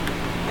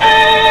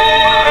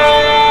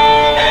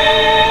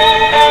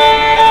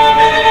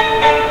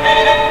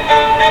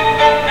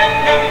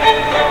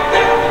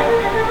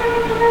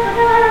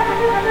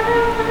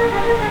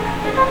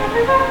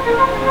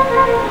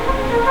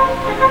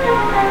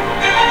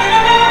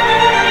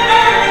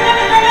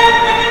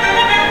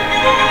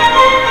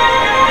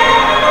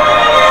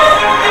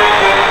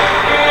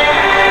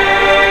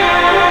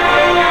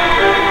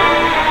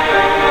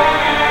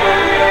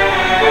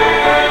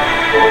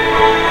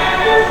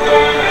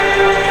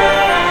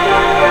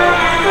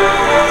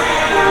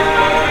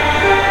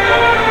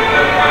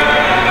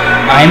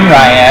I'm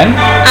Ryan.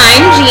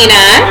 I'm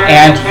Gina.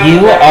 And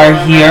you are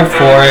here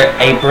for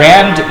a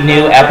brand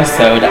new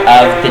episode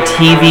of the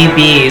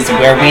TVBs,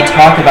 where we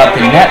talk about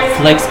the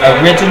Netflix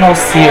original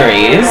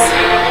series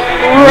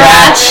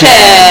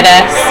Ratched,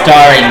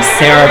 starring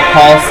Sarah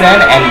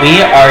Paulson, and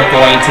we are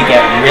going to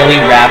get really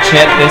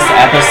ratchet this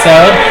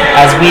episode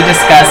as we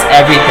discuss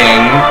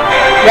everything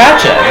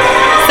Ratched.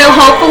 So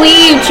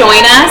hopefully you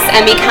join us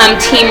and become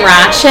Team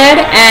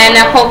Ratched, and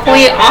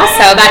hopefully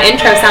also that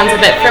intro sounds a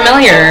bit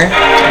familiar.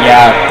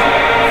 Yeah.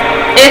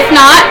 If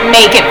not,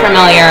 make it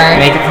familiar.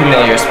 Make it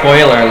familiar.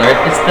 Spoiler alert,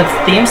 it's the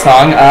theme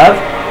song of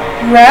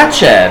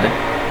Ratched.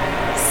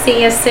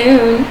 See you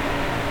soon.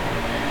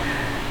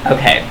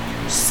 Okay,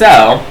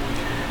 so,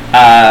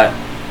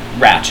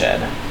 Ratched.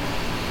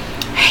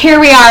 Here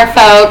we are,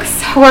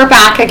 folks. We're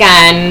back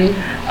again.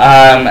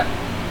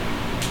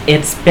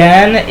 It's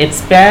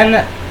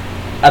been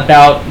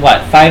about,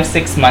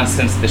 5-6 months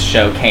since the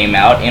show came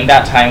out. In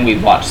that time,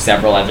 we've watched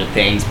several other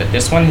things, but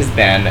this one has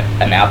been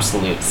an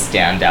absolute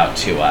standout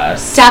to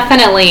us.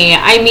 Definitely.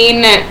 I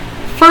mean,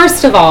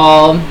 first of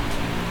all,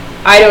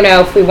 I don't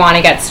know if we want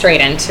to get straight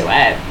into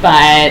it,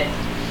 but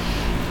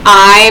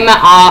I'm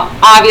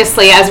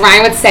obviously, as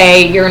Ryan would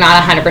say, you're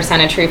not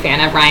 100% a true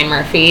fan of Ryan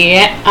Murphy,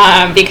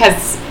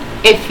 because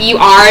if you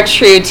are a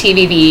true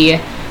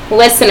TVB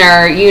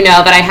listener, you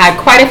know that I had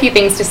quite a few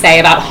things to say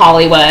about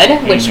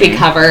Hollywood, which we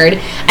covered,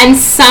 and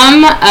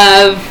some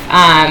of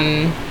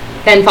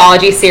the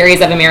anthology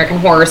series of American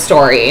Horror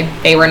Story.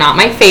 They were not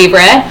my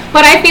favorite,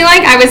 but I feel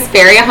like I was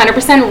very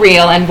 100%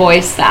 real and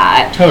voiced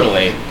that.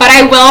 Totally. But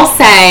I will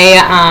say,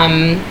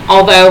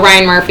 although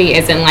Ryan Murphy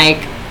isn't the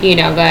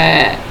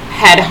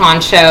head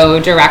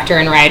honcho director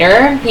and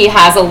writer, he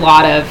has a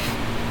lot of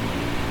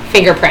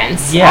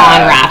fingerprints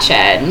on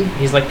Ratched.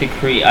 He's like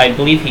I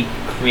believe he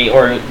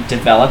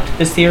developed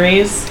the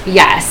series.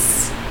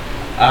 Yes.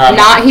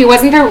 He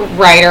wasn't the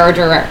writer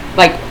or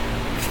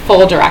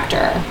full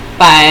director,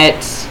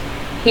 but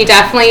he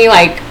definitely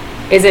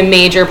is a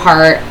major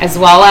part, as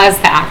well as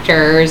the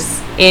actors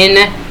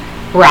in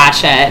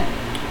Ratched.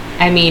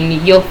 I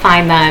mean, you'll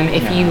find them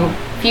if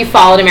you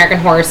followed American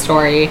Horror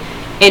Story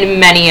in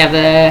many of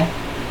the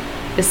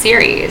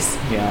series.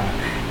 Yeah.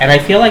 And I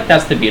feel like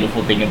that's the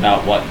beautiful thing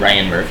about what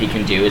Ryan Murphy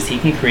can do, is he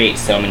can create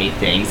so many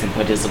things and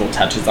put his little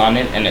touches on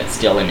it, and it's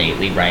still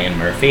innately Ryan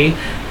Murphy.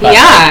 But,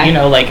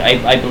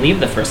 I believe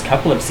the first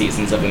couple of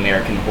seasons of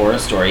American Horror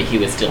Story, he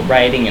was still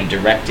writing and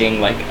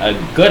directing, a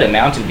good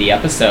amount of the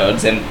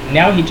episodes, and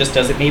now he just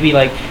does it maybe,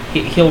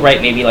 he'll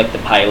write maybe, the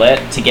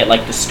pilot to get,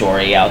 the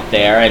story out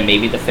there, and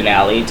maybe the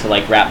finale to,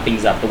 wrap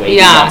things up the way he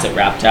wants it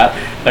wrapped up.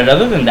 But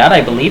other than that,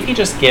 I believe he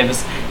just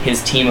gives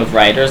his team of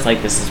writers,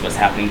 this is what's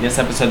happening this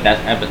episode,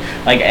 that episode,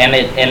 and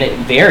it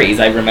varies.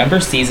 I remember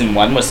season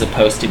 1 was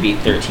supposed to be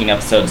 13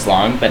 episodes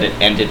long, but it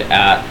ended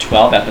at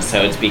 12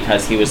 episodes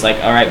because he was like,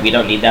 all right, we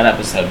don't need that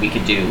episode, we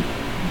could do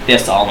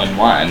this all in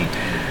one.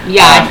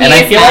 Yeah, and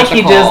I feel like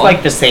he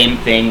does the same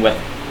thing with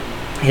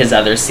his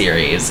other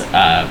series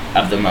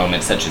of the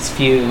moment, such as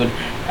Feud,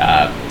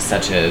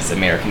 such as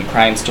American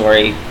Crime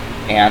Story,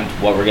 and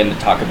what we're going to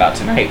talk about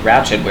tonight,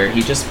 Ratched, where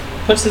he just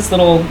puts his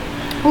little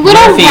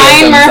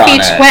Ryan Murphy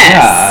twist.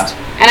 Yeah.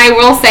 And I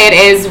will say it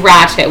is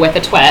Ratched with a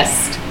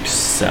twist.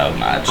 So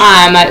much.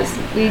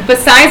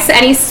 Besides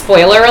any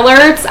spoiler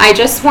alerts, I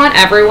just want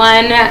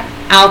everyone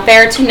out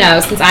there to know,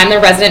 since I'm the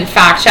resident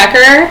fact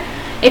checker,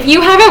 if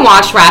you haven't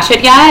watched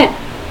Ratched yet,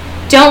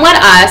 don't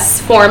let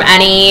us form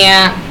any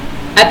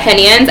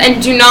opinions,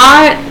 and do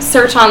not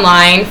search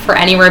online for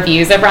any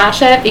reviews of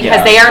Ratched,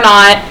 because they are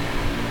not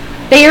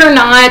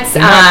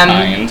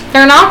kind.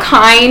 They're not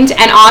kind,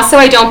 and also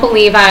I don't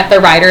believe that the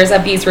writers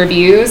of these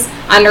reviews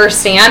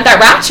understand that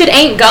Ratched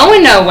ain't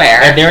going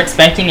nowhere. And they're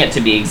expecting it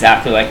to be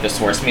exactly like the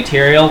source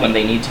material when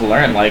they need to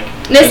learn,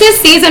 this is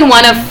season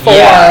 1 of 4.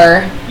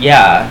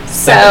 Yeah.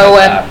 So,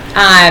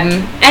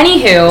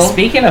 anywho.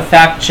 Speaking of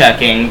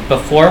fact-checking,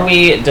 before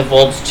we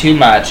divulge too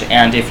much,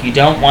 and if you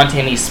don't want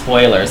any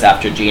spoilers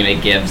after Gina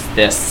gives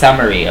this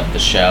summary of the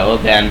show,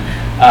 then,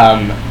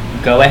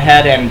 go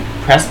ahead and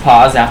press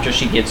pause after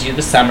she gives you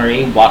the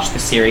summary, watch the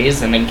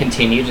series, and then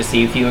continue to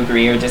see if you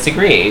agree or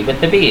disagree with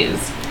the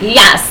bees.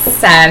 Yes.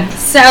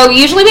 So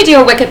usually we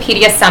do a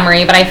Wikipedia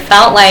summary, but I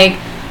felt like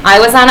I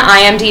was on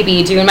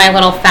IMDb doing my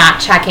little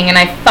fact checking, and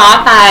I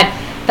thought that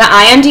the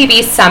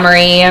IMDb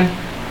summary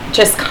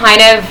just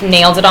kind of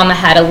nailed it on the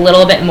head a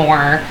little bit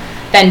more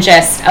than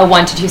just a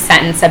 1 to 2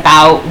 sentence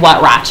about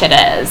what Ratched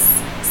is.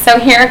 So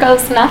here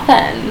goes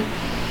nothing.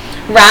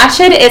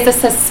 Ratched is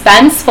a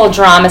suspenseful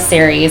drama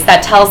series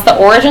that tells the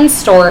origin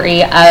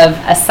story of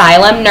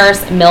asylum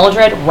nurse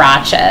Mildred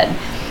Ratched.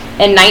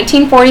 In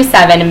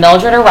 1947,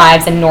 Mildred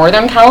arrives in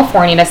Northern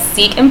California to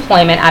seek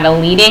employment at a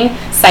leading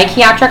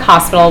psychiatric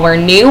hospital where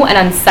new and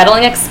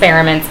unsettling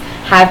experiments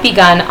have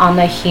begun on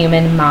the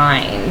human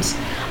mind.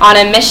 On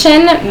a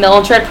mission,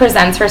 Mildred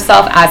presents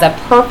herself as a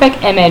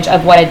perfect image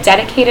of what a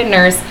dedicated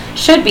nurse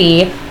should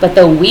be, but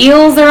the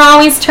wheels are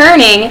always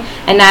turning,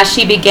 and as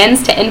she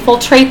begins to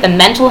infiltrate the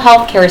mental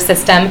health care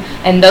system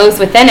and those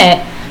within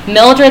it,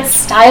 Mildred's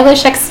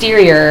stylish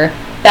exterior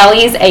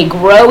bellies a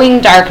growing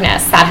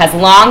darkness that has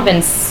long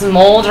been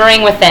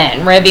smoldering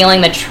within,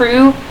 revealing that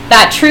true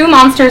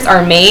monsters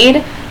are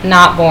made,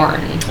 not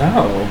born.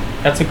 Oh,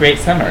 that's a great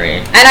summary.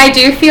 And I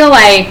do feel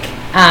like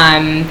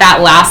that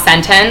last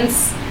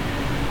sentence,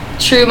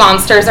 true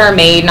monsters are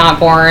made, not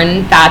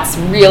born, that's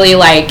really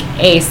like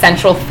a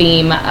central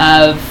theme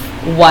of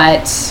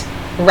what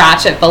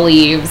Ratchet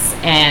believes,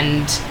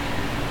 and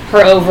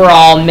her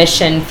overall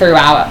mission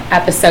throughout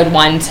episode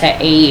 1 to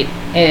 8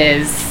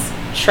 is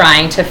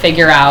trying to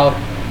figure out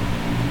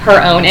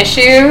her own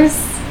issues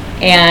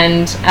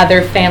and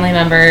other family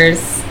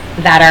members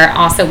that are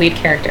also lead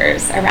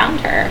characters around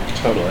her.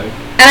 Totally.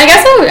 And I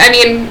guess,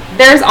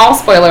 there's all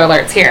spoiler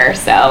alerts here,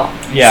 so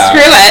yeah.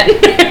 Screw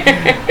it.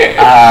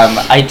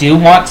 I do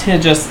want to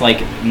just,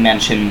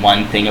 mention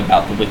one thing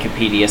about the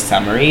Wikipedia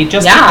summary,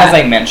 just because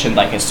I mentioned,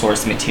 a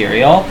source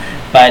material,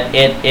 but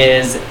it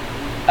is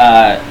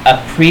a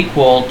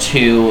prequel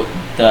to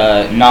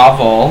the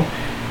novel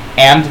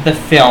and the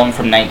film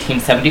from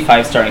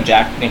 1975 starring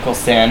Jack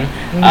Nicholson,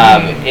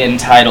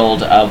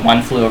 entitled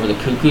One Flew Over the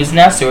Cuckoo's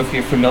Nest. So if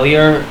you're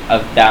familiar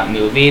of that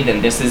movie,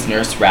 then this is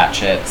Nurse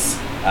Ratchet's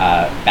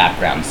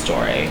background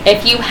story.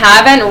 If you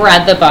haven't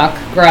read the book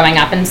growing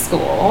up in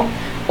school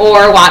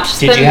or watched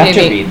the movie... Did you have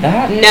to read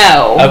that?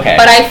 No. Okay.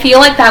 But I feel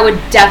like that would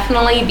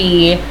definitely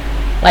be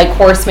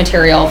course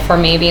material for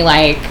maybe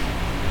a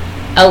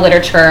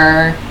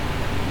literature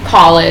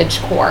college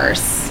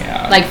course,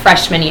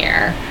 freshman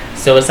year.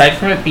 So aside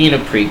from it being a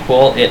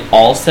prequel, it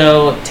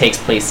also takes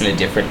place in a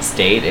different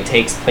state. It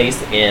takes place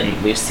in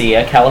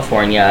Lucia,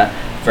 California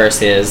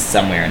versus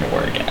somewhere in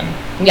Oregon.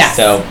 Yes.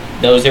 So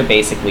those are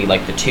basically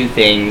the two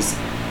things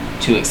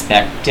to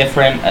expect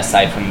different,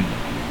 aside from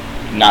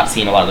not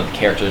seeing a lot of the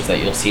characters that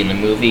you'll see in the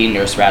movie,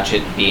 Nurse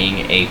Ratchet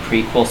being a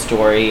prequel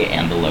story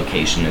and the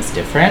location is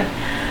different.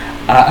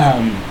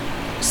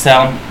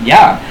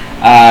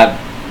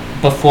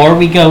 Before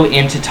we go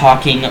into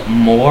talking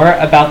more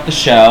about the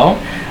show,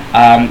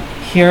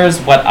 here's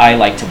what I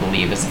like to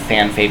believe is a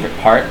fan favorite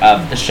part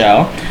of the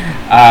show.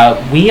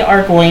 We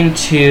are going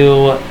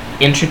to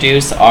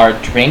introduce our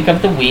drink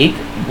of the week,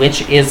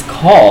 which is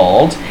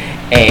called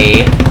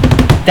a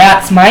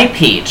That's My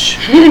Peach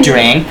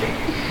drink.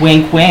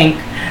 Wink, wink.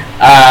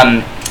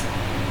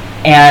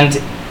 And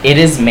it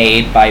is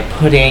made by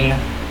putting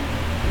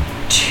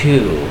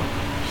 2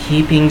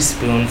 heaping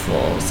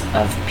spoonfuls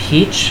of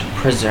peach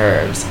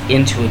preserves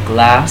into a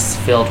glass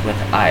filled with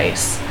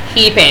ice.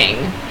 Heaping.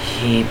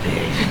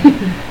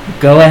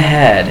 Go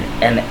ahead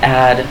and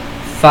add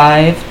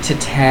 5 to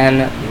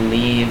 10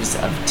 leaves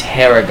of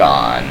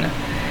tarragon.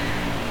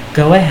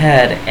 Go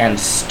ahead and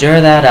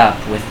stir that up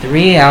with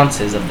 3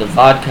 ounces of the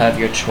vodka of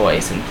your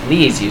choice, and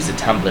please use a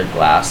tumbler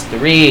glass.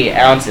 3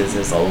 ounces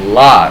is a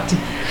lot.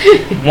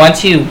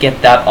 Once you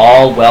get that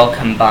all well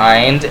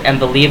combined and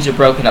the leaves are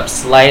broken up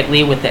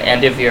slightly with the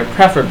end of your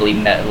preferably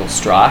metal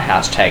straw,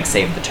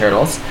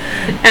 #SaveTheTurtles,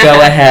 go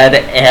ahead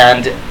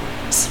and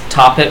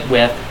top it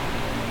with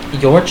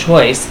your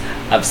choice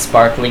of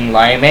sparkling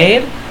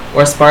limeade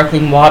or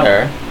sparkling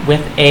water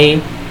with a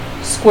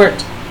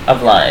squirt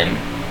of lime.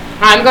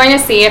 I'm going to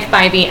see if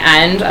by the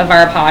end of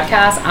our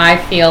podcast, I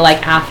feel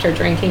like after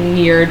drinking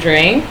your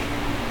drink,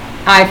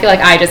 I feel like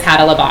I just had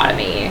a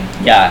lobotomy.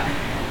 Yeah.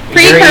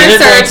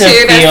 Precursor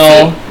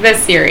to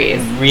this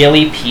series.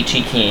 Really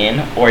peachy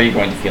keen, or you're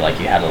going to feel like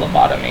you had a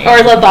lobotomy.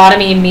 Or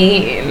lobotomy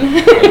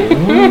mean.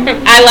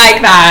 I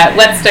like that.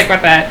 Let's stick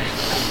with it.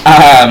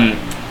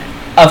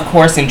 Of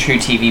course, in true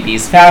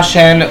TVB's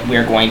fashion,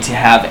 we're going to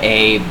have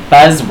a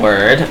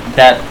buzzword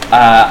that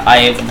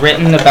I've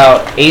written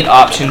about 8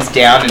 options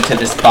down into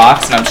this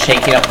box, and I'm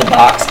shaking up the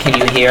box. Can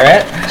you hear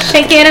it?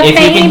 Shake it up, If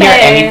baby. you can hear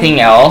anything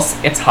else,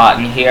 it's hot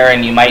in here,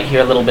 and you might hear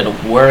a little bit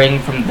of whirring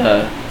from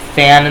the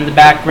fan in the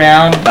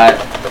background, but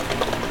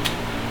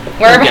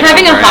we're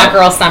having a hot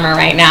girl summer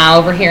right now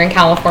over here in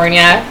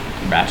California.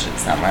 Ratchet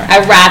summer.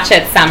 A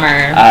ratchet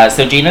summer.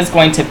 So Gina's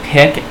going to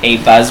pick a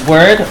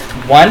buzzword.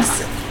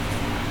 Once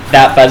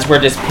that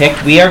buzzword is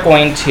picked, we are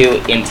going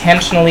to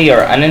intentionally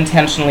or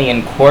unintentionally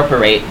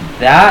incorporate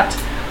that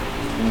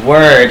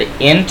word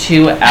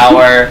into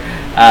our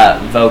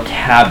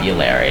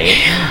vocabulary.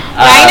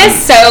 Ryan is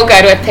so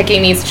good with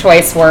picking these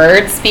choice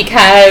words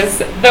because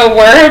the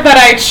word that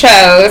I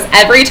chose,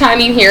 every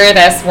time you hear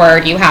this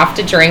word, you have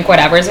to drink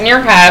whatever's in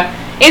your cup,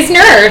 is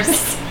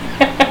nurse.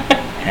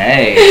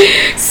 Hey.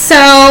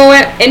 So,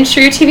 in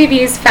true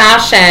TVB's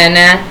fashion,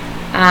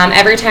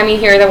 every time you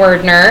hear the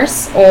word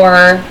nurse,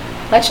 or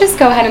let's just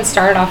go ahead and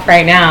start it off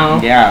right now.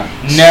 Yeah.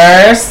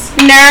 Nurse.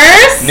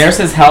 Nurse?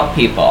 Nurses help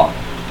people.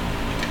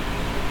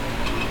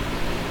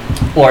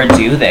 Or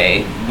do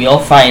they? We'll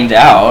find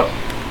out.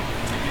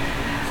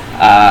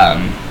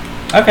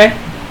 Okay.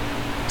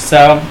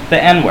 So,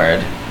 the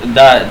N-word.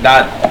 Not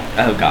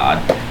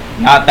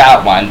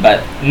that one,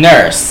 but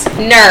nurse.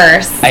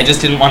 Nurse. I just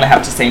didn't want to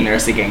have to say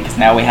nurse again, because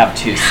now we have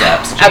 2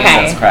 steps. Jesus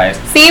Okay.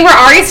 Christ. See, we're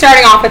already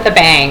starting off with a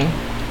bang.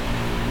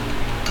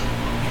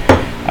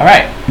 All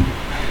right.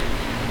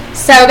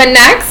 So the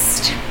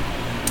next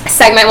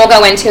segment we'll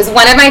go into is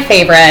one of my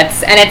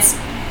favorites, and it's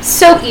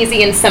so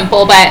easy and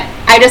simple, but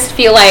I just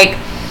feel like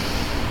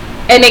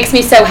it makes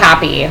me so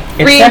happy.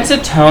 It sets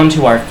a tone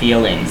to our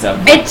feelings.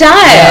 It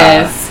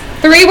does.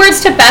 3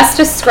 words to best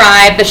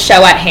describe the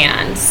show at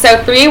hand.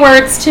 So 3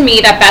 words to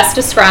me that best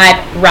describe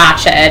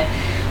Ratched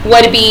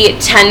would be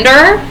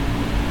tender,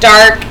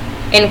 dark,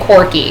 and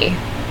quirky.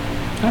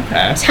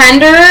 Okay.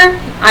 Tender,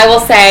 I will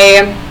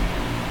say,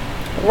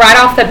 right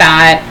off the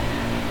bat,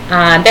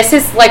 this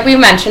is, like we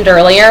mentioned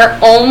earlier,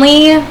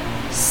 only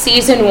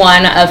season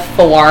 1 of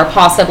 4,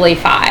 possibly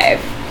 5,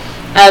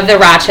 of the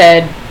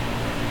Ratched,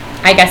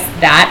 I guess,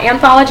 that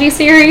anthology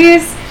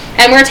series.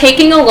 And we're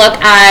taking a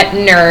look at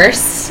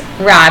Nurse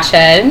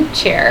Ratched.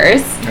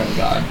 Cheers. Oh,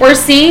 God. We're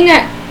seeing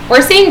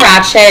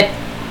Ratched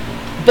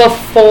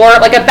before,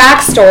 like a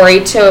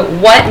backstory to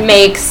what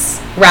makes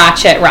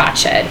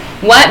Ratched.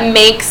 What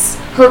makes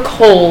her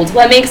cold,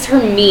 what makes her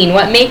mean,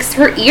 what makes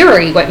her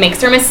eerie, what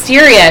makes her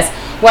mysterious,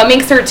 what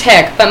makes her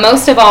tick, but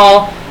most of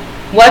all,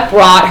 what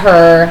brought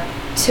her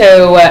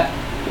to,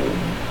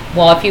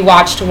 well, if you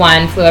watched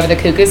One Flew Over the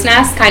Cuckoo's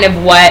Nest, kind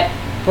of what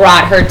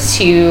brought her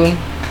to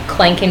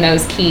clanking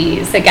those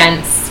keys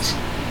against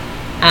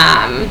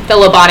the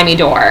lobotomy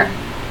door.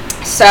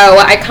 So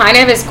I kind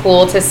of is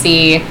cool to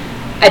see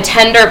a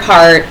tender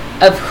part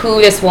of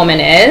who this woman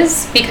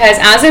is, because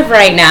as of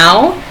right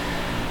now,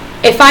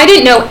 if I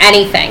didn't know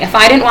anything, if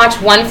I didn't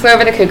watch One Flew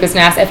Over the Cuckoo's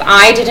Nest, if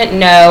I didn't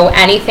know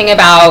anything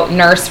about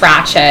Nurse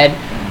Ratched,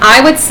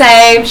 I would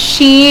say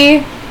she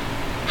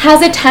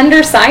has a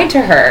tender side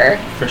to her.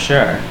 For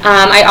sure.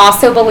 I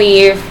also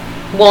believe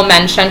we'll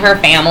mention her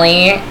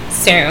family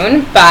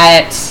soon,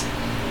 but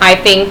I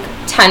think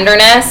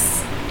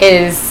tenderness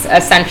is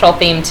a central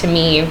theme to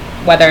me,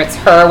 whether it's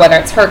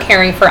her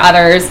caring for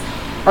others,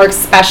 or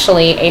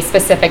especially a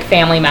specific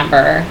family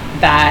member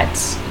that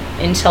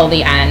until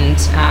the end,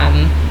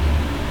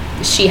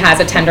 she has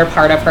a tender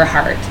part of her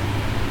heart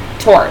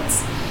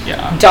towards.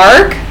 Yeah.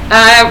 Dark.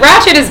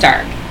 Ratched is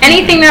dark.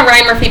 Anything that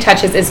Ryan Murphy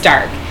touches is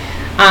dark.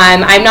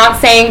 I'm not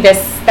saying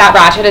that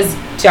Ratched is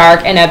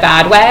dark in a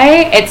bad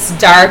way. It's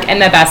dark in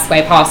the best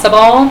way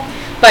possible,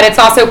 but it's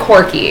also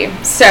quirky.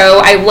 So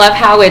I love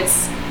how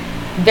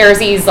there's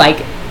these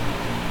like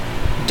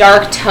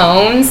dark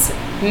tones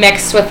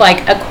mixed with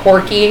like a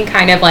quirky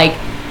kind of like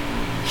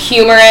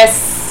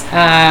humorous,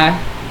 I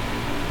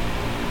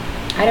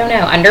don't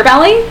know,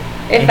 underbelly,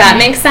 if that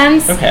makes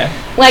sense. Okay.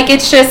 Like,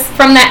 it's just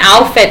from the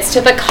outfits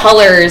to the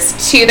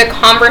colors to the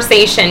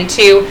conversation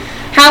to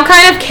how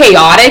kind of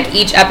chaotic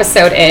each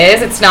episode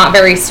is. It's not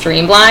very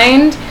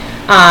streamlined.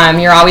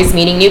 You're always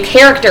meeting new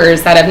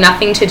characters that have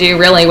nothing to do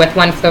really with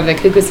One Flew Over the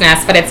Cuckoo's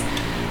Nest, but it's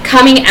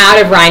coming out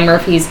of Ryan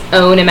Murphy's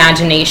own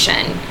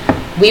imagination.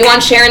 We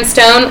want Sharon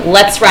Stone,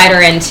 let's write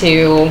her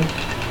into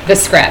the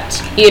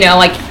script. You know,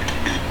 like,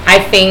 I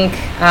think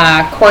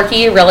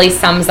quirky really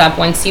sums up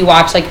once you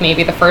watch like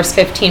maybe the first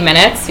 15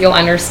 minutes. You'll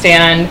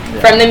understand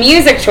from the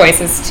music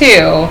choices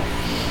too,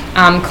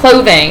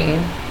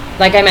 clothing,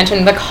 like I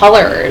mentioned, the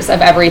colors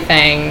of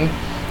everything,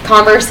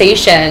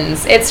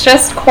 conversations. It's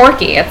just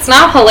quirky. It's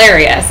not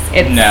hilarious.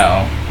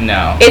 No.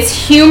 It's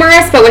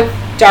humorous, but with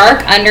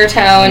dark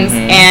undertones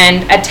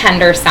and a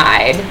tender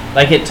side.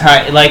 Like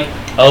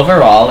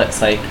overall,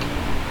 it's like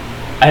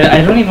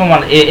I don't even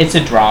want. It's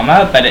a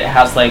drama, but it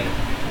has like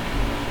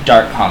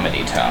dark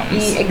comedy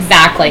tones.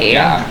 Exactly.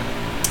 Yeah.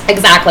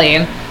 Exactly.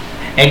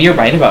 And you're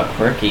right about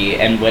quirky,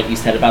 and what you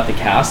said about the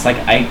cast. Like,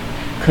 I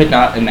could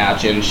not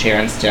imagine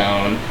Sharon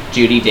Stone,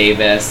 Judy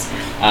Davis,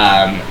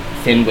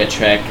 Finn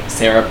Wittrick,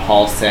 Sarah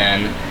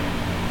Paulson,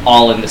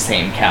 all in the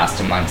same cast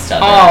amongst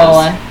others.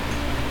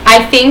 Oh,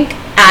 I think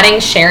adding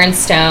Sharon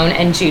Stone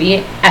and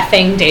Judy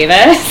effing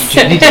Davis.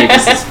 Judy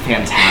Davis is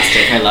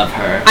fantastic. I love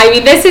her. I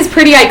mean, this is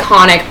pretty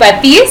iconic,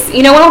 but these,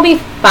 you know what'll be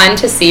fun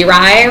to see,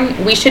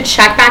 Ryan? We should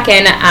check back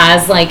in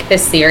as, like, the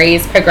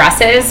series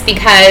progresses,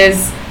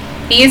 because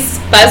these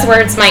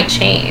buzzwords might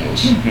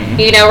change.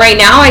 You know, right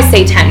now I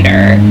say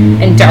tender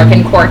and dark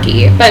and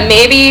quirky, but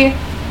maybe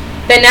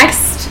the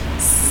next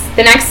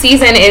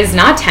season is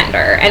not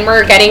tender, and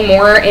we're getting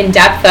more in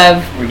depth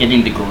of... We're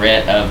getting the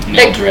grit of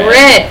Mildred. The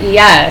grit,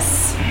 yes.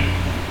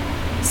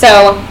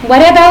 So,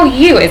 what about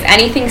you? Is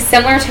anything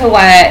similar to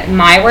what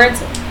my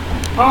words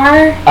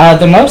are?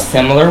 The most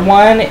similar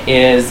one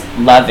is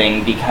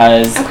loving,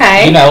 because,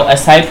 you know,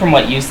 aside from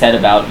what you said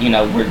about, you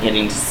know, we're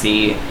getting to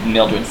see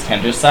Mildred's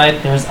tender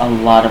side, there's a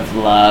lot of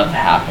love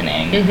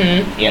happening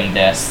in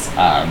this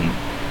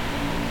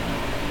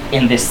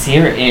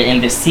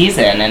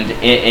season, and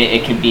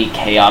it could be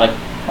chaotic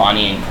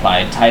Bonnie and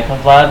Clyde type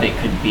of love. It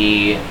could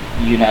be,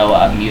 you know,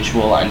 a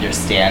mutual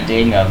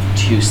understanding of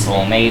two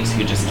soulmates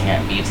who just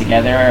can't be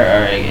together,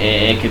 or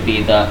it could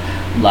be the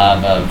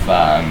love of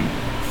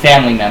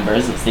family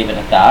members, let's leave it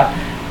at that.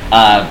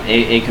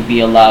 It could be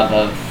a love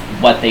of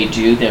what they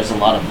do. There's a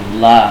lot of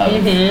love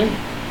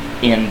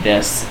in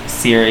this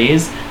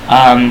series.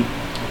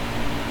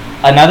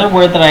 Another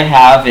word that I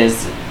have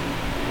is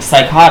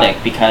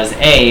psychotic, because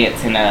A,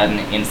 it's in an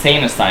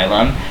insane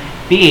asylum,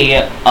 B,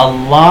 a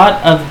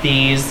lot of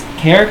these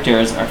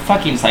characters are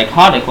fucking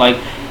psychotic. Like,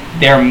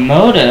 their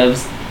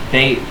motives,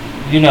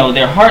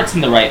 their heart's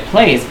in the right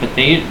place, but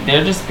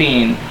they're just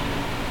being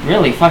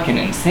really fucking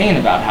insane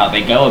about how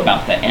they go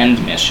about the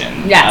end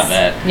mission of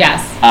it.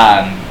 Yes.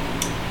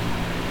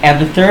 And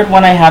the third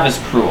one I have is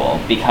Cruel,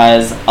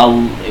 because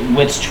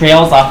which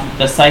trails off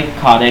the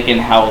psychotic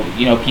and how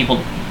people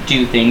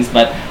do things,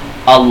 but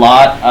a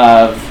lot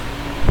of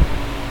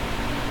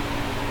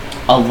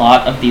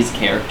these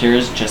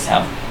characters just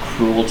have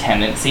cruel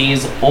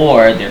tendencies,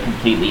 or they're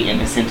completely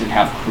innocent and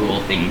have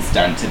cruel things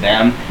done to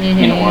them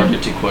in order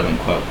to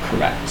quote-unquote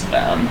correct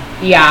them.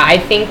 Yeah, I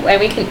think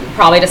we can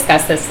probably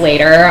discuss this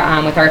later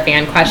with our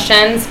fan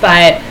questions,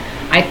 but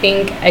I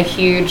think a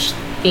huge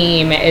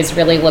theme is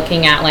really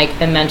looking at like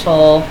the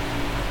mental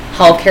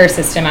healthcare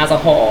system as a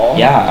whole.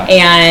 Yeah.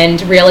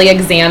 And really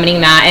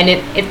examining that,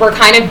 and we're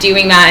kind of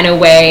doing that in a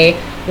way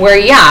where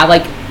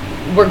like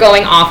we're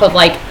going off of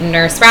like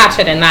Nurse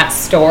Ratched and that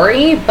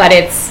story, but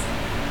it's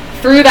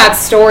through that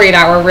story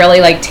that we're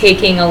really like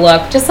taking a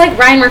look, just like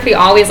Ryan Murphy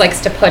always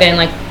likes to put in,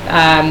 like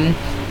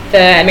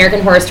the American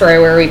Horror Story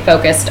where we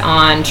focused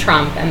on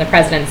Trump and the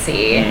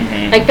presidency.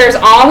 Like there's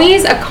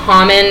always a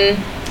common...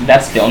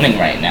 That's filming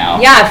right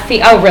now. Yeah.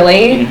 Oh,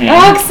 really?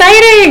 Oh,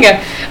 exciting!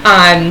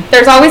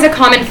 There's always a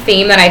common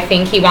theme that I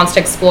think he wants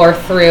to explore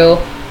through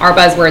our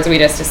buzzwords we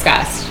just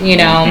discussed,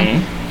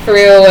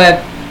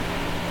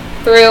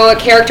 through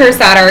characters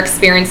that are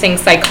experiencing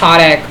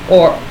psychotic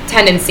or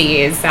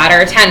tendencies, that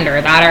are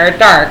tender, that are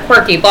dark,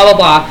 quirky, blah, blah,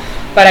 blah.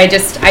 But I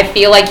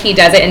feel like he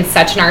does it in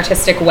such an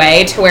artistic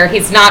way to where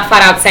he's not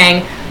flat out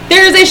saying,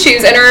 there's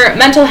issues in our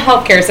mental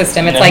health care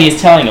system. It's like...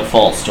 he's telling a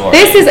full story.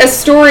 This is a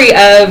story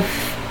of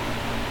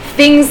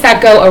things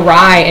that go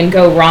awry and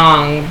go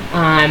wrong.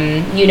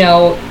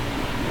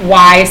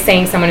 Why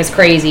saying someone is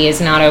crazy is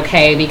not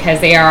okay,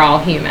 because they are all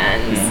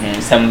humans.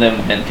 Some of them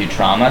have been through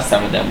trauma.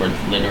 Some of them were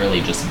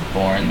literally just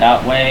born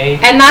that way.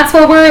 And that's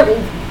what we're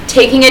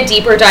taking a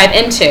deeper dive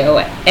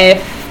into.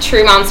 If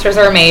true monsters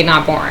are made,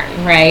 not born,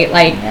 right?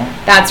 Like,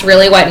 that's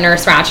really what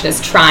Nurse Ratched is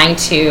trying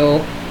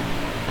to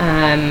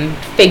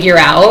figure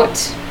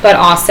out, but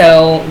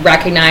also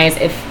recognize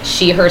if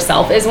she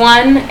herself is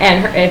one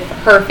and if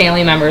her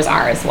family members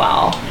are as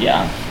well.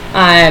 Yeah.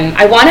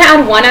 I want to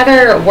add one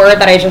other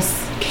word that I just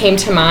came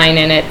to mind,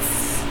 and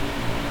it's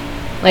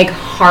like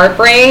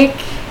heartbreak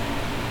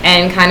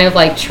and kind of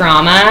like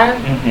trauma.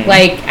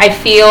 Like, I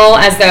feel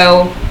as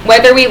though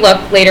whether we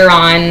look later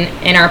on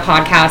in our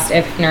podcast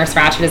if Nurse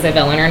Ratched is a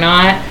villain or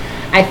not,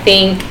 I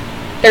think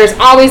there's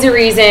always a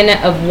reason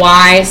of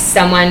why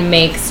someone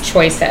makes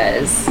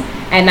choices,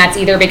 and that's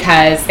either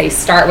because they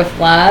start with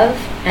love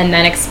and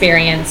then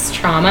experience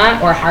trauma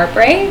or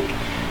heartbreak.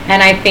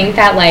 And I think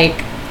that like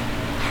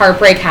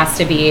heartbreak has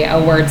to be a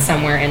word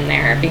somewhere in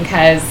there,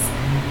 because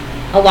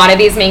a lot of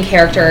these main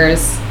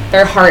characters,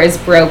 their heart is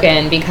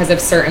broken because of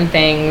certain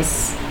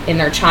things in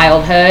their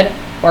childhood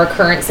or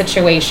current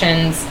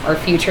situations or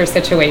future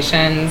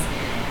situations.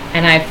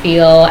 And I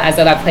feel as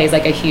though that plays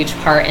like a huge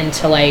part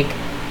into like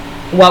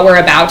what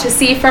we're about to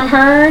see from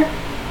her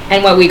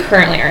and what we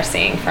currently are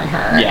seeing from her,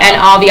 and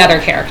all the other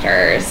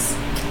characters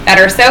that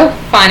are so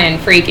fun and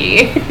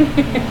freaky.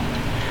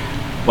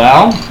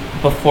 Well,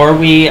 before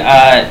we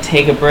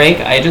take a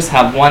break, I just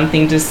have one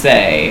thing to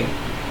say.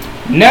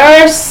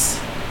 Nurse!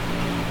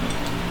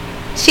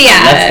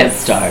 Cheers! Let's get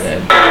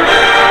started.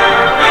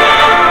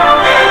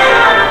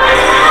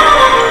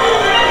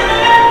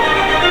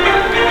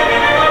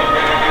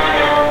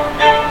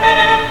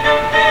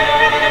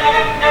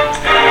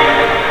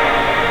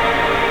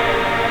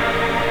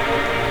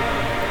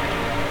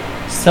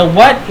 So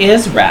what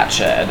is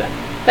Ratched?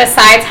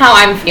 Besides how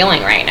I'm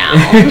feeling right now.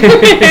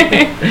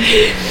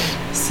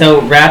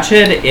 So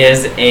Ratched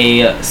is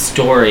a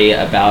story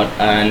about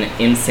an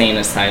insane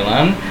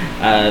asylum,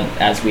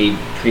 as we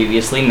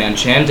previously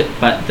mentioned,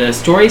 but the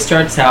story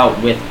starts out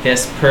with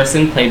this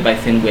person played by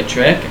Finn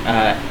Wittrick,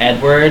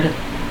 Edward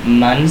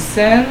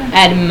Edmundson.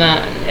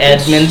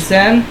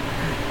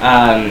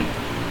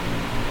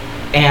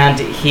 And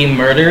he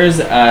murders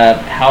a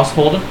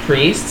household of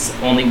priests.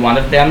 Only one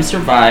of them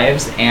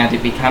survives, and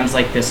it becomes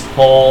like this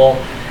whole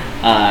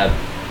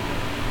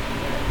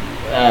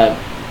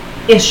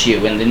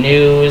issue in the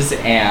news,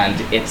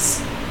 and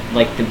it's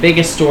like the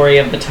biggest story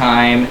of the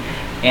time.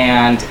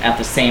 And at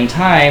the same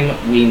time,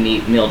 we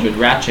meet Mildred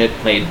Ratched,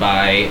 played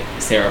by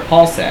Sarah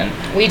Paulson.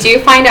 We do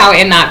find out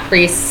in that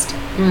priest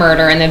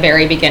murder in the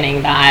very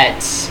beginning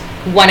that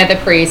one of the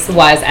priests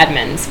was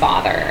Edmund's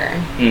father.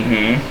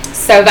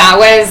 So that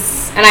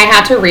was, and I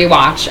had to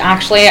rewatch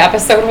actually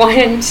episode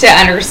 1 to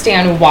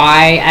understand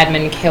why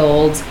Edmund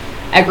killed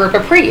a group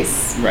of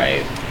priests.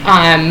 Right.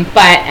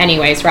 But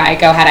anyways, right,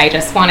 go ahead. I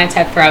just wanted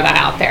to throw that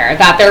out there,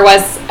 that there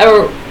was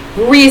a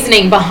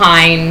reasoning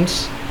behind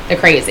the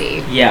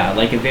crazy. Yeah,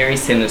 like a very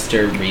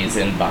sinister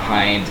reason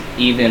behind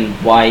even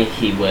why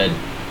he would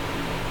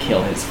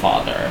kill his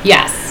father.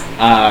 Yes.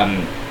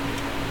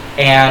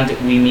 And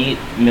we meet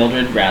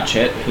Mildred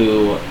Ratched,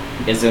 who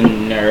is a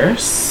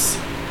nurse,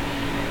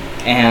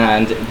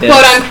 and this,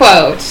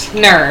 quote-unquote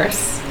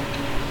nurse.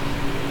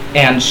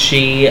 And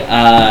she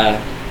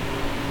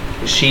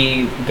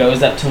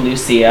goes up to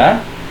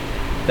Lucia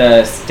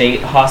the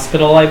state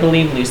hospital, I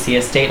believe,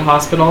 Lucia State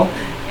Hospital,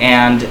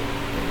 and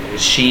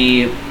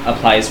she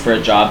applies for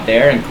a job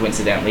there, and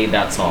coincidentally,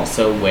 that's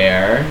also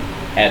where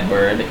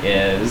Edward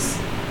is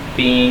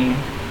being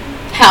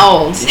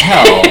held.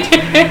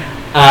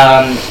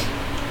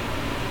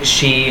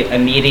 She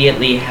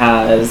immediately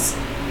has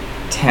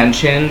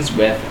tensions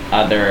with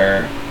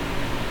other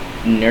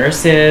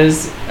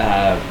nurses.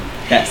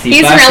 Betsy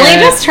He's Bucket, really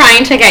just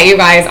trying to get you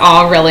guys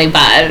all really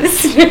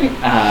buzzed.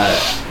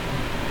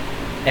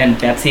 And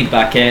Betsy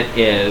Bucket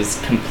is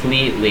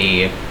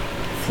completely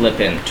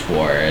flippant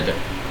toward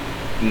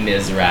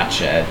Ms.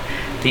 Ratched.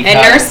 And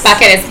Nurse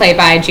Bucket is played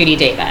by Judy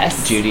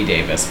Davis. Judy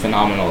Davis,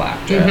 phenomenal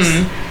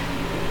actress.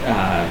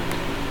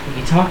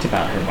 We talked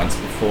about her once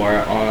before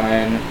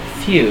on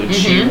Feud.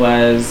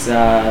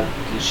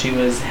 Mm-hmm. She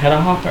was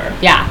Hedda Hopper.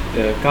 Yeah.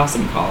 The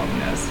gossip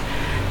columnist.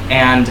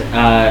 And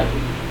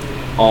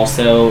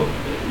also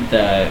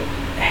the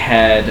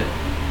head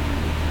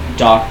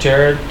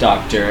doctor,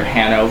 Dr.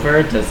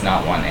 Hanover, does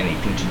not want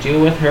anything to do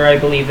with her, I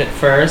believe, at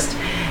first.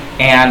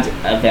 And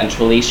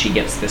eventually she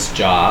gets this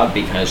job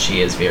because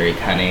she is very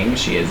cunning,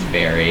 she is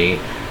very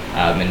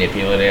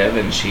manipulative,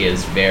 and she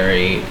is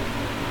very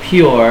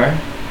pure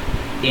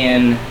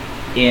in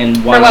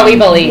for what we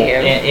believe.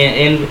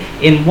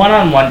 In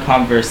one-on-one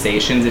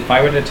conversations. If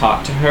I were to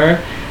talk to her,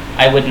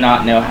 I would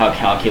not know how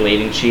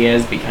calculating she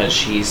is because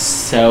she's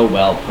so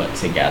well put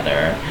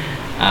together.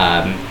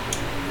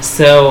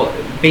 So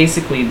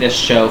basically this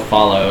show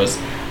follows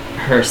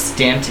her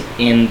stint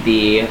in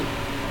the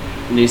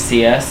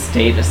Lucia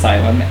State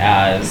Asylum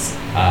as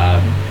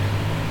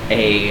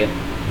a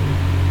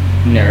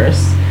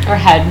nurse. Or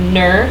head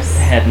nurse.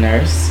 Head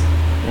nurse.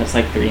 That's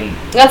like 3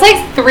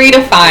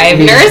 to 5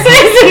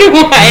 nurses in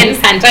one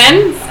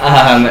sentence.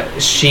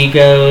 She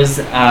goes,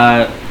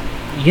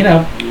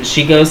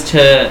 she goes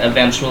to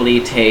eventually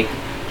take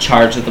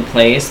charge of the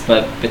place,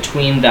 but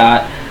between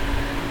that,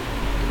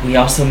 we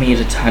also meet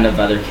a ton of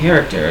other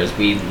characters.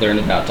 We learn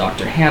about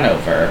Dr.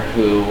 Hanover,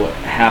 who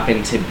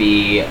happened to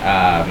be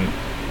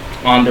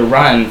on the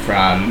run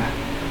from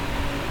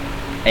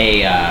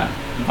a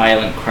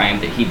violent crime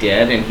that he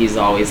did, and he's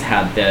always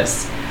had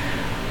this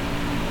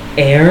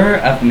air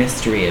of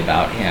mystery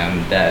about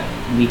him that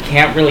we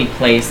can't really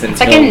place until it's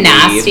like a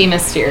nasty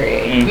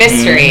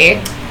mystery.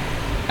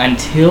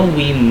 Until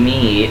we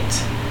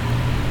meet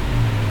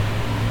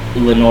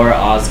Lenore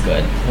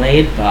Osgood,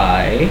 played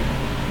by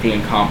the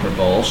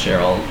incomparable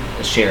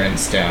Sharon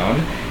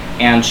Stone,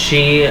 and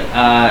she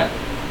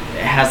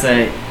has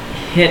a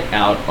hit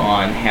out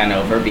on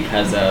Hanover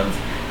because of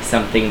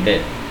something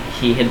that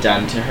he had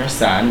done to her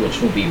son,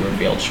 which will be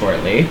revealed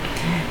shortly.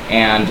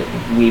 And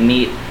we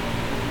meet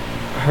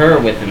her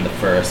within the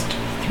first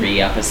 3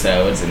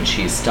 episodes, and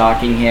she's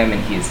stalking him,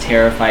 and he's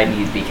terrified, and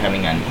he's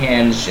becoming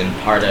unhinged, and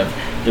part of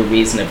the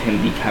reason of him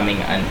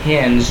becoming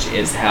unhinged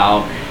is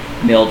how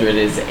Mildred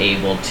is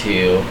able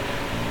to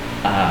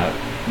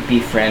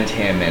befriend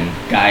him and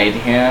guide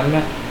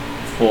him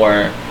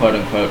for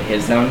quote-unquote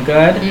his own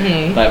good.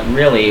 Mm-hmm. But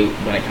really,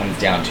 when it comes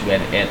down to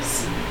it,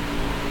 it's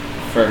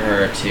for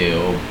her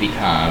to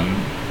become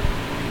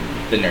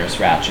the Nurse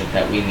Ratched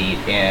that we meet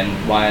in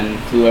One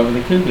Flew Over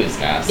the Cuckoo's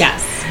Nest.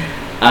 Yes.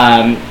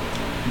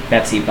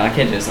 Betsy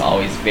Bucket is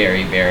always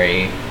very,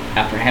 very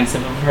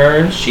apprehensive of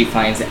her. She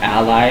finds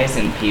allies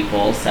in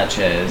people such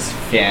as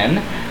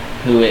Finn,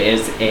 who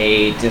is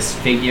a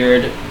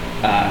disfigured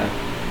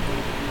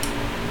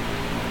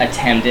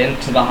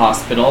attendant to the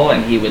hospital,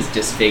 and he was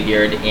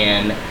disfigured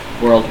in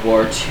World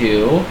War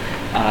II.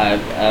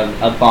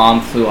 A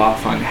bomb flew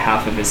off on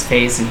half of his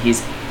face, and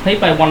he's played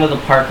by one of the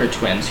Parker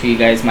twins, who you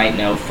guys might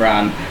know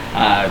from,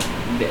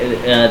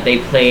 they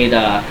played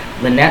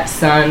Lynette's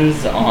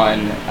sons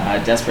on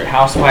Desperate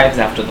Housewives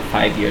after the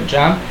 5-year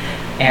jump.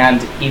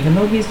 And even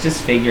though he's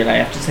disfigured, I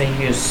have to say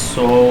he is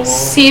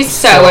He's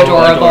so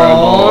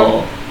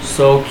adorable.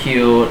 So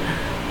cute.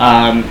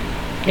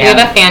 We have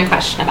a fan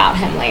question about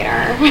him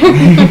later.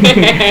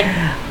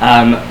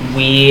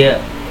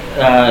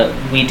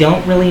 We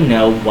don't really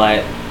know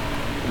what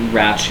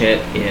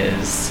Ratched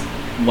is,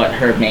 what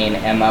her main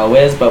MO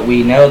is, but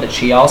we know that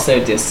she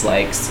also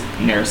dislikes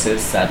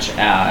nurses such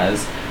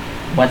as,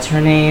 what's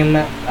her name?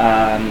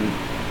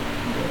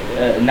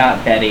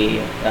 Not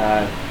Betty.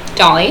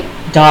 Dolly.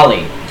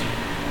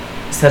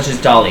 Such as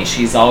Dolly.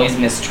 She's always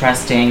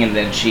mistrusting, and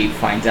then she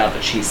finds out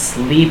that she's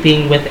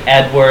sleeping with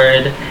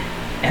Edward,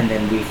 and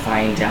then we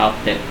find out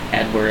that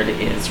Edward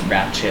is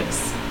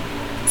Ratched's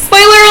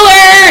spoiler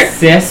alert!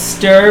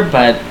 Sister,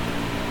 but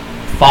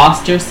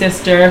foster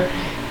sister,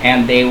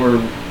 and they were,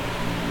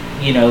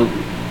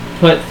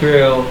 put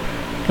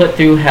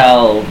through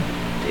hell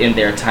in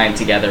their time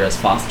together as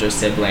foster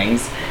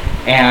siblings.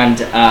 And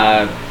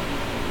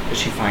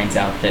she finds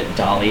out that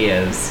Dolly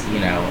is,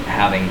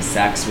 having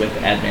sex with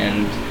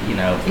Edmund,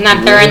 and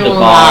that they're in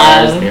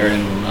love. They're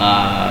in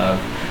love.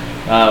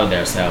 Oh,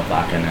 they're so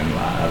fucking in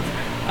love.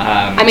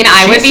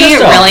 I would be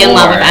really in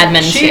love with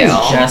Edmund, too.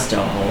 She's just a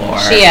whore.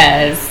 She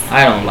is.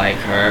 I don't like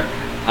her.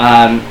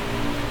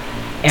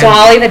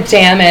 Dolly the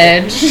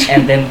Damage.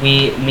 And then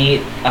we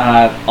meet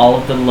all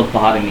of the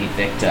lobotomy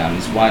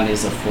victims. One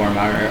is a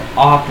former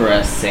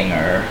opera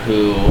singer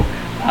who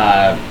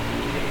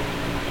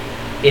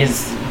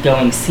is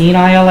going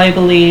senile, I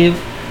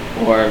believe,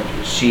 or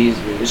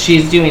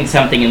she's doing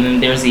something. And then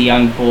there's a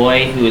young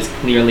boy who is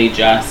clearly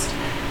just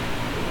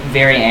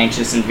very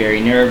anxious and very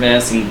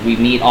nervous. And we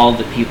meet all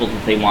the people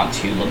that they want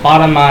to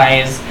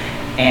lobotomize.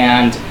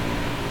 And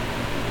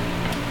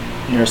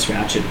Nurse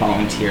Ratched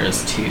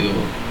volunteers to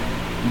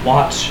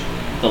watch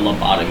the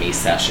lobotomy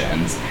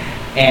sessions,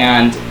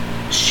 and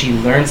she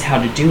learns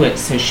how to do it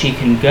so she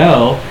can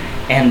go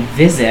and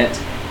visit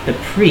the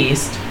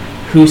priest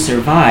who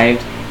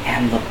survived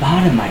and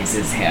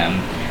lobotomizes him.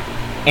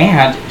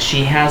 And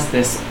she has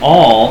this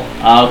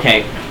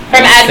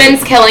from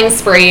Edmund's killing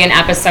spree in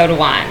episode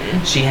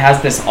 1. She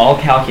has this all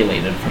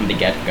calculated from the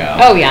get-go.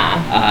 Oh,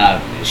 yeah.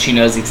 She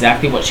knows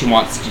exactly what she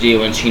wants to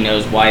do, and she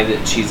knows why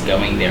that she's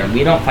going there.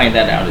 We don't find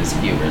that out as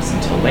viewers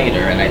until later,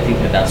 and I think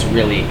that that's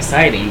really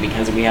exciting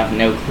because we have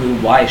no clue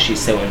why she's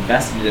so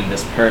invested in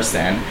this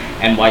person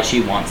and why she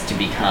wants to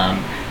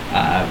become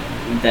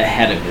the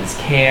head of his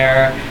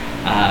care.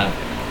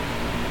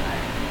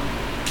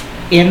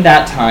 In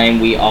that time,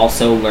 we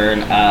also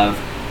learn of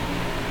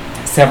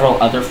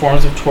several other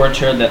forms of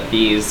torture that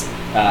these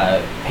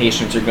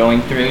patients are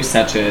going through,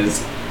 such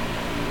as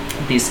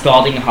these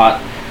scalding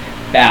hot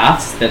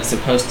baths that's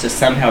supposed to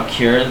somehow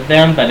cure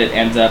them, but it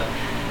ends up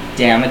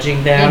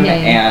damaging them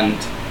and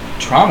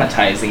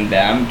traumatizing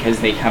them because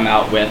they come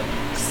out with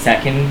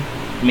second,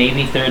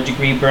 maybe third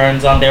degree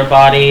burns on their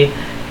body.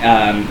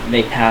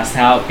 They pass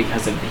out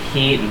because of the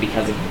heat and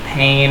because of the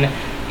pain,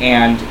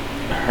 and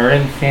her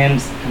and Finn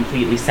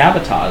completely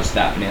sabotage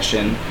that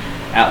mission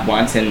at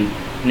once, and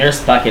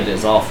Nurse Bucket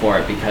is all for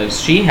it because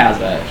she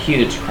has a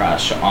huge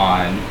crush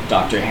on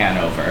Dr.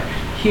 Hanover.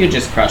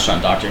 Hugest crush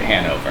on Dr.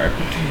 Hanover.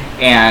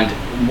 And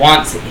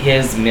wants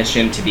his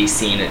mission to be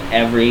seen at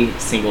every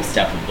single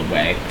step of the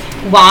way.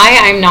 Why?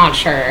 I'm not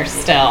sure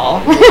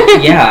still.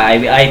 Yeah,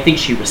 I think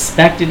she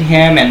respected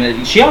him,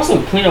 and she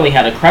also clearly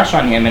had a crush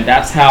on him, and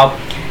that's how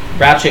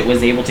Ratched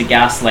was able to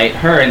gaslight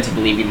her into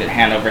believing that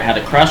Hanover had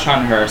a crush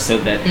on her so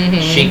that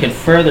she could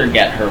further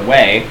get her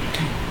way.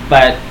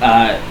 But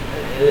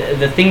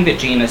the thing that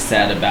Gina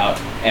said about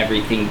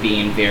everything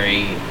being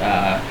very,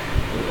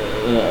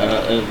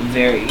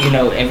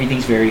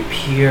 everything's very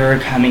pure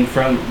coming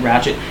from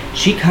Ratched,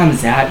 she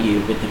comes at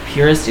you with the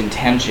purest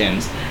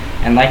intentions.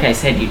 And like I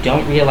said, you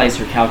don't realize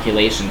her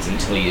calculations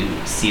until you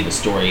see the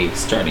story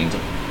starting to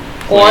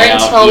or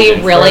until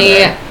you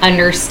really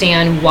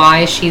understand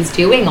why she's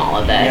doing all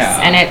of this.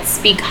 Yeah. And it's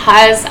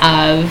because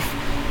of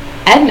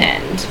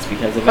Edmund. It's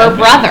because of her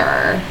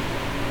brother.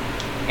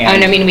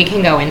 And I mean, we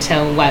can go into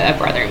what a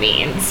brother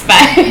means,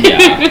 but...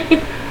 Yeah.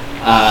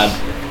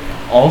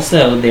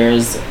 Also,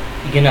 there's,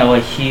 a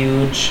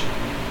huge,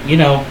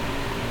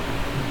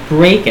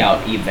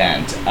 breakout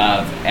event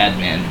of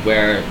Edmund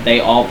where they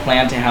all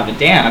plan to have a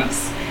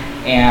dance,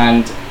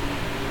 and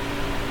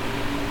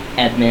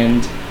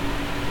Edmund,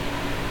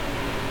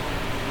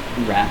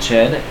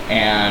 Ratched,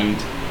 and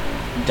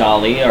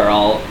Dolly are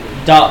all...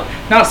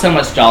 not so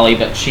much Dolly,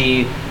 but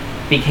she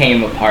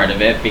became a part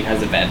of it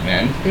because of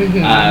Edmund.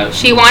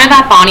 She wanted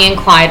that Bonnie and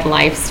Clyde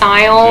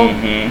lifestyle.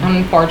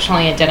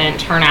 Unfortunately, it didn't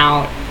turn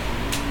out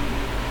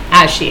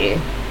as she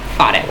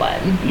thought it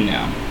would.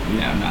 No,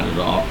 not at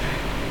all.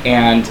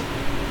 And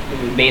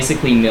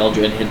basically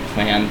Mildred had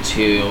planned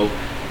to,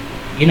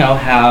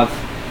 have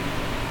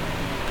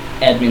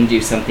Edmund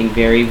do something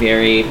very,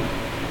 very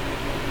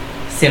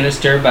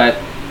sinister but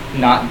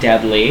not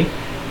deadly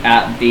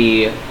at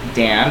the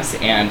dance,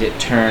 and it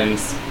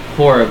turns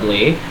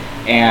horribly.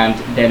 And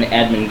then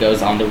Edmund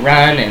goes on the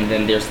run, and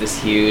then there's this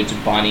huge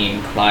Bonnie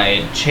and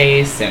Clyde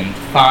chase and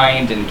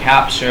find and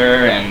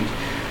capture, and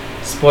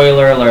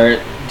spoiler alert,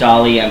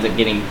 Dolly ends up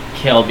getting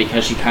killed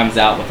because she comes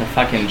out with a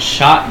fucking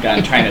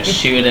shotgun trying to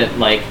shoot it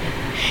like...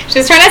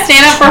 She's trying to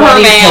stand up for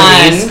her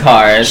man. Police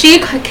cars. She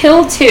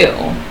killed 2.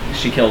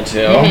 She killed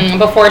 2?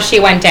 Before she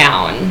went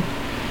down.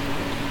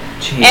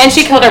 Jesus and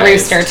she killed a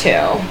rooster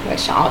too,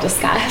 which I'll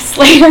discuss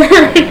later. Oh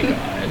my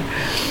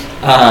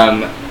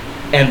god.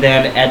 And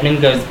then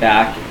Edmund goes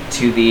back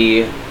to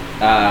the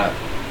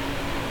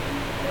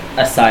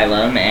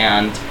asylum,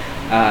 and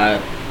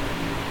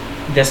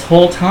this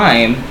whole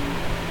time,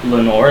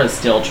 Lenore is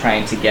still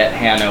trying to get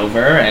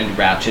Hanover, and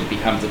Ratched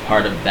becomes a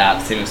part of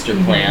that sinister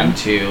plan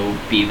to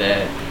be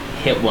the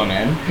hit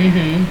woman.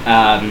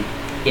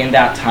 In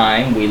that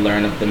time, we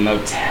learn of the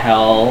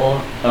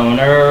motel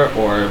owner,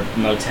 or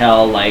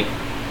motel,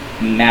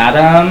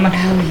 madam.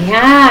 Oh,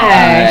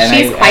 yeah.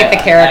 She's quite the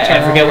character.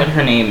 I forget what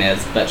her name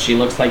is, but she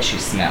looks like she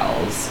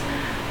smells.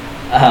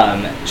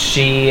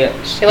 She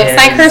looks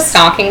like her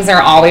stockings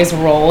are always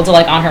rolled,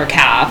 on her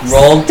calves.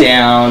 Rolled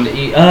down.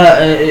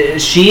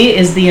 She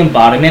is the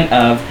embodiment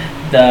of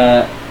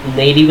the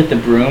lady with the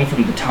broom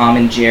from the Tom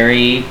and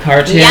Jerry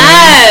cartoon.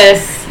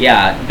 Yes!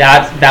 Yeah,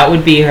 that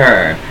would be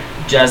her.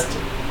 Just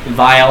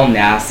vile,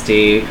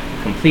 nasty,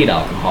 complete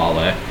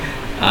alcoholic,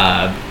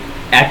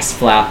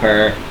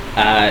 ex-flapper,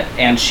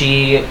 And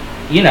she,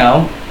 you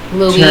know,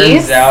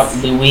 Louise? turns out,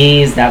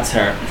 Louise, that's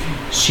her.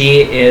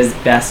 She is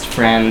best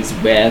friends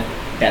with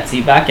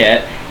Betsy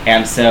Bucket,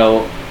 and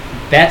so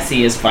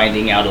Betsy is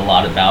finding out a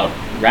lot about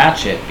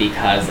Ratchet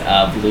because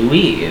of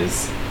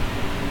Louise.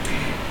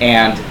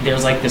 And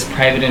there's like this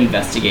private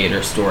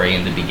investigator story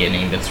in the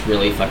beginning that's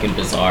really fucking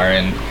bizarre,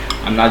 and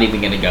I'm not even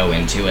going to go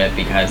into it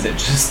because it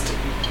just...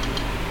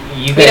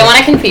 We don't want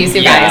to confuse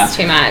you guys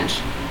too much.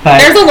 But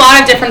there's a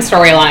lot of different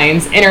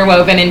storylines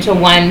interwoven into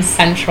one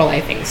central,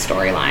 I think,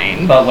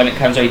 storyline. But when it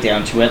comes right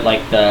down to it,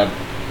 like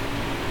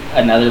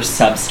another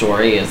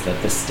sub-story is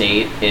that the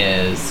state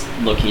is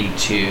looking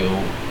to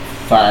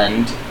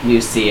fund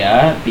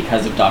Lucia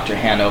because of Dr.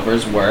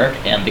 Hanover's work,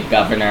 and the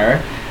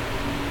governor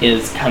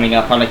is coming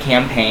up on a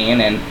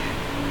campaign, and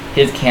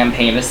his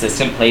campaign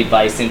assistant, played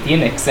by Cynthia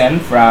Nixon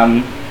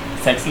from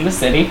Sex and the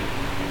City,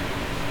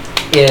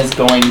 is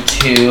going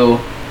to,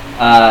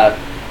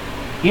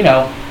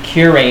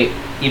 curate,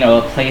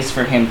 a place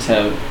for him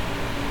to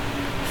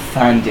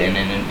fund in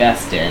and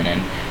invest in,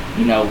 and,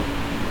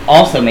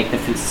 also make the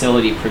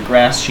facility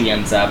progress. She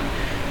ends up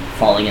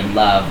falling in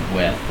love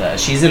with,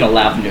 she's in a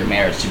lavender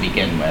marriage to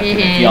begin with. And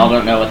if y'all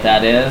don't know what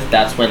that is,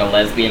 that's when a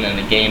lesbian and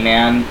a gay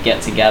man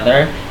get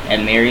together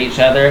and marry each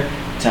other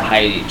to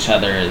hide each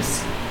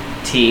other's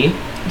tea.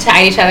 To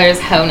hide each other's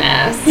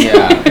ho-ness.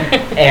 Yeah.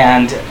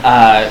 And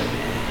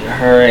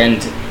her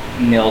and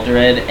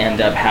Mildred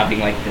end up having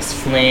like this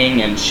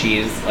fling, and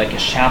she's like a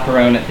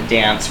chaperone at the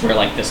dance where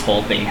like this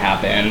whole thing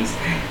happens.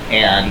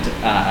 And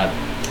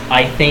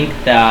I think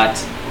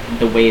that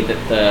the way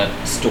that the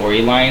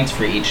storylines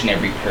for each and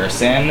every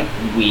person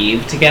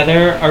weave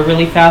together are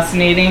really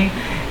fascinating.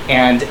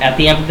 And at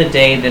the end of the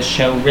day, this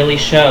show really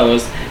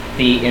shows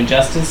the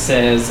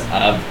injustices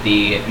of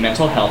the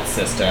mental health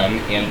system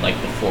in like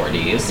the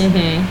 40s.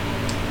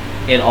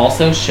 It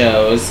also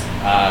shows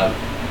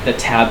the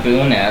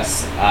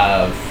tabooness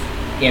of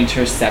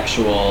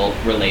intersexual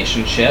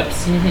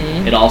relationships.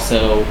 It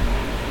also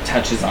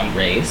touches on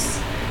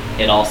race.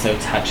 It also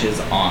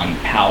touches on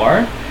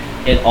power.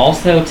 It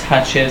also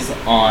touches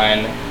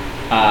on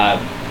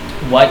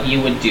what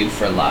you would do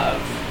for love.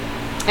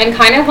 And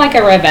kind of like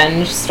a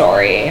revenge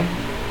story.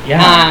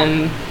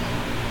 Yeah.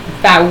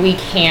 That we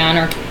can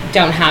or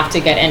don't have to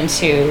get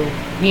into,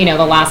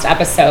 the last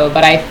episode.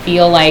 But I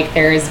feel like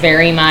there's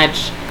very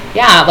much,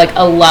 like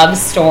a love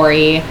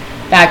story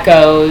that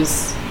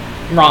goes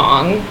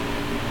wrong.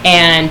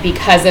 And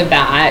because of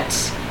that,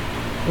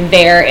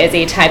 there is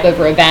a type of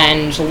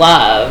revenge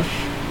love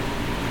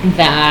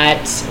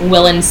that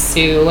will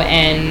ensue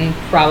in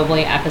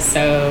probably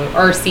episode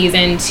or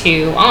season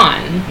 2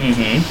 on.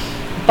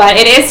 But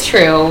it is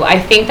true. I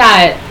think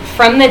that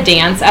from the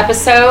dance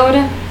episode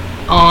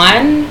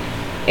on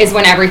is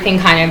when everything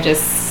kind of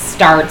just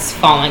starts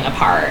falling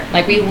apart.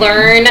 Like, we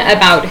learn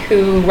about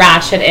who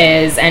Ratchet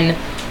is and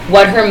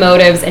what her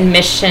motives and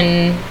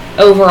mission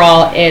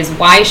overall is,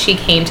 why she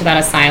came to that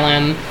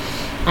asylum,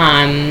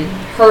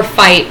 her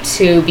fight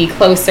to be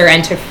closer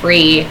and to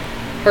free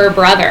her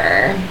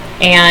brother.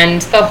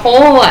 And the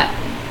whole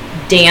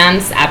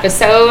dance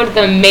episode,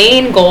 the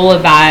main goal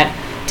of that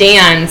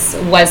dance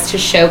was to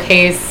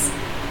showcase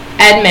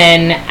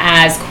Edmund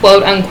as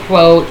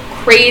quote-unquote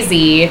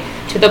crazy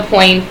to the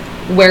point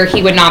where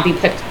he would not be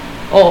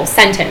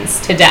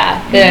sentenced to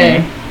death,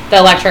 the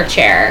electric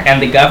chair.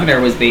 And the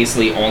governor was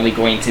basically only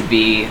going to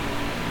be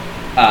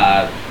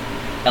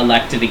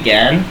elected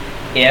again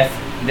if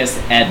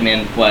this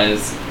Edmund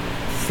was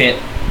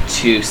fit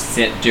to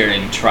sit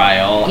during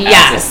trial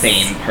as a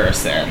sane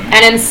person.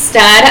 And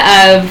instead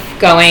of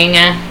going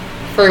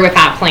through with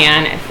that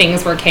plan,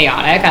 things were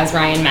chaotic, as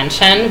Ryan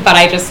mentioned, but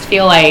I just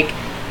feel like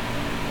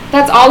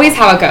that's always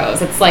how it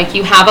goes. It's like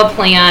you have a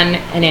plan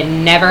and it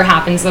never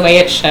happens the way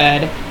it should,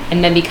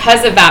 and then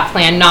because of that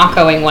plan not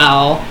going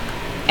well,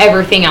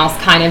 everything else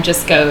kind of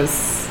just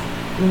goes...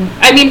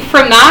 I mean,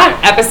 from that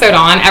episode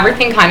on,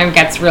 everything kind of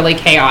gets really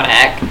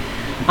chaotic.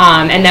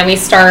 And then we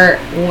start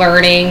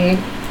learning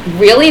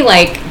really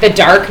like the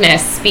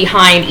darkness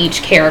behind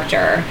each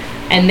character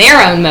and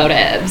their own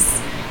motives.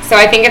 So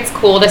I think it's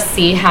cool to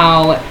see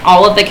how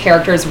all of the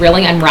characters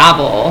really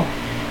unravel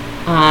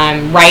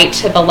right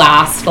to the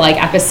last,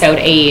 like, episode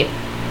 8,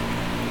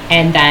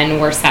 and then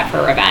we're set for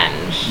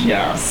revenge.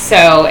 Yeah.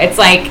 So it's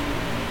like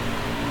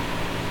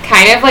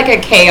kind of like a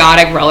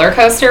chaotic roller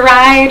coaster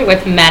ride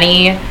with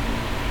many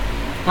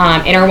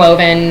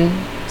interwoven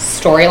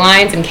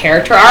storylines and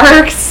character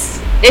arcs,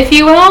 if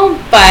you will.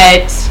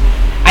 But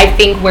I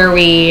think where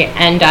we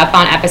end up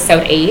on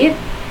episode 8,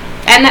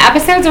 and the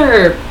episodes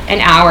are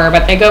an hour,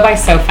 but they go by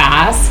so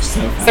fast.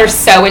 They're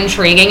so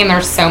intriguing and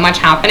there's so much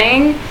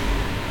happening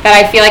that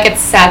I feel like it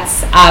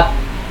sets up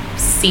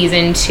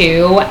season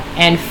 2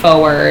 and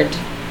forward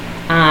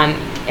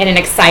in an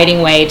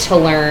exciting way to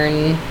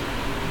learn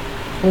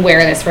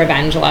where this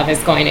revenge love is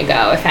going to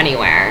go, if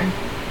anywhere.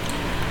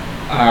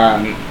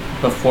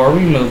 Before we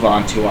move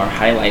on to our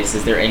highlights,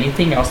 is there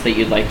anything else that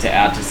you'd like to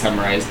add to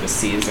summarize the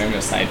season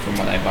aside from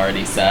what I've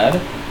already said?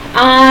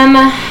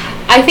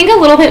 I think a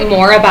little bit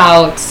more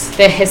about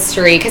the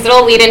history, because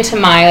it'll lead into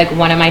my, like,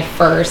 one of my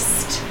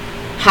first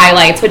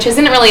highlights, which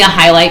isn't really a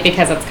highlight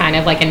because it's kind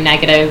of like a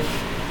negative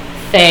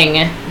thing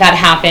that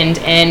happened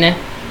in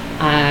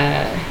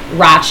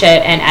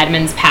Ratchet and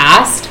Edmund's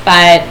past.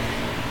 But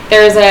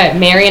there's a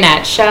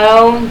marionette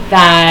show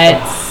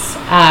that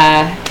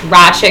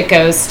Ratchet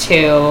goes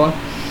to,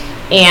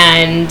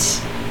 and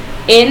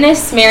in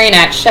this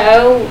marionette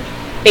show,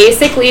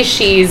 basically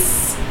she's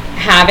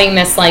having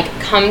this, like,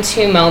 come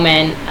to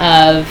moment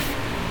of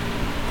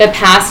the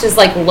past is,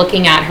 like,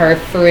 looking at her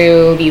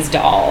through these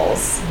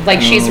dolls.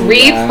 Like, she's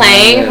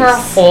replaying her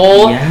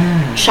whole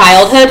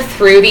childhood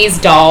through these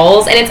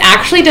dolls, and it's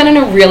actually done in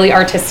a really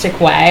artistic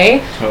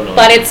way. Totally.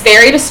 But it's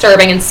very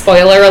disturbing, and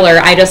spoiler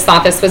alert, I just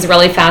thought this was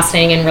really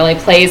fascinating and really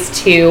plays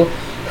to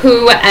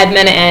who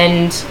Edmund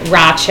and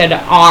Ratchet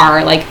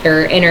are, like,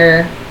 their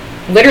inner,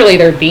 literally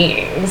their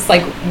beings,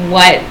 like,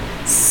 what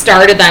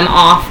started them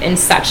off in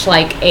such,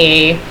 like,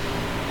 a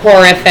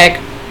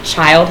horrific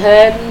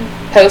childhood,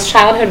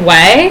 post-childhood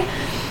way.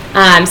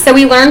 So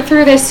we learn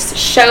through this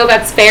show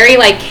that's very,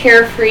 like,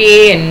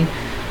 carefree and,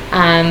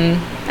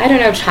 I don't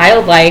know,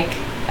 childlike,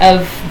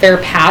 of their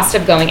past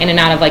of going in and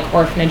out of, like,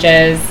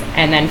 orphanages,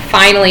 and then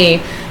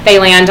finally they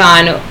land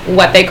on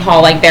what they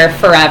call, like, their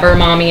forever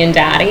mommy and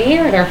daddy,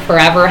 or their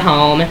forever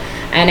home,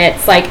 and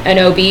it's, like, an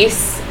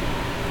obese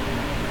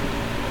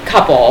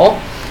couple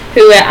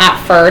who at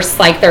first,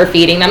 like, they're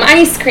feeding them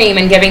ice cream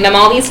and giving them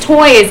all these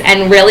toys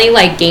and really,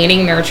 like,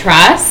 gaining their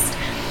trust.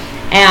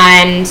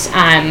 And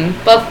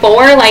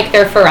before, like,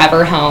 their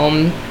forever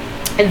home,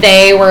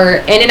 they were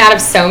in and out of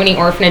so many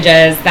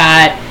orphanages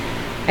that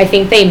I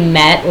think they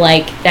met,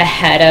 like, the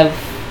head of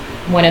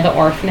one of the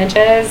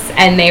orphanages,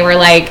 and they were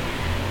like,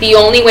 the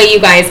only way you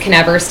guys can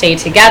ever stay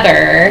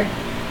together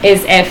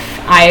is if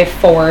I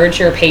forge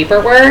your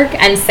paperwork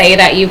and say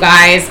that you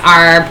guys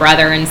are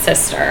brother and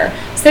sister.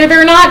 So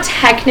they're not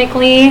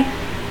technically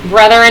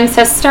brother and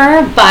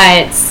sister,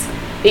 but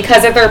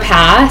because of their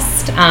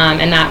past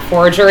and that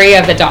forgery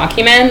of the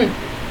document,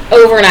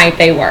 overnight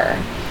they were.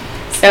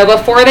 So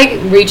before they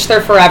reach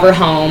their forever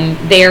home,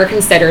 they are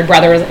considered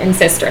brother and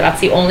sister.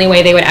 That's the only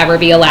way they would ever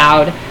be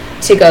allowed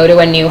to go to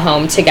a new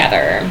home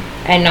together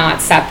and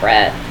not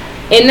separate.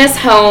 In this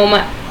home,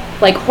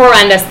 like,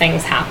 horrendous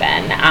things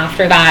happen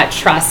after that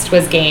trust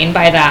was gained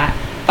by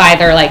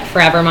their, like,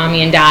 forever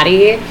mommy and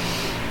daddy.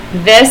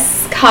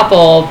 This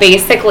couple,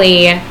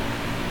 basically,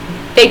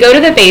 they go to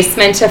the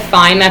basement to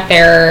find that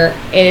there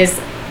is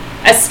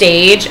a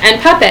stage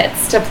and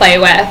puppets to play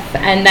with,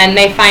 and then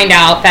they find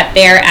out that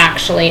they're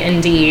actually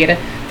indeed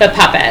the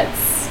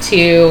puppets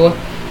to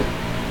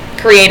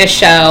create a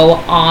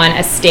show on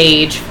a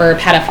stage for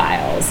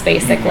pedophiles,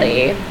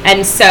 basically. Mm-hmm.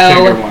 And so,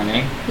 trigger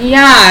warning.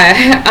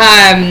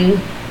 Yeah,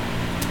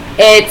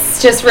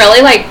 it's just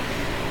really, like,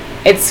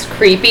 it's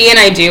creepy, and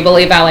I do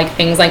believe that, like,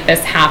 things like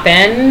this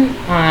happen,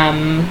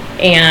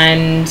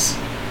 and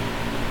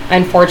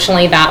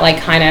unfortunately that, like,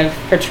 kind of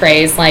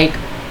portrays, like,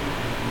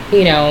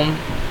 you know,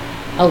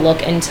 a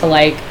look into,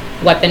 like,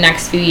 what the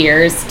next few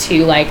years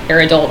to, like, their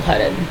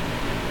adulthood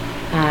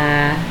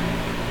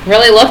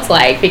really looked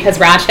like, because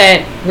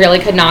Ratchet really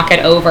could not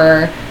get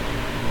over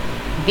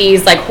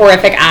these, like,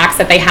 horrific acts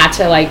that they had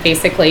to, like,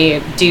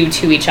 basically do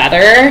to each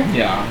other.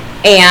 Yeah.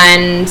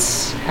 And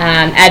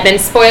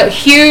Edmund,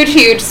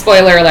 huge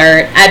spoiler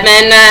alert,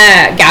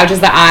 Edmund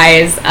gouges the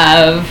eyes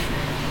of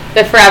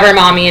the forever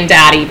mommy and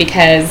daddy,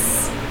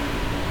 because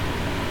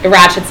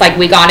Ratchet's like,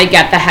 we gotta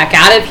get the heck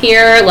out of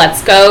here,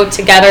 let's go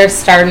together,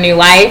 start a new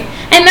life.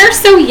 And they're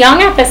so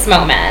young at this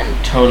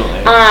moment. Totally.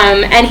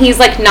 And he's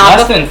like, not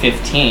less than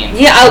 15.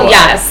 Yeah, oh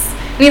yes.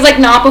 And he's like,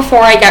 not before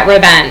I get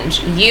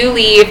revenge. You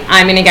leave,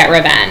 I'm gonna get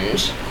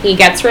revenge. He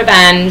gets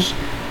revenge,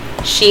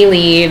 she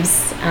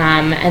leaves,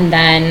 and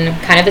then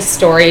kind of the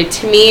story,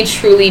 to me,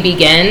 truly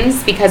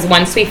begins, because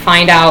once we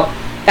find out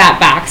that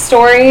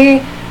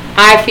backstory,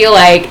 I feel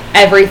like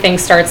everything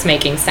starts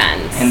making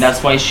sense. And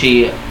that's why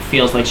she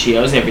feels like she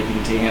owes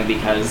everything to him,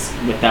 because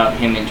without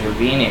him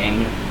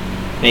intervening,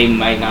 they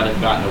might not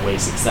have gotten away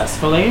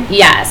successfully.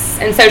 Yes.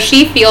 And so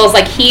she feels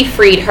like he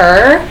freed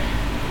her,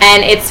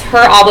 and it's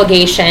her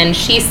obligation.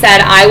 She said,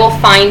 I will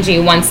find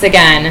you once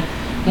again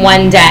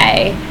one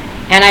day.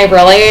 And I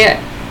really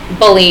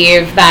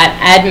believe that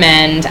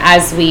Edmund,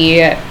 as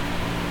we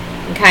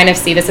kind of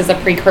see, this is a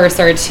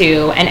precursor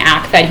to an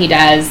act that he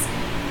does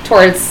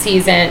towards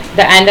the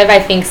end of, I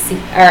think,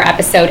 or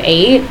episode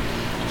 8.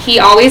 He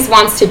always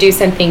wants to do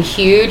something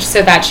huge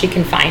so that she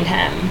can find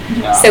him.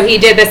 Yeah. So he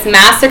did this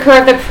massacre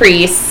of the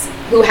priests,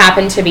 who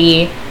happened to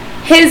be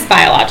his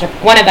biological,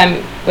 one of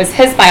them was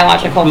his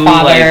biological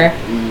father.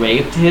 Like,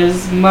 raped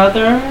his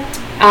mother?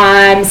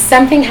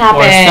 Something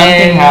happened. Or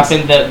something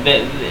happened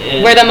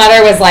where the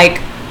mother was,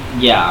 like,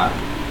 yeah,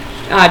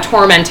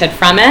 tormented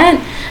from it.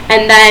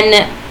 And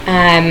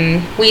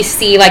then we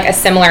see, like, a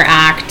similar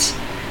act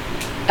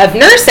of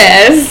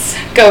nurses,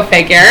 go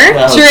figure.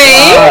 Well,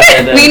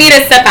 drink. We need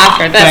a sip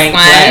after this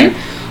one.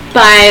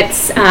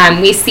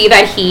 But we see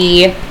that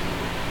he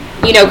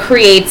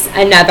creates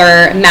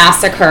another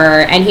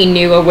massacre, and he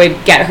knew it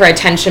would get her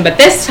attention. But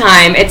this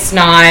time, it's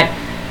not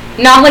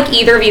like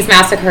either of these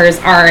massacres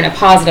are in a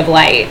positive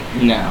light.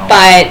 No.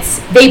 But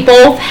they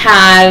both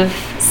have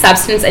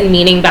substance and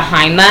meaning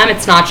behind them.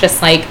 It's not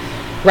just like,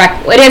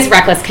 it is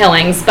reckless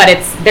killings, but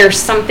there's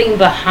something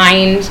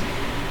behind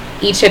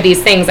each of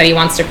these things that he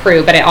wants to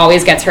prove, but it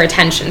always gets her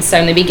attention. So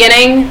in the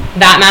beginning,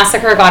 that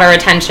massacre got her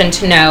attention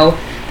to know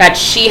that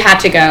she had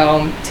to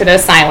go to the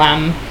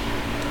asylum,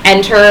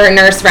 enter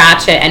Nurse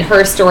Ratched, and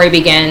her story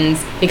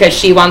begins because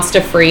she wants to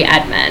free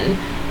Edmund.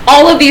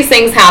 All of these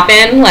things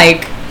happen,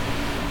 like,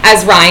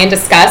 as Ryan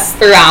discussed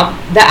throughout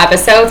the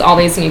episodes, all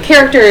these new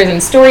characters and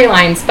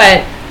storylines,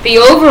 but the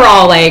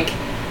overall, like,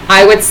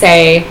 I would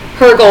say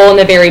her goal in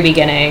the very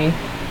beginning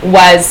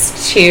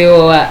was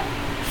to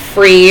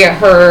free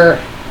her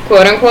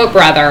quote-unquote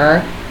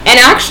brother, and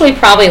actually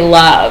probably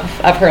love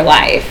of her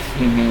life.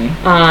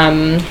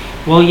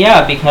 Mm-hmm. Well,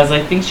 yeah, because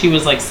I think she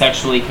was, like,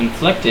 sexually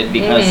conflicted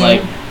because,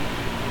 like,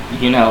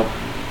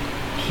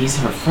 he's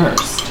her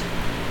first.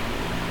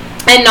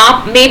 And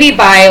not maybe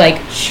by,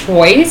 like,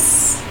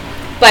 choice,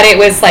 but it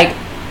was, like,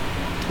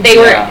 they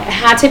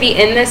had to be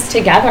in this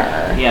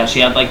together. Yeah,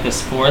 she had, like,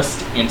 this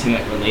forced,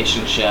 intimate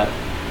relationship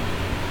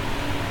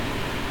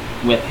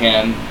with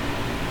him,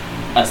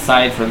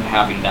 aside from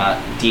having that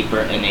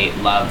deeper innate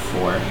love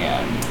for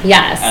him.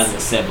 Yes. As a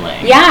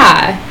sibling.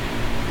 Yeah.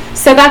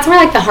 So that's where,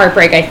 like, the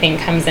heartbreak, I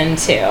think, comes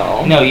into.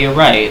 No, you're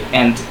right.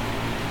 And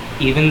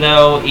even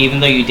though you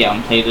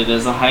downplayed it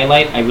as a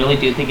highlight, I really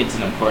do think it's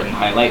an important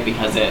highlight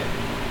because it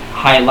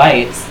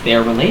highlights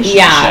their relationship.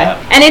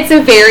 Yeah. And it's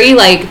a very,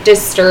 like,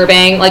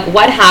 disturbing, like,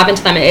 what happened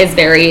to them is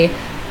very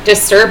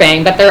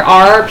disturbing, but there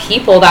are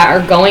people that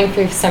are going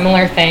through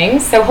similar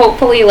things. So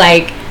hopefully,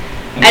 like,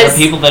 and there are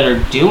people that are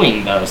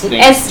doing those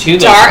things as to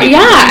those dark, people.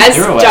 Yeah, as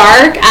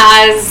dark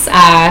as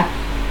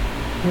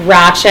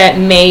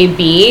Ratched may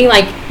be,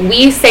 like,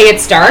 we say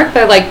it's dark,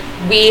 but, like,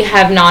 we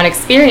have not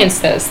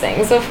experienced those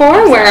things before.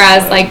 Exactly.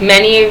 Whereas, like,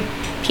 many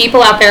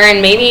people out there,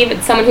 and maybe even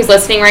someone who's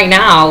listening right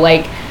now,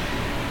 like,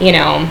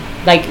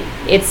 like,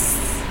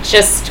 it's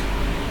just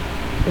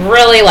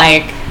really,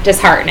 like,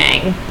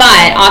 disheartening.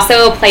 But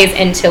also plays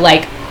into,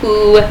 like,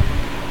 who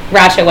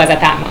Ratched was at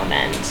that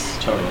moment.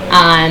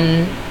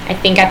 Totally. I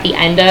think at the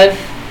end of,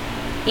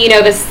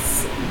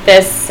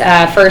 this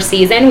first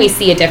season, we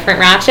see a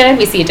different Ratched,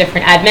 we see a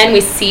different Edmund,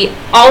 we see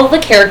all of the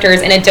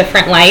characters in a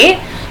different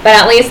light, but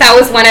at least that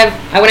was one of,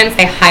 I wouldn't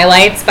say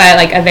highlights, but,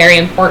 like, a very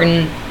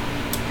important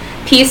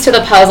piece to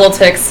the puzzle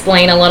to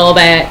explain a little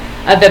bit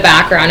of the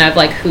background of,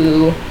 like,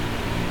 who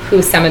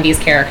some of these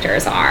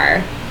characters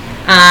are.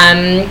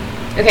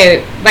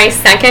 Okay, my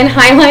second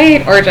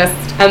highlight, or just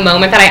a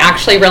moment that I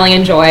actually really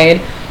enjoyed,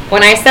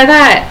 when I said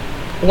that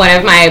one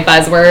of my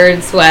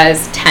buzzwords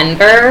was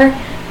tender,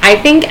 I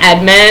think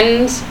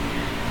Edmund,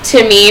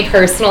 to me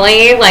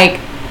personally, like,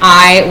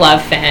 I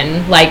love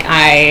Finn. Like,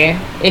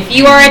 if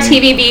you are a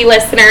TVB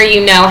listener,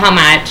 you know how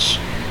much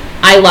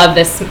I love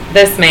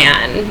this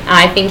man.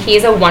 I think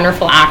he's a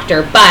wonderful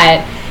actor, but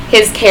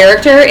his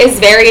character is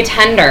very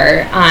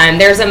tender.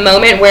 There's a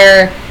moment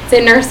where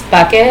it's Nurse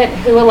Bucket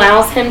who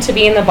allows him to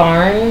be in the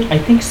barn. I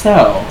think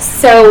so.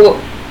 So,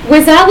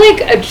 was that,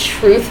 like, a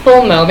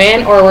truthful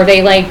moment, or were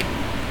they, like,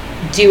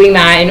 doing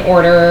that in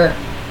order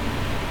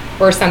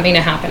for something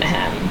to happen to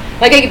him?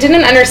 Like, I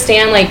didn't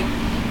understand, like,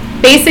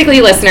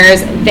 basically,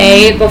 listeners,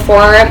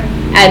 before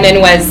Edmund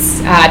was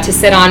to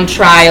sit on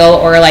trial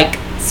or, like,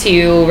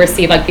 to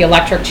receive, like, the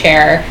electric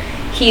chair,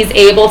 he's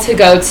able to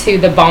go to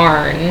the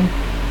barn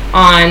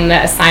on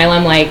the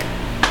asylum, like,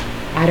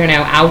 I don't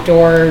know,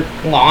 outdoor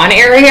lawn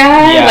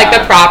area, like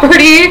the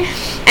property,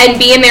 and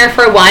be in there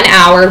for 1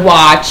 hour,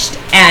 watched,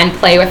 and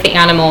play with the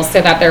animals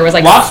so that there was,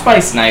 like... Watched by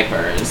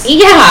snipers.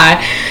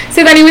 Yeah.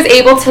 So that he was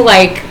able to,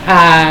 like,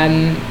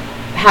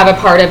 have a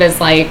part of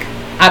his, like,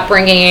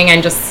 upbringing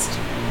and just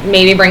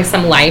maybe bring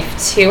some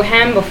life to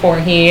him before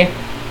he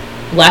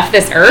left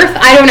this earth.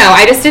 I don't know.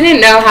 I just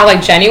didn't know how,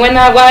 like, genuine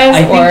that was.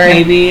 I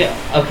think maybe...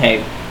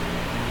 Okay.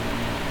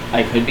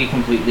 I could be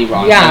completely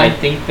wrong, but I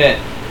think that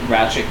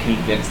Ratched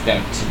convinced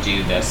them to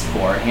do this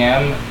for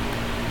him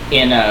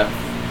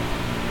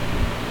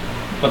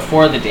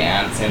before the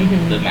dance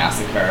and the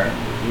massacre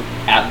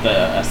at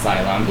the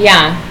asylum.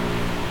 Yeah.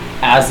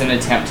 As an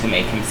attempt to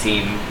make him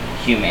seem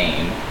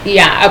humane.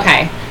 Yeah,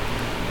 okay.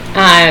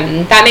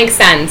 That makes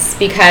sense,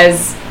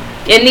 because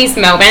in these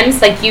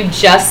moments, like, you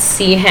just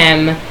see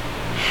him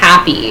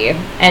happy,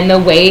 and the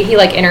way he,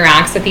 like,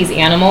 interacts with these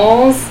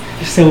animals.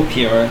 So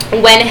pure.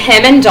 When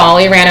him and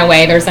Dolly ran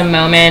away, there's a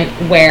moment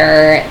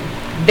where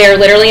they're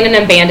literally in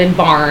an abandoned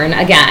barn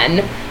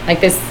again,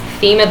 like this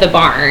theme of the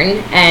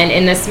barn, and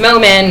in this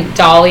moment,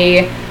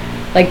 Dolly,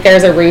 like,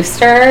 there's a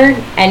rooster,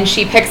 and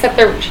she picks up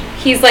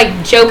he's,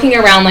 like, joking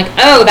around, like,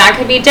 oh, that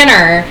could be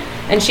dinner,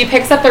 and she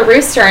picks up the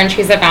rooster, and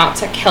she's about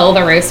to kill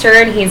the rooster,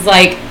 and he's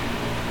like,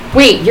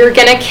 wait, you're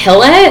gonna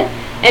kill it?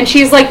 And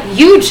she's like,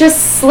 you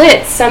just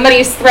slit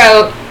somebody's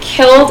throat,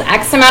 killed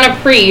X amount of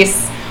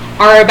priests,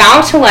 are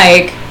about to,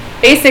 like,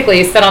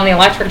 basically sit on the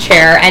electric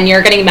chair, and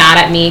you're getting mad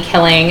at me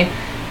killing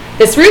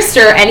this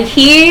rooster, and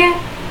he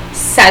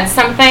said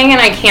something, and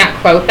I can't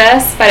quote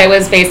this, but it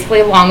was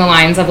basically along the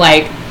lines of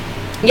like,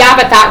 yeah,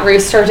 but that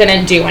rooster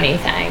didn't do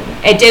anything.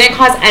 It didn't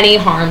cause any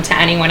harm to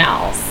anyone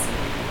else.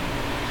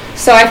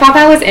 So I thought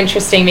that was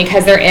interesting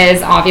because there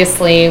is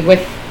obviously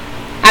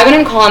I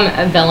wouldn't call him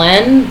a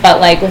villain, but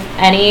like with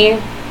any...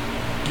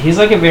 He's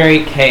like a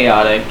very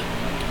chaotic...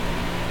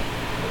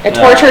 A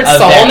tortured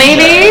soul, avenger.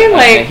 maybe?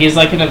 Okay. Like He's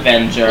like an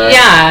avenger.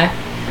 Yeah.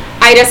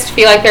 I just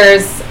feel like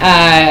there's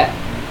an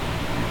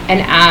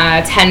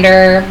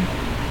tender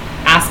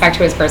aspect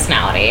to his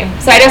personality.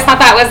 So I just thought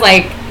that was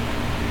like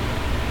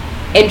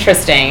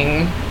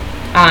interesting.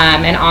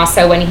 And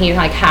also when he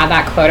like had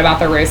that quote about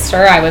the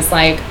rooster, I was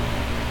like,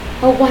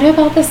 oh, what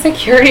about the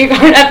security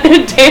guard at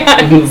the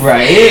dance?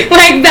 Right.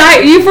 Like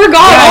that, you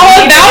forgot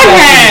all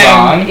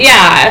about him.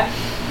 Yeah.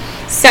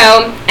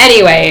 So,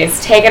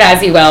 anyways, take it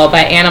as you will,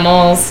 but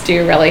animals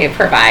do really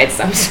provide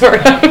some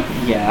sort of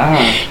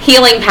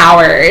healing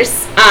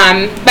powers.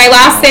 My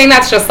last thing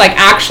that's just like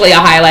actually a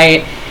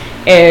highlight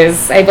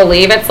is, I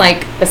believe it's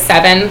like the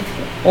 7th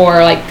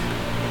or like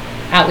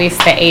at least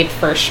the 8th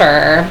for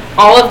sure.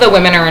 All of the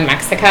women are in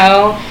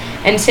Mexico,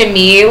 and to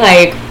me,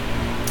 like,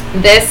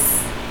 this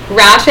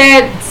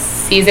Ratched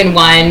season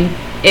 1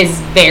 is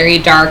very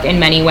dark in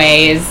many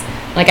ways.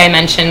 Like I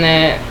mentioned,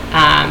 the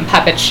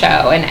puppet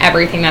show and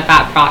everything that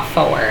brought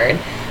forward.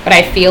 But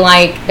I feel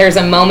like there's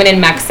a moment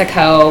in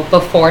Mexico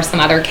before some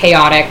other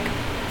chaotic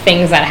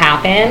things that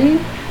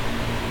happen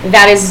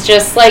that is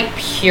just like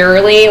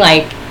purely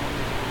like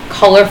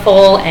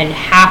colorful and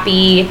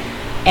happy,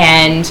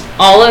 and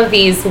all of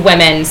these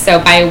women, so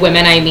by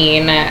women I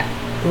mean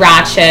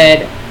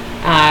Ratched,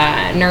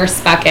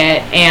 Nurse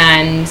Bucket,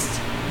 and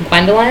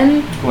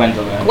Gwendolyn,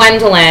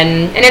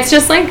 and it's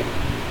just like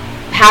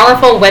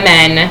powerful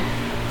women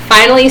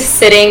finally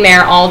sitting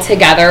there all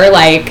together,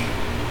 like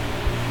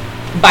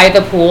by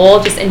the pool,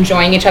 just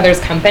enjoying each other's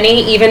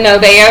company, even though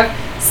they have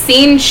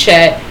seen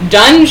shit,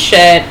 done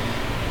shit,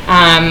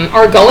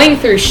 are going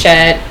through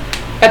shit,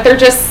 but they're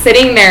just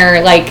sitting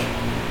there like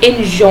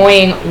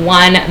enjoying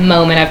one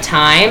moment of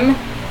time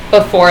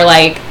before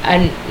like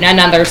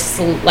another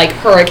like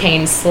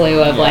hurricane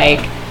slew of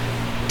like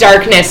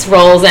darkness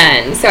rolls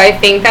in. So I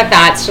think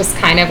that's just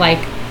kind of like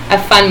a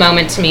fun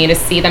moment to me to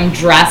see them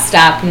dressed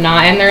up,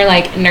 not in their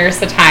like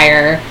nurse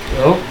attire,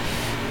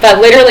 but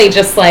literally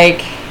just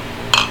like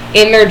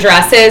in their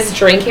dresses,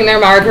 drinking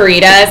their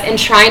margaritas and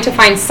trying to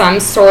find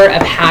some sort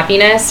of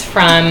happiness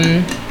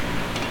from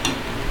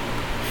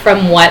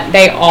what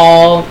they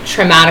all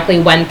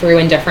traumatically went through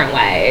in different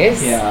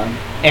ways. Yeah.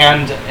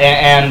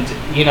 And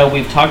you know,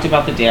 we've talked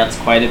about the dance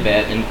quite a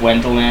bit, and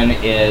Gwendolyn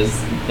is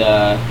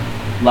the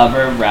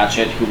lover of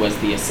Ratched, who was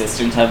the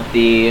assistant of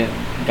the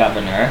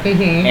governor,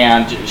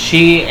 and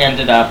she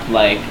ended up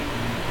like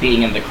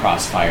being in the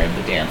crossfire of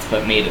the dance,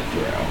 but made it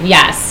through.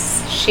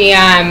 Yes, she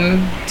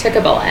took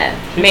a bullet,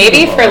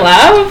 maybe for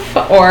love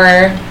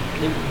or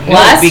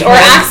lust or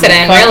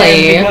accident,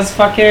 really. Because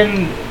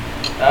fucking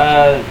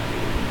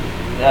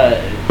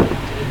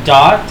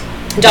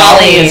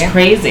Dolly is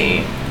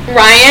crazy.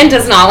 Ryan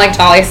does not like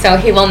Dolly, so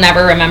he will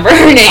never remember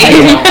her name. I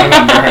don't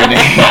remember her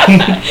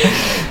name.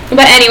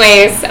 But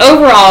anyways,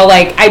 overall,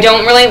 like, I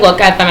don't really look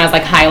at them as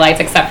like highlights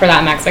except for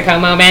that Mexico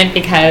moment,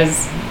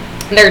 because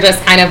they're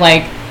just kind of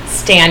like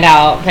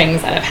standout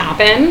things that have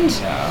happened.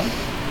 Yeah.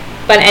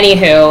 But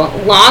anywho,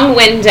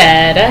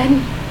 long-winded,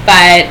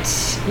 but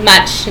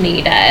much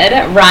needed.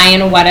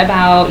 Ryan, what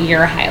about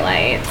your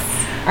highlights?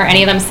 Are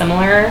any of them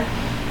similar?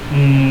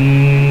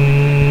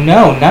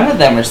 No, none of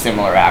them are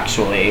similar,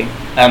 actually.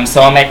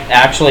 So I'm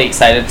actually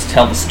excited to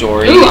tell the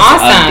stories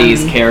of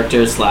these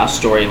characters /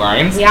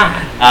 storylines.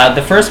 Yeah.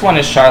 The first one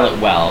is Charlotte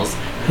Wells,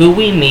 who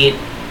we meet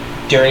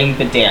during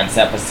the dance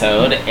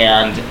episode,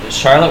 and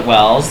Charlotte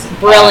Wells...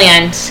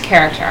 Brilliant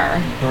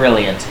character.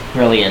 Brilliant.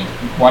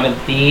 One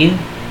of the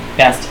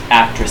best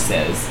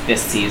actresses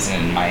this season,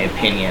 in my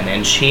opinion.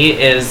 And she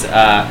is,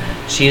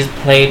 she's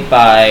played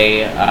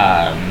by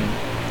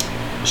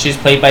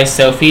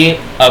Sophie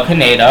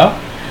Okonedo,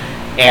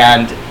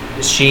 and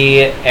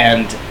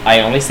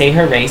I only say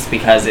her race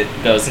because it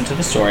goes into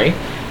the story.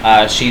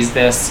 She's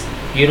this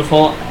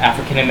beautiful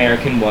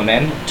African-American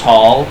woman,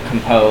 tall,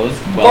 composed,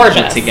 well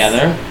put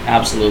together,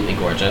 absolutely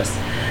gorgeous.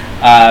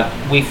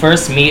 We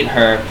first meet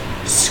her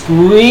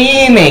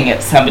screaming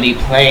at somebody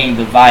playing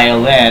the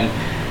violin.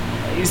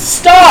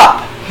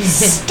 Stop!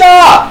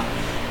 Stop!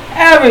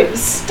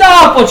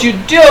 Stop what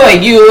you're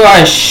doing! You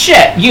are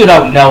shit! You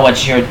don't know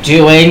what you're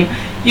doing!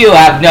 You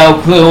have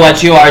no clue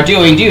what you are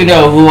doing. Do you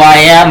know who I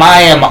am?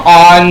 I am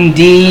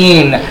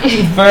Ondine.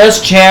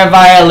 First chair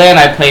violin.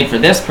 I played for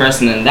this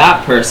person and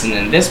that person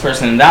and this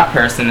person and that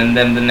person. And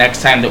then the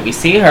next time that we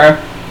see her,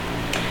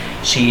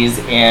 she's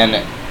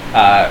in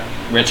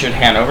Richard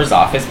Hanover's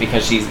office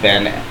because she's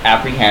been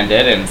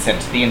apprehended and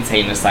sent to the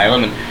insane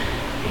asylum. And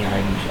you know,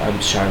 I'm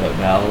Charlotte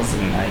Wells,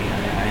 and I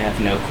have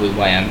no clue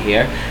why I'm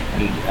here.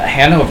 And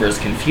Hanover is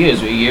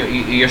confused.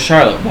 You're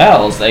Charlotte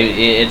Wells.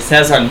 It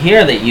says on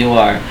here that you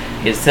are...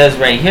 It says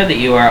right here that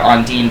you are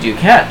Ondine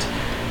Duquette.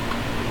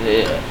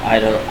 I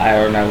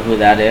don't know who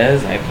that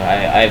is.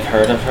 I've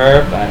heard of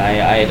her, but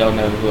I don't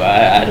know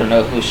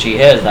who she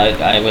is.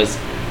 I was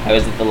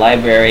at the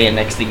library, and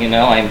next thing you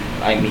know,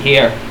 I'm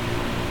here.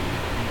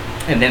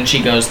 And then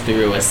she goes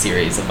through a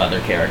series of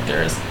other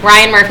characters.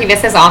 Ryan Murphy,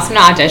 this is also an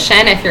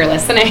audition if you're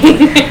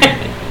listening.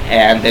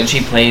 And then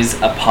she plays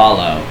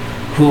Apollo,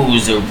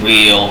 who's a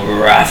real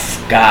rough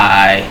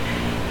guy.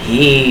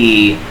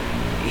 He's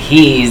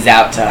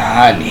out to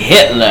hunt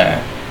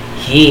Hitler.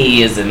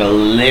 He is an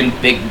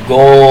Olympic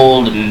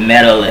gold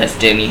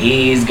medalist, and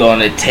he's going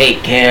to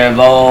take care of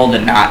all the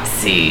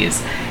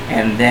Nazis.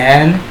 And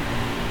then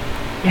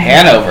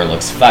Hanover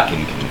looks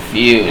fucking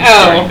confused.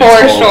 Oh,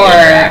 for sure.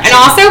 And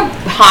also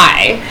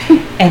high.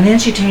 And then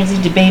she turns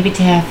into Baby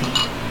Taffy.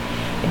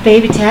 And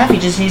Baby Taffy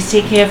just needs to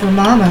take care of her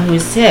mama who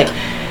is sick.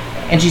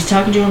 And she's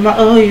talking to her mom,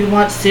 oh, you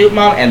want soup,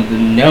 Mom?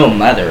 And no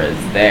mother is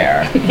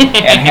there.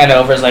 And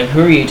Hanover's like,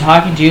 who are you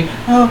talking to?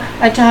 Oh,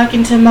 I'm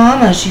talking to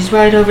Mama. She's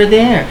right over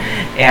there.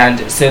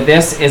 And so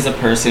this is a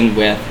person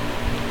with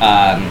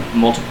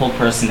multiple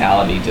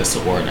personality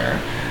disorder.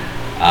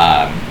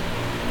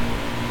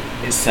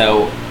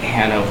 So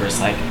Hanover's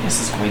like, this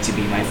is going to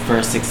be my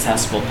first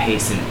successful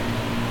patient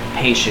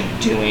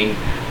doing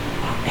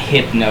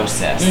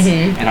hypnosis.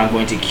 Mm-hmm. And I'm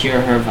going to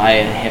cure her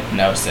via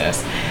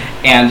hypnosis.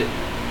 And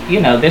you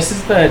know, this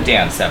is the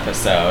dance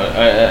episode.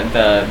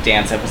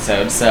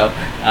 So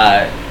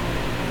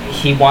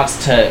he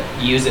wants to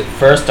use it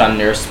first on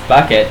Nurse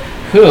Bucket,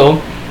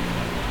 who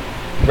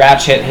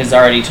Ratchet has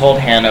already told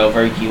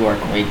Hanover, you are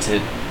going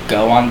to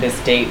go on this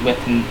date with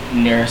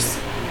Nurse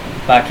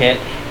Bucket.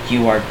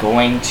 You are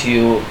going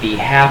to be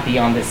happy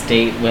on this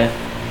date with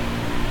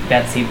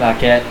Betsy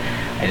Bucket.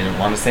 I didn't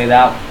want to say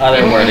that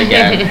other word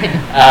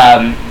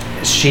again.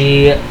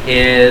 She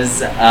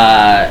is...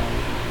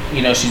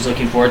 she's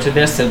looking forward to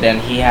this, so then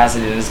he has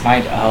it in his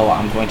mind, oh,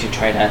 I'm going to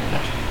try to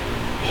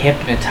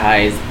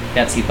hypnotize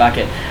Betsy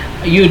Bucket.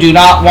 You do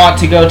not want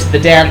to go to the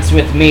dance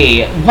with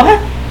me.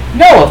 What?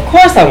 No, of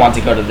course I want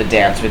to go to the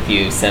dance with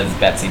you, says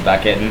Betsy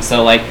Bucket. And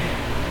so,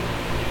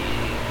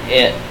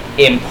 it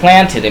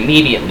implanted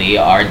immediately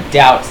are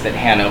doubts that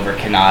Hanover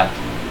cannot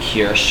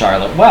cure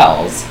Charlotte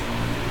Wells.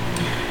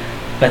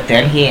 But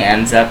then he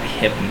ends up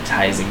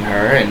hypnotizing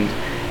her, and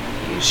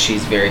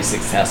she's very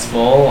successful.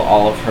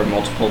 All of her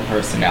multiple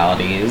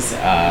personalities,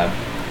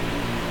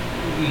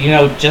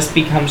 just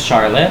become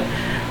Charlotte.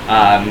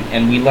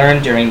 And we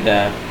learned during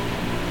the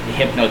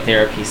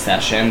hypnotherapy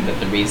session that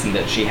the reason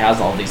that she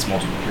has all these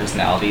multiple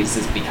personalities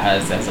is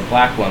because as a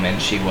black woman,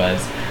 she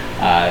was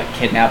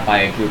kidnapped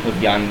by a group of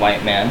young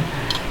white men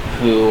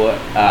who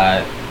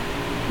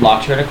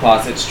locked her in a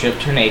closet,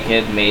 stripped her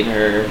naked, made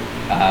her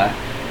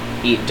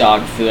eat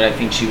dog food. I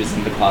think she was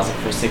in the closet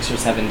for 6 or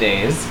 7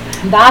 days.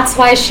 That's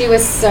why she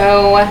was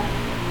so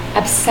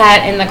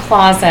upset in the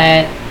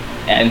closet.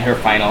 In her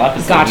final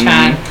episode. Gotcha.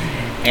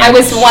 Mm-hmm. I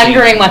was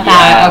wondering what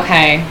that...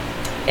 Okay.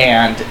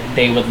 And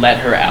they would let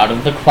her out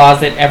of the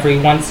closet every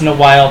once in a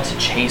while to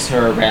chase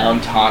her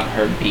around, taunt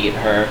her, beat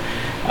her.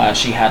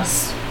 She had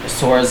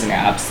sores and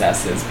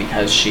abscesses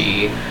because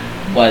she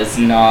was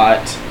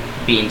not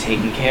being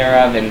taken care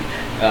of, and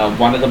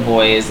one of the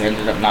boys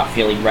ended up not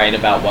feeling right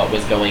about what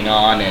was going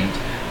on and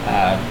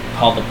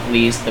called the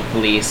police. The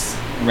police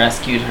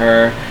rescued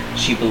her.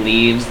 She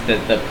believes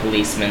that the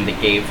policeman that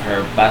gave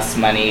her bus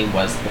money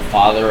was the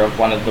father of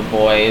one of the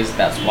boys.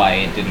 That's why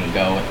it didn't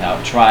go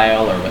without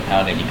trial or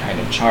without any kind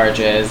of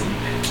charges. And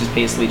just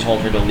basically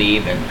told her to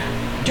leave. And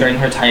during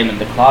her time in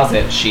the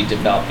closet, she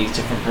developed these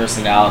different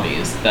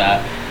personalities.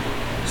 The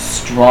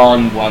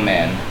strong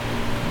woman,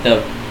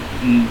 the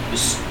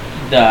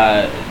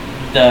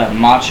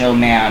macho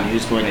man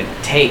who's going to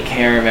take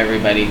care of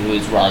everybody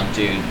who's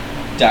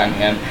done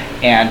him,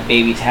 and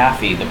Baby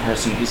Taffy, the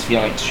person who's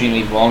feeling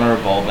extremely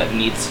vulnerable but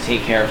needs to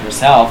take care of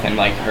herself. And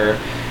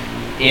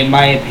in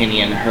my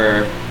opinion,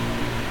 her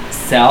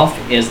self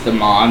is the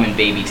mom, and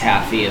Baby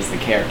Taffy is the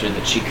character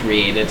that she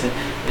created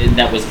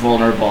that was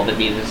vulnerable, that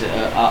needed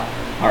to,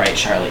 all right,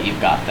 Charlotte,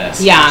 you've got this.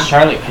 Yeah.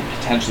 Charlotte could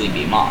potentially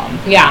be mom.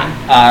 Yeah.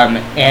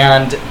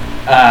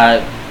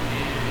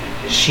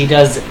 She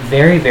does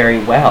very, very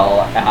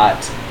well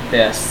at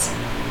this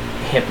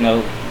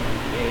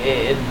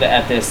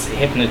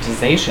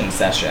hypnotization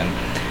session.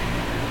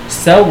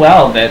 So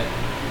well that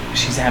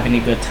she's having a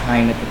good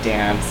time at the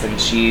dance, and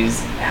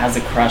has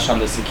a crush on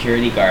the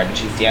security guard, and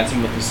she's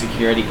dancing with the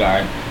security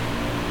guard.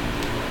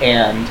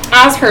 And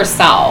as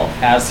herself,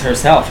 as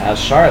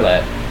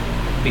Charlotte,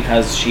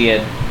 because she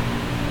had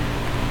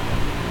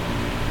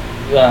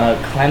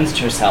cleansed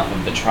herself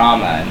of the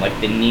trauma and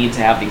the need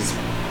to have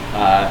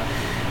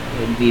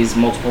these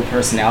multiple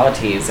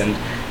personalities. And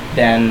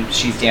then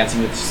she's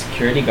dancing with the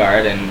security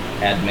guard, and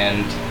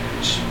Edmund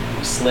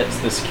slits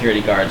the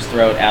security guard's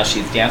throat as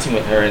she's dancing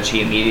with her, and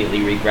she immediately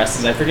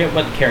regresses. I forget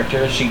what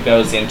character she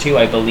goes into.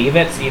 I believe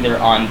it's either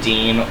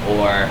Ondine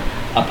or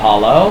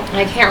Apollo.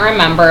 I can't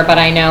remember, but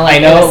I know.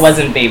 It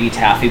wasn't Baby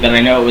Taffy, but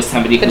I know it was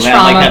somebody who had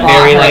that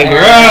very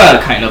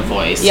kind of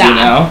voice, yeah. You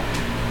know.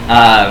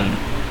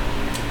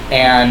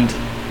 And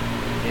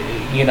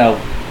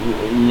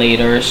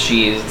later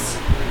she's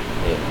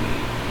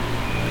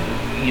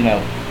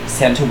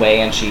sent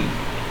away, and she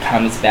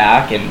comes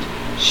back, and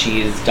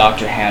she's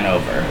Dr.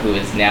 Hanover, who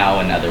is now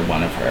another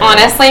one of her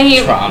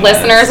Honestly, traumas.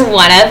 Listeners,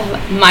 one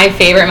of my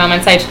favorite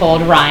moments I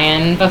told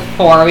Ryan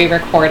before we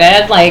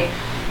recorded, like,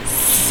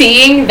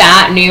 seeing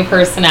that new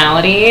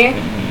personality.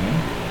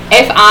 Mm-hmm.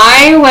 If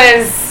I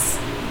was,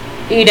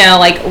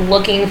 like,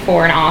 looking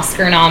for an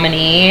Oscar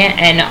nominee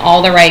in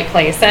all the right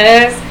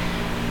places,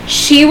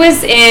 she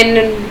was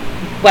in,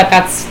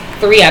 that's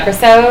 3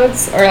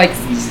 episodes? Or, like,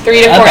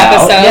 3 to 4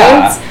 episodes.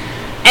 Yeah.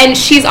 And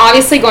she's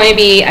obviously going to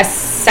be a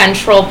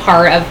central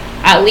part of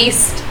at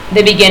least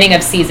the beginning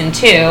of season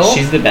 2.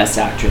 She's the best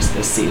actress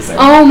this season.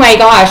 Oh my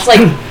gosh,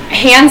 like,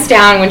 hands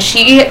down, when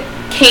she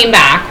came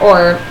back,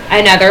 or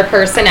another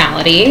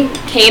personality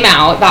came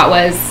out that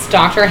was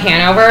Dr.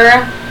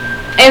 Hanover,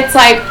 it's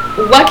like,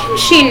 what can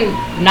she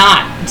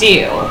not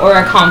do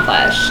or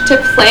accomplish? To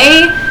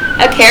play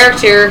a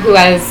character who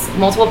has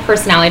multiple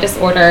personality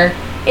disorder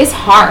is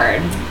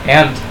hard.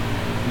 And,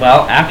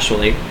 well,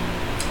 actually,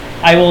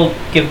 I will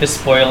give the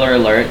spoiler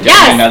alert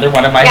during another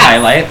one of my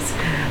highlights.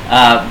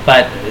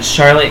 But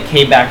Charlotte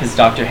came back as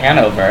Dr.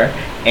 Hanover,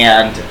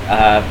 and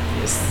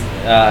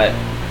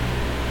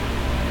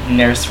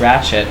Nurse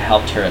Ratched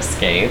helped her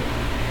escape,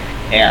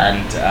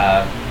 and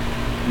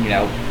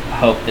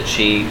hope that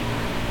she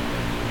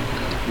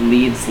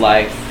leads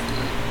life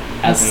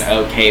as an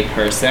okay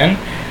person.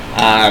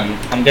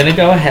 I'm gonna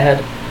go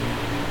ahead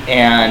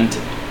and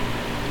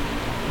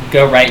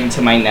go right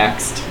into my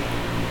next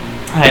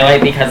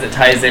highlight, because it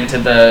ties into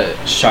the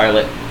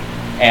Charlotte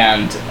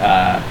and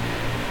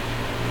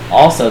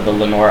also the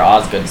Lenore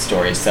Osgood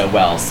story so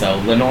well. So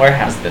Lenore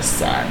has this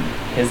son.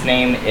 His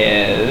name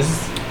is...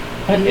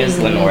 What is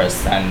Lenore's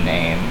son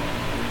name?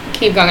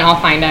 Keep going, I'll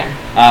find it.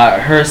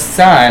 Her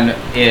son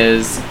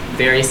is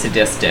very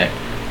sadistic,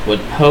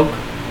 would poke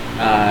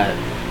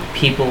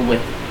people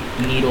with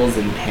needles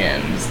and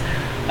pins,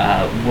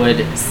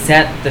 would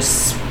set the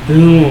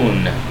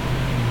spoon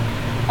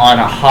on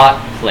a hot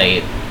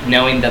plate,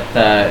 knowing that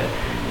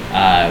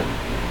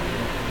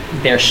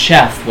their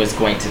chef was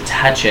going to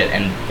touch it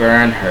and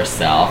burn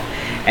herself,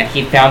 and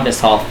he found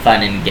this all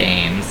fun and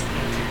games.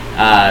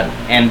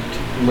 And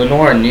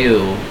Lenore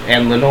knew,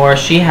 and Lenore,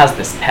 she has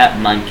this pet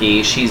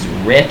monkey. She's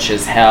rich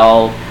as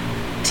hell,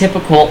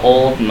 typical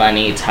old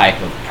money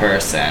type of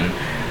person.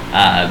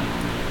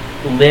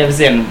 Lives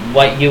in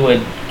what you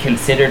would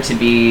consider to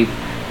be,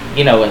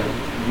 a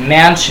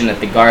mansion at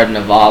the Garden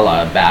of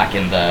Allah back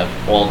in the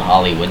old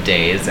Hollywood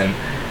days, and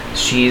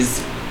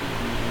she's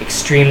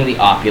extremely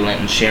opulent,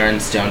 and Sharon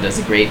Stone does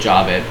a great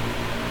job at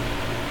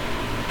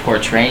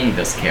portraying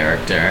this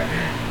character.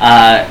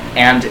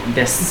 And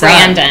this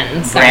son,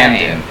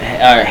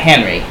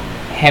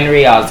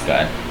 Henry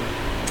Osgood.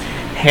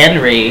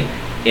 Henry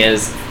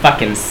is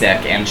fucking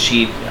sick, and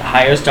she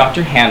hires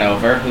Dr.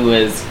 Hanover, who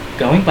is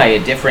going by a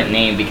different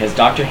name because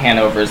Dr.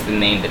 Hanover is the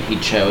name that he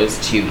chose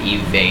to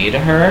evade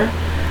her.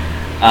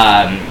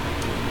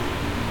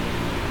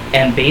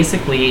 And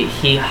basically,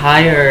 she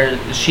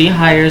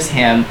hires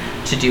him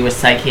to do a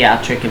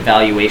psychiatric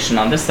evaluation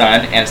on the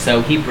son, and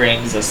so he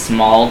brings a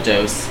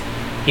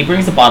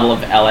bottle of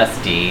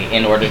LSD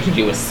in order to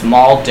do a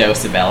small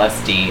dose of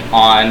LSD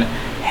on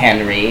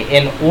Henry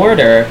in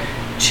order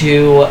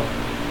to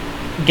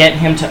get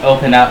him to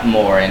open up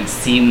more and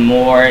see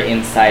more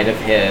inside of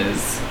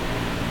his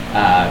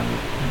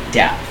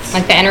depths.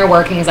 Like the inner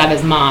workings of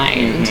his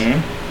mind.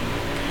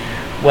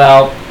 Mm-hmm.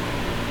 Well,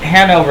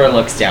 Hanover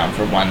looks down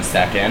for 1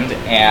 second,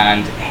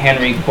 and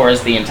Henry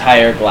pours the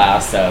entire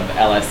glass of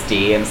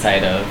LSD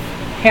inside of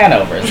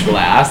Hanover's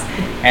glass,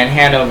 and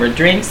Hanover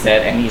drinks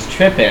it, and he's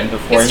tripping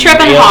before he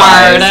realizes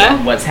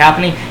hard. What's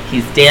happening.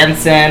 He's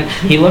dancing.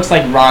 He looks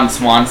like Ron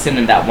Swanson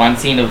in that one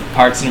scene of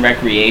Parks and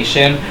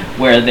Recreation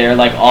where they're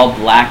like all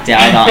blacked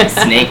out on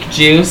snake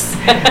juice.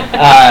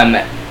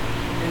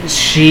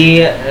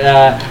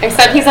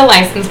 Except he's a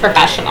licensed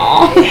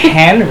professional.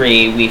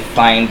 Henry, we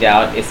find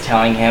out, is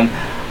telling him,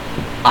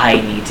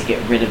 I need to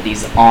get rid of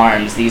these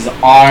arms. These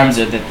arms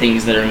are the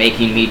things that are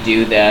making me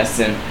do this.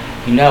 And,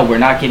 we're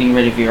not getting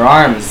rid of your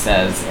arms,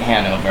 says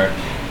Hanover.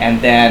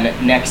 And then,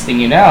 next thing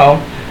you know,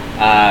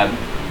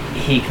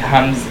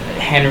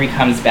 Henry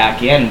comes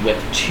back in with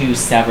 2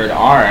 severed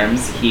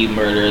arms. He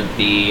murdered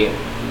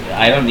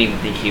I don't even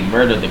think he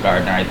murdered the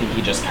gardener. I think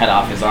he just cut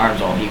off his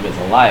arms while he was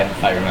alive,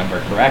 if I remember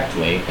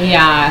correctly.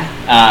 Yeah.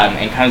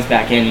 And comes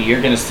back in,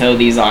 you're going to sew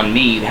these on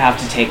me. You have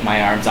to take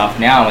my arms off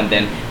now. And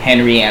then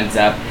Henry ends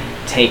up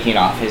taking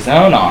off his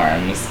own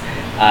arms.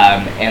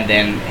 And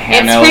then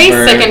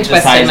Hanover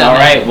decides, all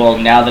right, well,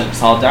 now that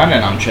it's all done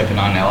and I'm tripping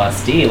on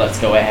LSD, let's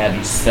go ahead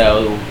and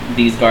sew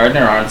these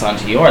gardener arms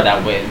onto yours.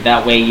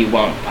 That way you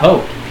won't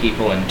poke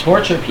people and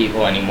torture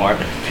people anymore.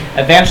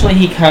 Eventually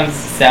he comes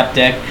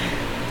septic.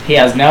 He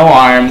has no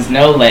arms,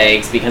 no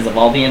legs because of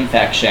all the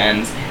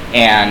infections,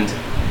 and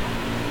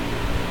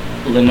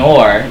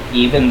Lenore,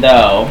 even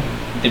though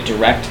the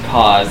direct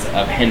cause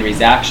of Henry's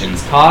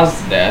actions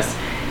caused this,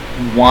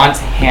 wants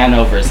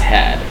Hanover's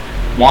head,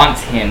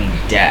 wants him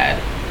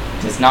dead.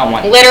 does not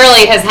want...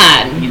 Literally his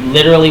head. He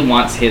literally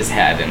wants his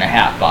head in a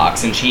hat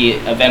box, and she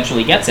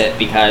eventually gets it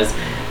because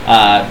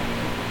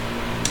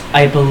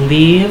I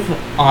believe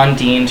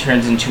Ondine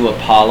turns into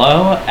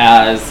Apollo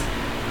as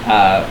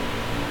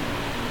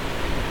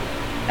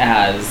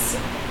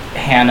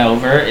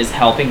Hanover is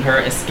helping her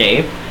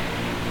escape,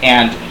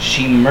 and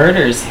she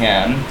murders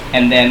him,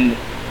 and then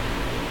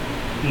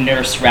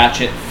Nurse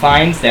Ratched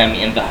finds them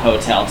in the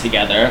hotel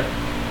together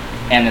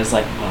and is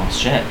like, well,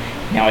 shit,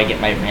 now I get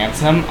my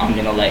ransom, I'm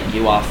gonna let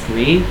you off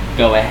free,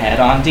 go ahead,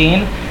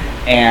 Ondine.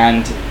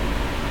 And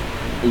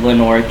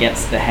Lenore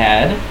gets the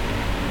head,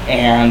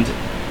 and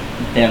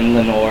then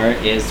Lenore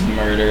is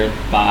murdered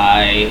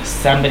by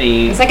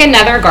somebody. It's like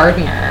another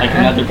gardener. Like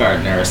another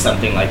gardener or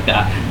something like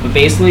that. But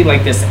basically,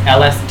 like, this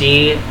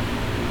LSD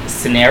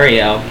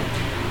scenario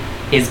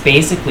is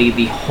basically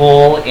the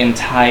whole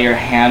entire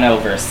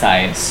Hanover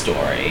side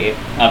story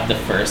of the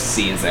first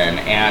season,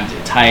 and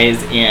it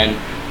ties in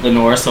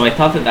Lenore. So I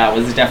thought that that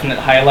was a definite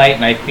highlight,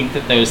 and I think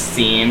that those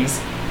scenes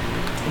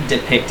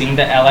depicting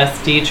the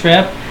LSD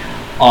trip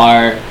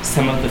are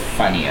some of the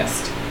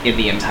funniest in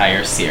the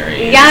entire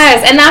series.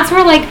 Yes, and that's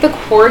where, like, the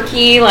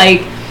quirky,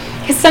 like,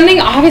 because something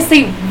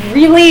obviously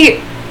really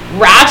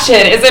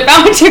ratchet is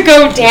about to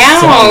go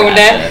down. So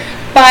ratchet.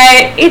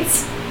 But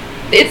it's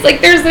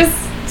like there's this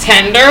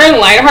tender and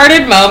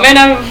lighthearted moment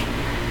of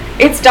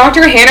it's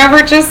Dr.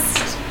 Hanover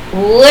just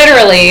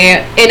literally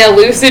in a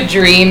lucid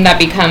dream that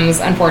becomes,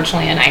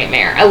 unfortunately, a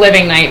nightmare, a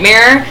living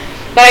nightmare.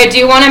 But I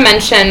do want to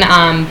mention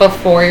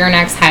before your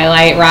next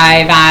highlight,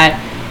 Rye, that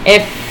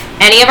if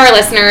any of our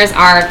listeners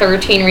are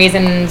 13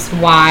 Reasons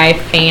Why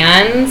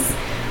fans,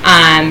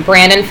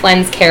 Brandon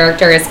Flynn's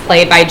character is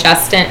played by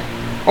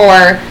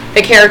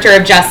the character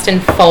of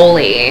Justin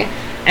Foley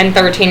in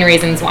 13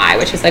 Reasons Why,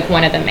 which is like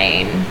one of the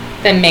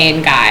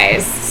main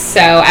guys.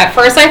 So at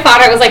first I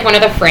thought it was like one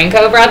of the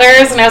Franco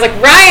brothers, and I was like,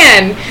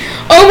 Ryan,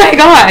 oh my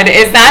god,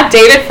 is that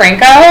David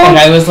Franco? And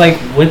I was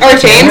like, or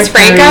James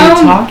Franco? What are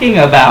you talking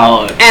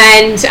about?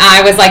 And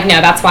I was like,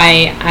 no, that's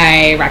why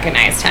I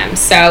recognized him.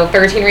 So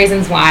 13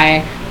 Reasons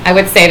Why, I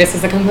would say this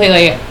is a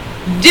completely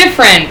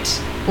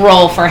different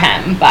role for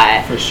him,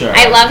 but for sure.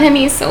 I love him.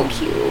 He's so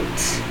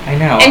cute. I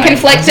know. And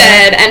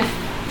conflicted, and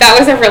that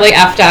was a really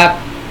effed up.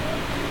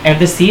 And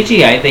the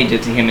CGI they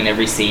did to him in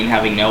every scene,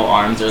 having no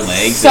arms or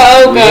legs.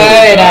 So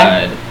really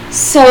good.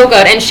 So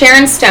good. And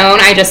Sharon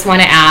Stone, I just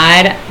want to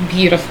add,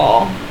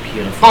 beautiful.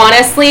 Beautiful.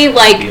 Honestly,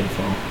 like,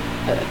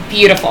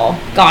 beautiful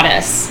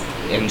goddess.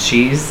 And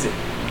she's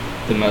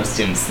the most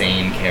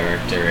insane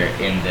character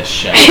in this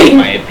show, in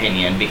my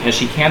opinion, because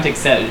she can't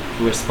accept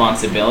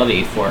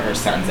responsibility for her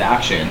son's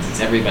actions.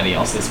 It's everybody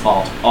else's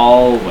fault,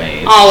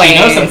 always. She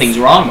knows something's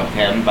wrong with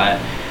him, but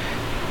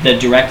the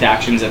direct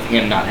actions of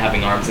him not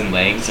having arms and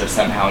legs are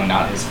somehow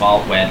not his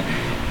fault when,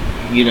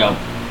 you know,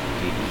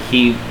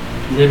 he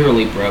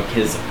literally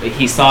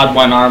he sawed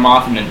one arm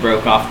off and then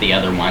broke off the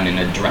other one in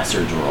a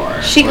dresser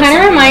drawer. She kind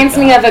of reminds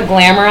me of a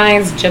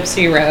glamorized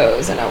Gypsy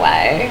Rose in a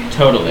way.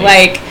 Totally.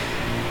 Like,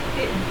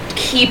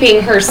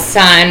 keeping her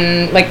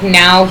son, like,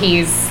 now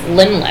he's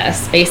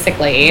limbless,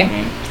 basically.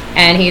 Mm-hmm.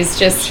 And he's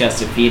just... She has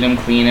to feed him,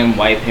 clean him,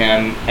 wipe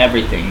him,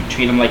 everything.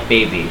 Treat him like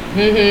baby.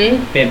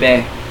 Mm-hmm.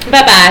 Baby.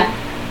 Bye-bye.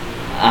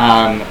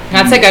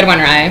 That's a good one,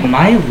 Ryan.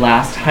 My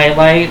last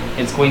highlight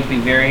is going to be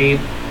very,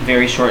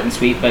 very short and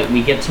sweet, but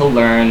we get to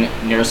learn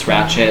Nurse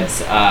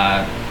Ratched's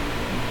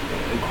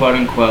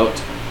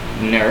quote-unquote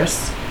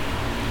nurse.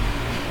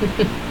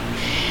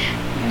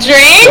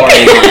 Drink?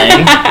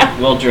 Storyline.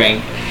 We'll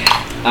drink.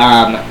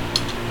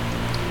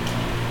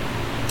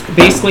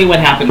 Basically what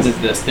happens is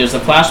this. There's a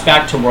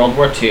flashback to World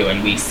War II,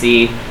 and we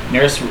see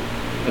Nurse...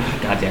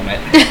 God damn it.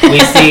 We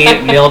see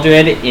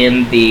Mildred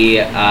in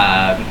the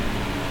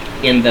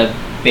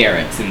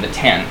barracks, in the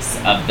tents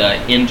of the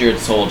injured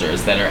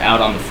soldiers that are out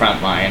on the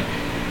front line,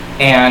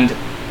 and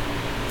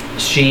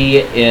she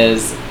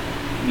is,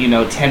 you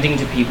know, tending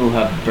to people who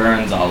have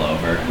burns all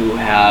over, who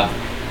have,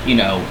 you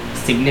know,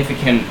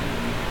 significant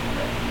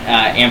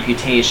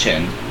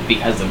amputation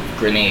because of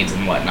grenades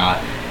and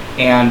whatnot,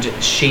 and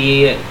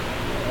she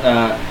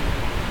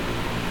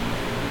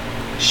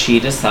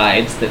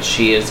decides that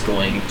she is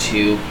going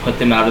to put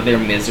them out of their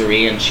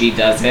misery, and she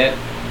does it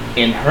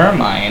in her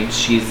mind.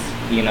 She's,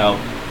 you know,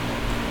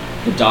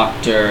 the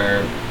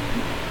Dr.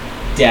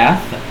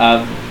 Death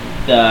of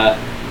the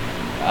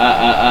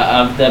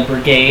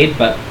brigade,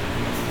 but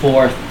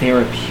for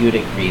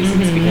therapeutic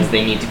reasons, mm-hmm. because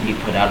they need to be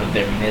put out of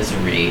their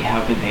misery.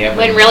 How could they ever?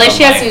 When really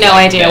she has no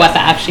idea what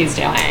the F she's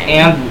doing.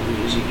 And,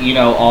 you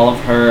know, all of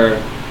her,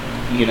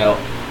 you know,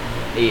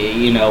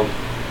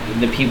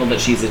 the people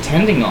that she's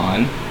attending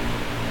on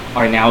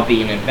are now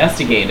being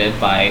investigated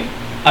by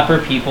upper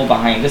people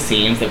behind the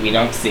scenes that we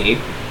don't see,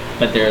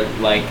 but they're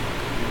like,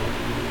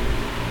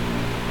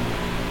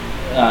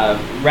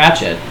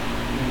 Ratched,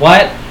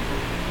 what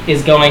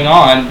is going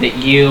on that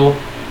you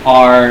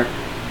are,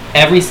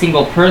 every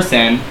single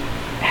person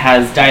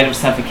has died of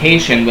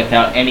suffocation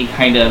without any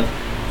kind of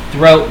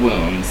throat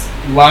wounds,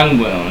 lung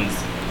wounds,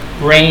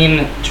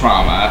 brain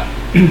trauma.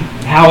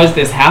 How is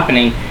this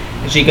happening?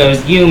 She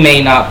goes, "You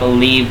may not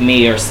believe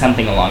me," or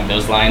something along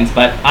those lines,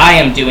 but I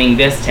am doing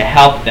this to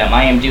help them.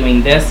 I am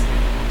doing this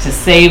to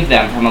save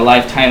them from a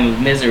lifetime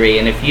of misery,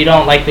 and if you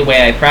don't like the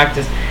way I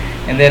practice...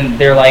 And then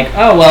they're like,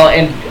 "Oh, well,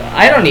 and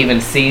I don't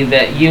even see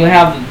that you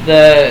have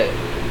the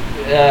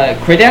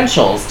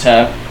credentials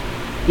to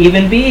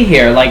even be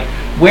here. Like,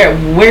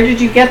 where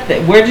did you get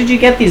where did you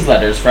get these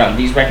letters from?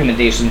 These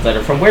recommendations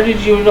letter from? Where did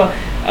you...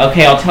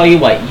 Okay, I'll tell you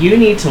what. You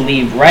need to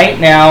leave right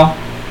now,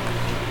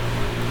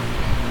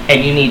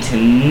 and you need to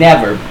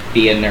never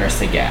be a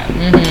nurse again."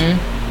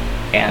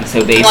 Mm-hmm. And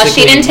so basically,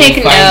 she didn't take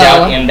we find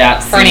out in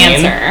that for an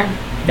scene answer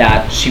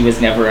that she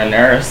was never a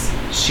nurse.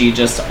 She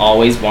just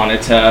always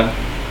wanted to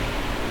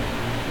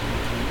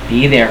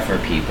be there for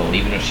people,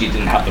 even if she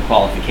didn't have the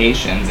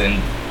qualifications.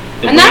 And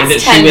the way that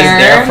she was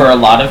there for a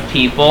lot of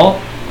people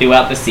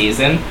throughout the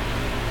season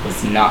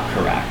was not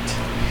correct.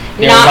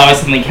 There was always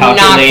something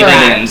calculated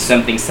and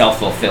something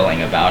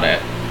self-fulfilling about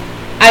it.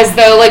 As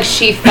though, like,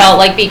 she felt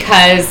like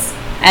because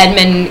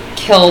Edmund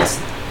killed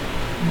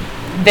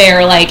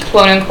their, like,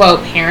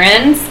 quote-unquote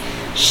parents,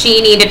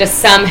 she needed to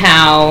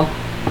somehow,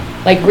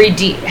 like,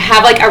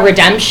 have, like, a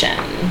redemption.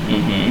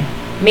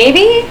 Mm-hmm.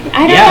 Maybe?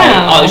 I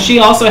don't know. She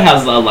also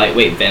has a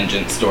lightweight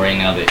vengeance story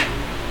now that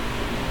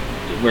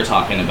we're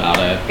talking about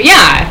it.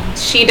 Yeah,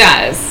 she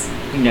does.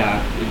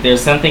 Yeah, there's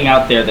something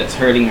out there that's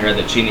hurting her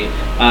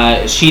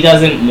that she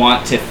doesn't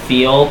want to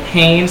feel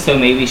pain, so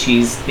maybe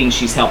she thinks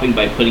she's helping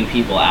by putting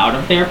people out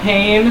of their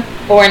pain.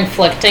 Or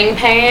inflicting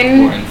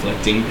pain.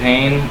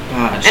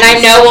 God, and I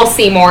know we'll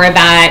see more of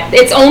that.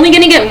 It's only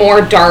going to get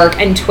more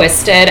dark and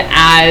twisted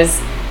as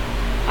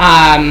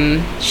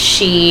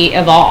she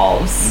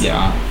evolves.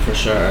 Yeah, for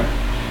sure.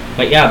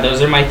 But yeah,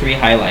 those are my 3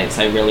 highlights.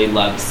 I really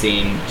loved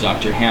seeing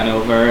Dr.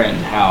 Hanover and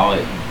how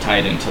it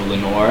tied into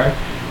Lenore.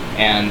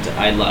 And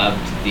I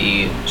loved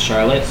the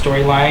Charlotte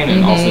storyline,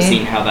 and also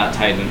seeing how that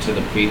tied into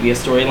the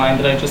previous storyline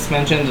that I just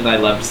mentioned. And I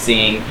loved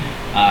seeing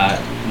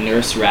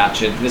Nurse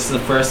Ratched. This is the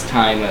first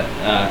time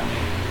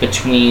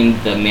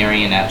between the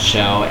Marionette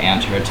show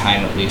and her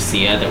time at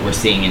Lucia that we're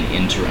seeing an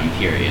interim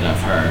period of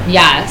her.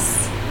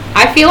 Yes.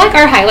 I feel like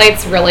our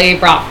highlights really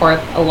brought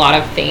forth a lot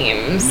of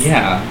themes.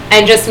 Yeah.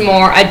 And just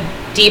a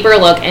deeper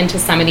look into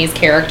some of these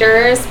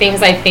characters,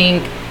 because I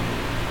think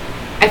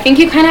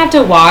you kind of have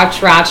to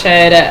watch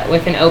Ratched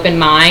with an open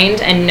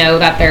mind and know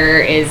that there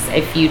is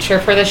a future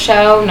for the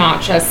show,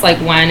 not just like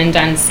one and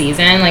done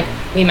season, like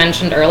we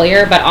mentioned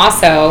earlier, but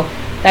also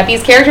that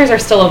these characters are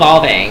still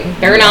evolving.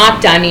 They're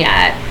not done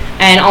yet.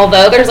 And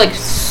although there's like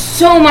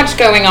so much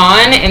going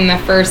on in the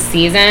first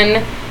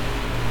season,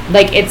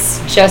 like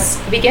it's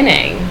just the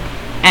beginning.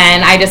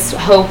 And I just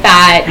hope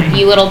that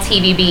you little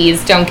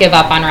TVBs don't give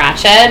up on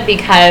Ratched,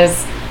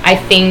 because I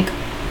think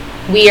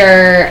we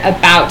are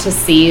about to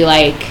see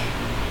like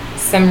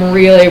some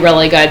really,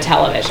 really good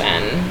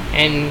television.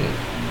 And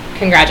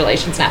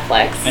congratulations,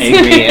 Netflix. I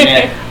agree.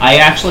 And I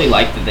actually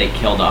like that they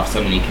killed off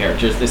so many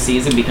characters this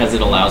season, because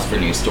it allows for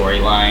new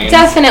storylines.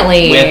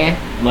 Definitely.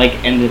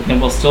 And then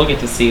we'll still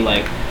get to see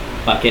like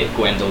Bucket,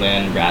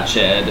 Gwendolyn,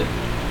 Ratched,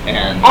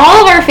 and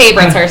all of our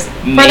favorites are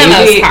for the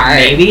most part.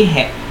 Maybe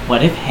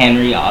what if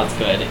Henry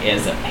Osgood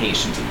is a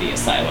patient at the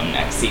asylum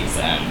next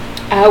season?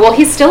 Well,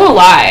 he's still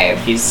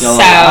alive. He's still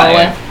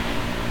alive.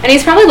 And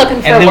he's probably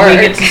looking for work. And then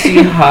we get to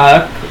see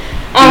Huck.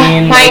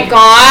 Oh my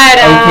god.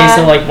 Okay,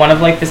 so like one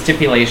of like the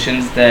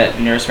stipulations that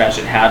Nurse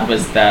Ratched had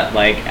was that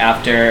like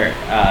after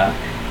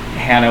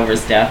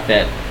Hanover's death,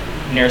 that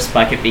Nurse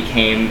Bucket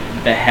became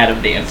the head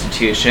of the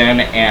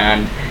institution,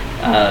 and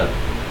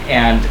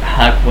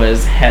Huck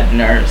was head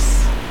nurse.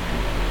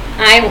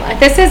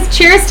 This is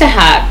cheers to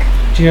Huck.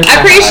 Cheers to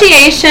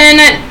Appreciation.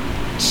 Huck.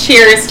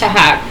 Cheers to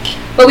Huck.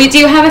 But we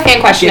do have a fan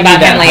question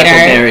about him later.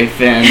 Huckleberry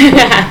Finn. You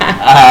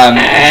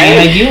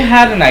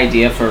had an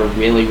idea for a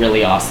really,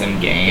 really awesome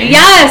game.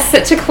 Yes,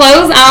 to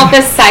close out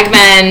this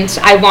segment,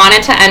 I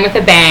wanted to end with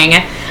a bang.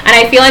 And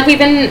I feel like we've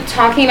been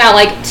talking about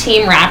like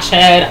Team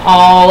Ratched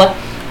all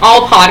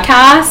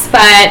podcasts,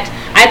 but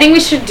I think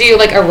we should do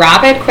like a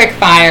rapid quick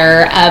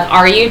fire of,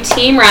 are you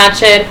Team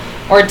Ratched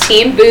or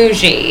Team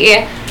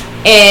Bougie?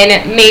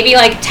 In maybe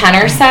like 10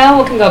 or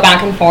so. We can go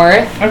back and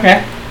forth.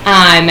 Okay.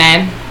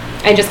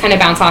 And just kind of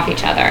bounce off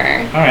each other.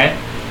 All right.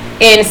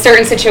 In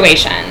certain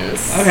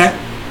situations. Okay.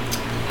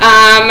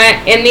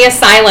 In the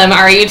asylum,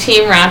 are you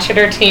Team Ratched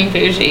or Team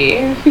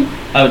Bougie?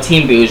 Oh,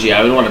 Team Bougie.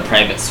 I would want a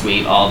private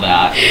suite, all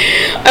that.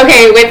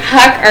 Okay, with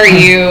Huck, are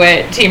you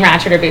Team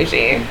Ratched or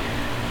Bougie?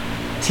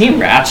 Team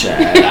Ratched.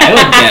 I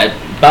would get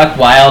buck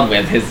wild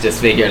with his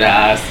disfigured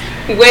ass.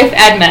 With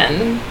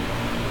Edmund.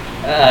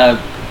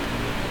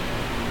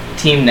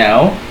 Team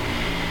No.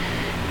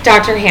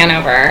 Dr.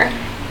 Hanover.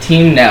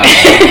 Team No.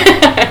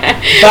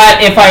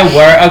 But if I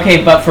were,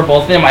 okay, but for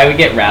both of them, I would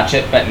get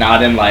Ratched, but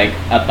not in, like,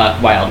 a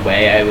buck wild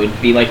way. I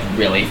would be, like,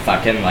 really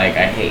fucking, like,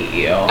 I hate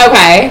you.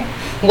 Okay.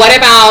 What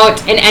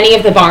about in any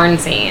of the barn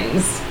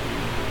scenes?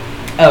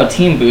 Oh,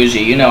 Team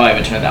Bougie. You know I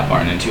would turn that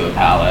barn into a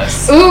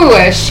palace.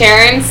 Ooh,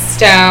 Sharon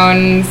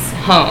Stone's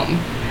home.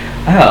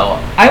 Oh,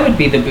 I would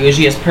be the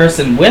bougiest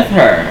person with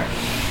her.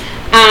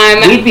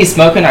 We'd be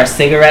smoking our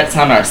cigarettes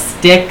on our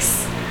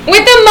sticks.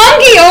 With the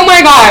monkey! Oh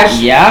my gosh!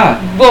 Yeah.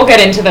 We'll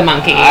get into the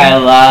monkey. I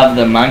love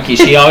the monkey.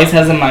 She always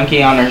has a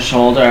monkey on her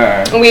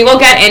shoulder. We will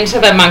get into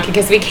the monkey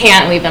because we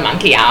can't leave the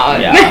monkey out.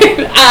 Yeah.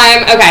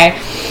 Okay.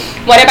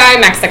 What about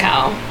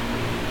Mexico?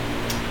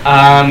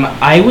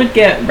 I would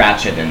get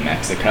Ratchet in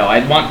Mexico.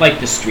 I'd want, like,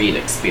 the street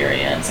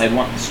experience. I'd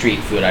want the street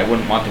food. I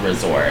wouldn't want the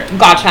resort.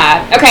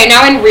 Gotcha. Okay,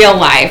 now in real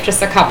life,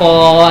 just a couple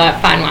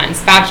fun ones.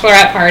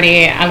 Bachelorette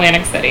party,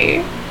 Atlantic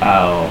City.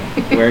 Oh,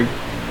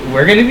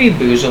 we're gonna be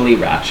bougily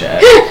Ratchet.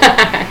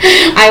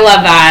 I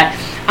love that.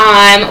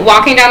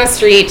 Walking down the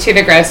street to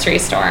the grocery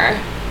store.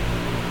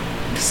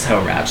 So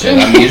Ratchet.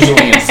 I'm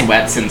usually in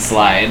sweats and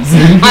slides.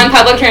 On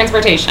public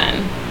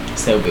transportation.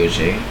 So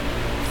bougie.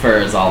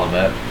 Furs, all of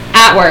it.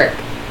 At work.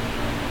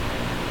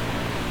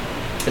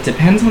 It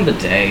depends on the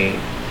day.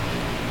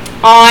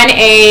 On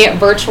a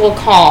virtual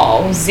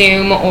call,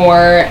 Zoom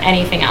or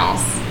anything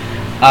else.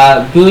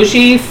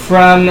 Bougie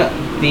from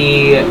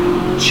the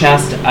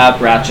chest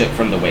up, Ratchet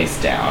from the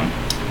waist down.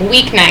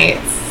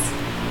 Weeknights.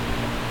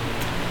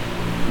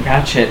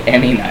 Ratchet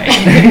any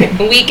night.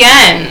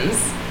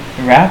 Weekends.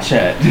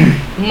 Ratchet.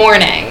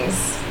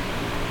 Mornings.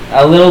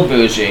 A little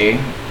bougie.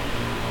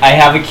 I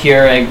have a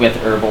Keurig with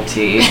herbal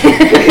tea.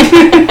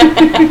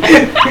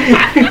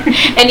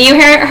 And you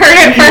heard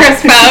it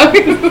first,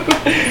 folks.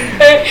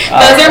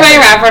 Those are my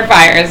rapid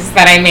fires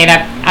that I made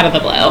up out of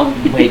the blue.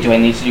 Wait, do I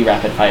need to do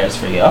rapid fires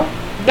for you?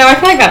 No, I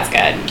feel like that's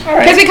good. All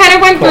right. Because we kind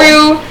of went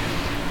through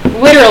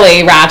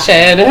literally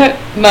Ratchet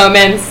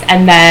moments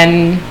and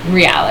then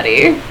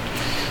reality.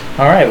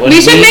 All right.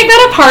 We should make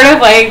that a part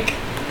of, like...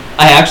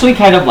 I actually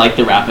kind of like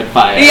the rapid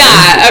fire.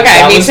 Yeah,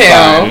 okay, me too.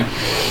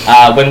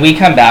 Fun. When we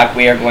come back,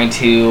 we are going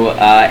to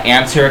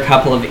answer a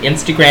couple of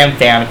Instagram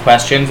fan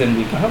questions, and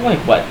we've got, like,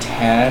 what,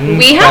 10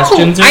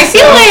 questions or so? I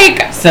feel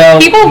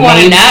like people want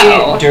to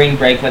know. During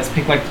break, let's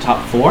pick, like, the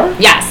top 4?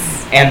 Yes.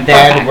 And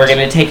then we're going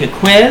to take a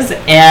quiz,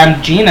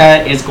 and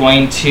Gina is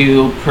going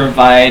to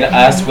provide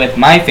us with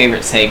my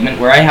favorite segment,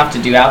 where I have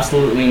to do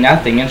absolutely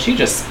nothing, and she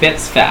just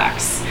spits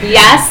facts.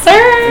 Yes,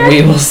 sir.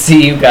 We will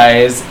see you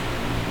guys.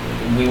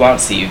 We won't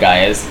see you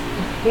guys.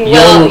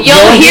 You'll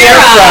hear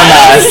from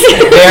us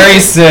very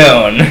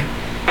soon.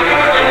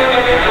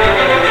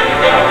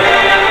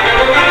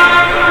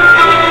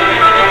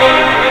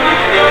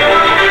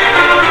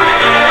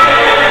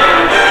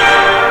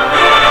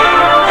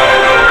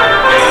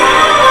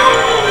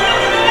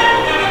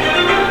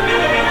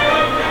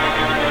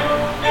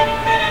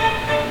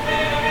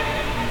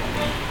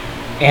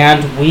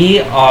 And we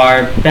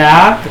are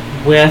back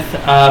with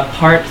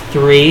part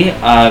 3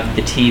 of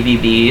the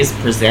TVBs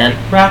Present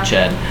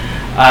Ratchet.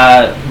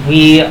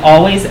 We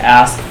always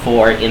ask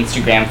for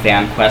Instagram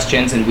fan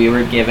questions, and we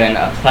were given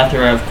a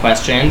plethora of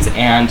questions,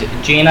 and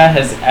Gina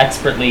has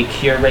expertly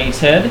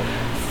curated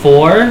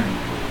 4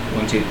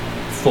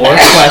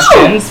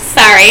 questions.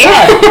 Sorry.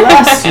 God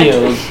bless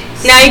you.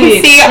 Now you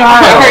can see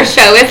our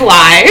show is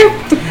live.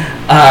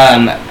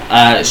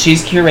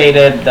 She's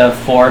curated the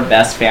 4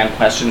 best fan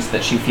questions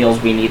that she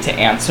feels we need to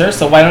answer.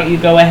 So why don't you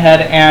go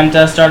ahead and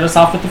start us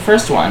off with the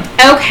first one?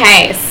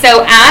 Okay,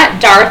 so at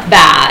Darth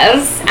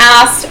Baz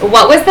asked,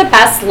 what was the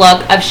best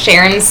look of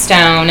Sharon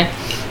Stone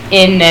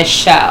in this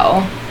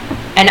show?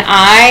 And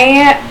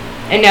I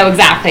know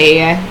exactly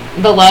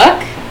the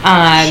look.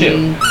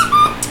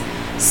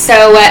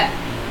 So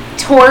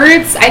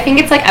towards, I think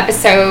it's like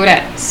episode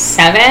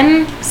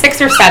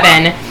 6 or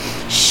 7,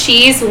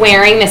 she's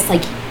wearing this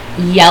like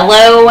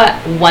yellow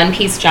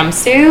one-piece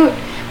jumpsuit,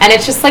 and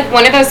it's just like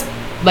one of those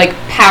like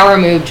power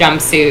move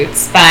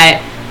jumpsuits, but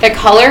the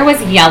color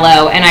was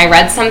yellow. And I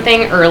read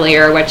something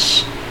earlier,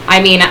 which I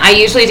mean, I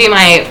usually do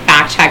my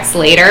fact checks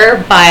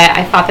later, but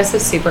I thought this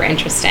was super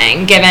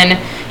interesting given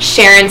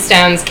Sharon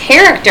Stone's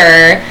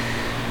character.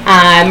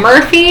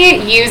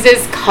 Murphy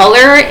uses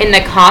color in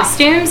the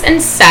costumes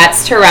and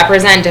sets to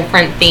represent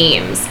different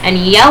themes, and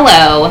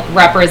yellow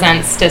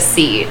represents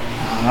deceit.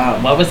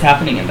 What was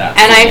happening in that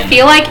scene? And I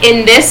feel like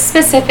in this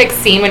specific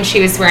scene when she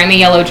was wearing the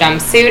yellow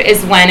jumpsuit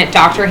is when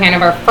Dr.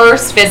 Hanover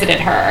first visited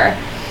her.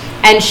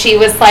 And she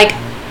was like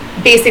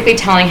basically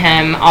telling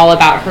him all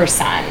about her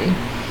son.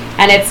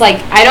 And it's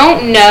like, I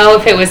don't know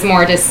if it was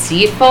more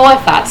deceitful,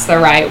 if that's the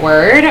right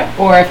word,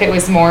 or if it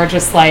was more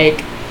just like,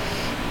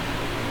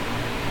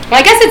 well,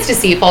 I guess it's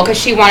deceitful because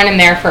she wanted him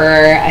there for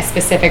a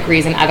specific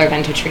reason other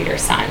than to treat her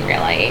son,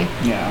 really.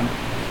 Yeah.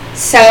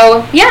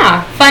 So,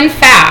 yeah, fun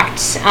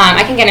fact.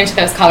 I can get into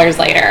those colors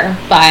later,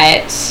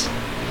 but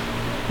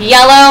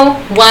yellow,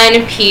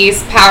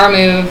 one-piece power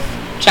move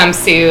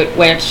jumpsuit,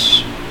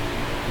 which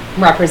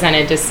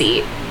represented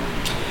deceit.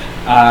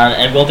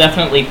 And we'll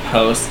definitely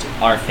post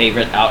our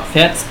favorite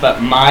outfits,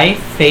 but my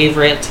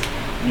favorite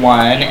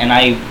one, and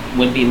I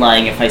would be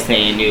lying if I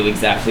say I knew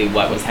exactly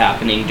what was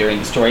happening during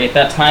the story at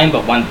that time,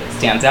 but one that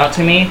stands out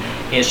to me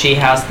is she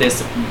has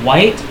this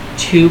white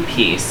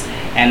two-piece,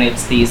 and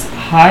it's these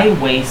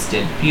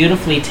high-waisted,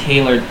 beautifully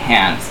tailored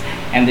pants,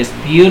 and this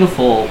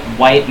beautiful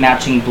white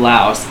matching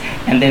blouse,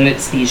 and then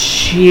it's this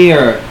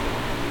sheer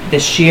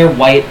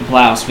white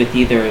blouse with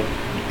either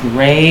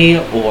gray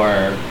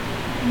or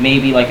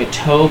maybe like a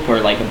taupe or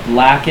like a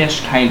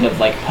blackish kind of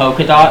like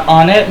polka dot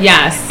on it.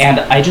 Yes. And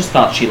I just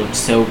thought she looked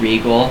so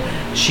regal.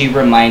 She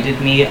reminded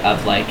me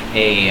of like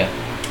a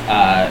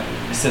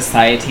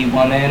society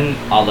woman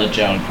a la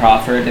Joan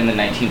Crawford in the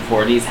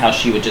 1940s, how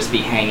she would just be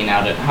hanging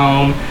out at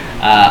home.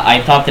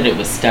 I thought that it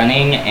was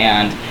stunning,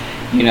 and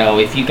you know,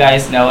 if you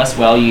guys know us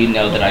well, you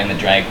know that I'm a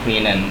drag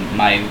queen, and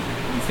my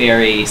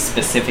very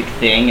specific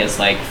thing is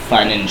like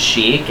fun and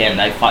chic,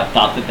 and I thought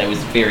that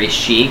was very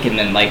chic, and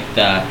then like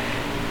the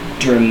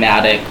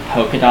dramatic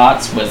polka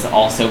dots was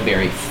also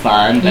very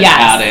fun, but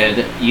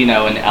added, you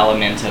know, an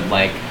element of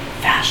like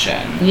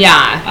fashion.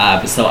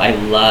 Yeah. So I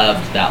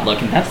loved that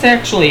look, and that's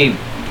actually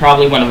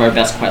probably one of our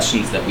best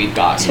questions that we've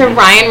gotten. To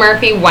Ryan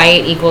Murphy,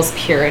 white equals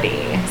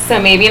purity. So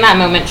maybe in that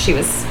moment she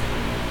was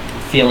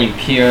feeling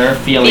pure,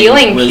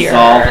 feeling resolved.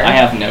 Pure. I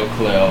have no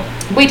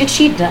clue. Wait, did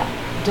she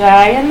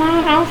die in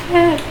that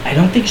outfit? I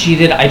don't think she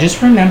did. I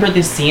just remember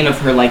this scene of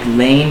her like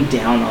laying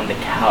down on the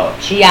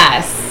couch.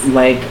 Yes.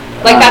 Like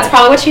that's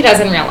probably what she does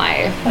in real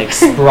life. Like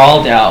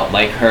sprawled out,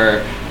 like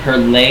her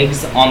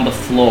legs on the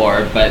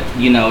floor, but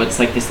you know, it's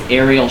like this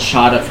aerial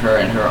shot of her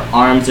and her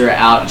arms are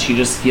out and she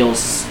just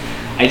feels,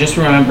 I just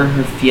remember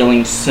her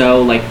feeling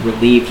so like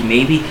relieved.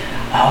 Maybe,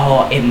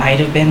 it might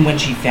have been when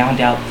she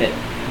found out that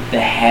the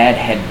head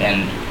had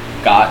been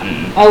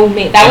gotten. Oh,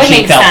 that would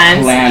make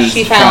sense.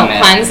 She felt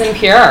cleansed and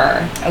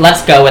pure.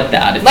 Let's go with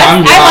that. If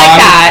I'm wrong, I like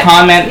that.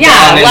 Comment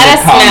down in let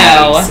the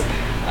us comments.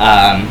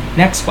 Know.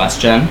 Next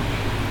question.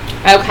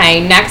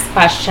 Okay, next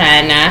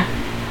question.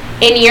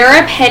 In your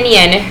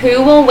opinion,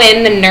 who will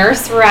win the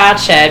Nurse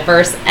Ratched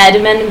versus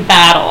Edmund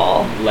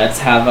battle? Let's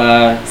have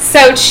a...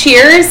 So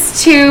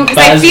cheers to... Because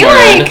I feel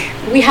like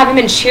we haven't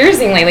been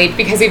cheersing lately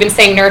because we've been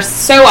saying nurse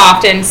so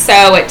often.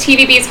 So at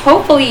TVBs,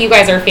 hopefully you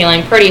guys are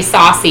feeling pretty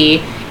saucy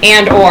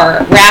and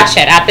or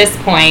ratchet at this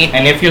point.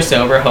 And if you're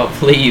sober,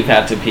 hopefully you've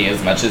had to pee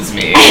as much as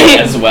me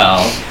as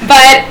well.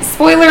 But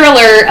spoiler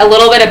alert, a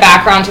little bit of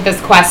background to this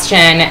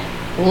question.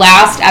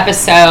 Last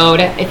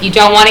episode, if you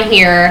don't want to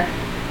hear,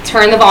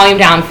 turn the volume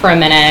down for a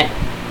minute.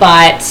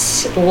 But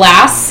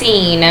last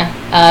scene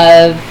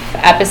of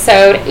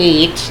episode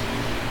 8,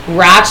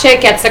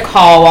 Ratched gets a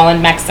call while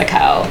in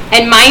Mexico.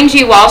 And mind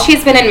you, while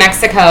she's been in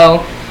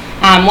Mexico,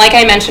 like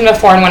I mentioned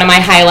before in one of my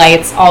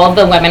highlights, all of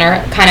the women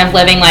are kind of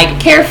living like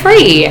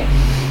carefree.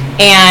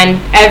 And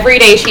every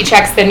day she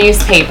checks the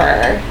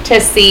newspaper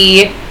to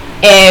see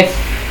if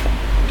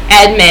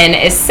Edmund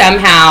is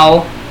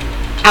somehow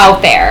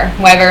out there,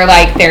 whether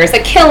like there's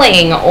a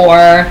killing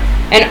or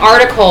an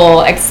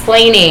article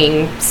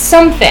explaining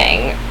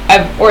something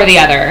or the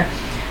other.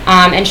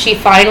 And she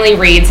finally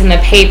reads in the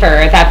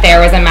paper that there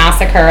was a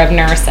massacre of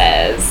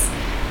nurses.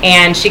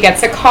 And she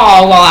gets a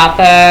call while at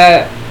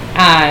the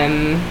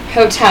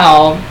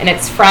hotel, and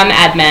it's from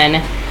Edmund.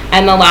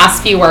 And the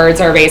last few words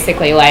are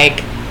basically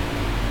like,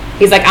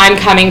 he's like, I'm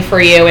coming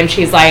for you. And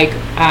she's like,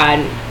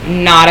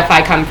 not if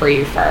I come for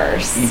you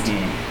first.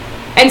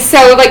 Mm-hmm. And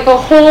so like the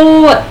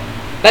whole,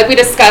 like we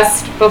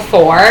discussed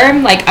before,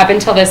 like up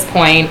until this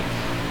point,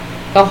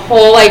 the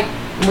whole like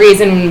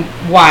reason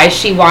why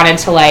she wanted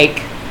to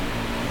like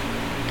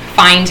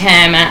find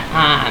him,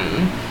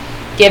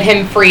 give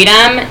him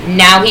freedom.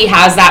 Now he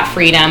has that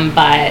freedom,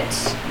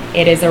 but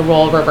it is a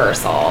role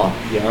reversal.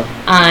 Yeah.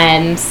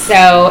 And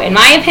so, in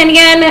my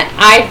opinion,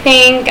 I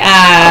think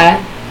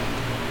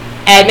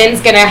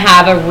Edmund's gonna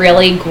have a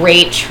really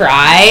great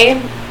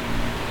try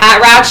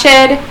at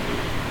Ratched.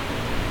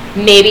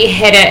 Maybe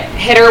hit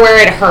her where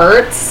it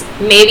hurts.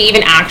 Maybe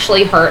even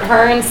actually hurt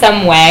her in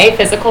some way,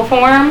 physical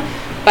form.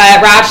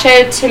 But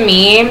Ratched, to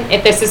me,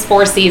 if this is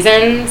 4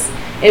 seasons,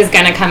 is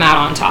going to come out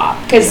on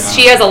top. Because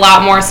she has a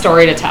lot more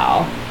story to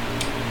tell.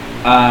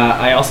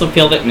 I also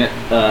feel that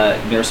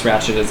Nurse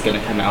Ratched is going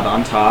to come out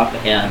on top.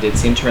 And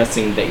it's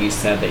interesting that you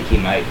said that he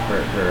might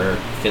hurt her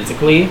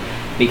physically.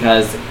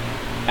 Because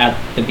at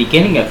the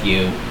beginning of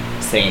you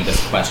saying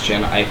this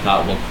question, I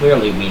thought, well,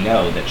 clearly we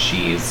know that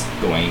she's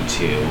going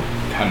to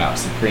come out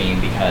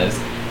supreme. Because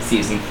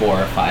season 4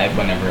 or 5,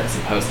 whenever it's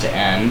supposed to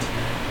end,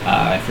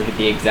 I forget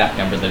the exact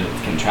number that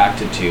it's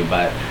contracted to,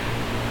 but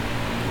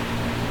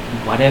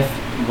what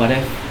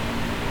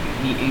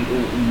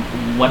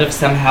if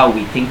somehow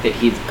we think that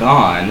he's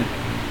gone,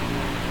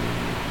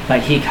 but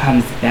he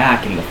comes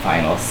back in the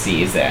final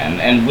season,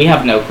 and we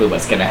have no clue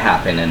what's going to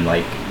happen in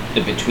like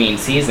the between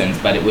seasons,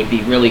 but it would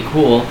be really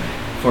cool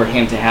for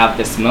him to have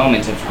this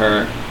moment of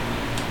her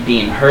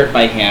being hurt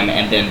by him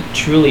and then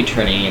truly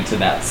turning into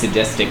that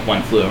sadistic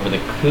One Flew Over the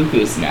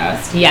Cuckoo's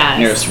Nest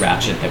Nurse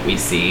Ratched that we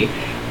see.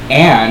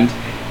 And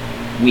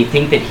we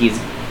think that he's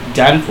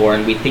done for,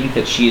 and we think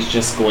that she's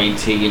just going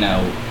to, you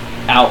know,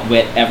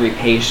 outwit every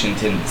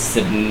patient and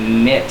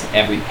submit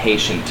every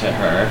patient to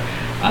her.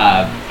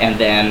 And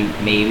then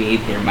maybe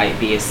there might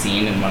be a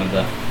scene in one of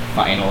the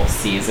final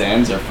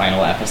seasons or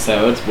final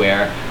episodes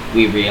where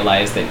we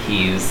realize that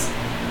he's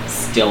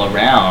still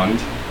around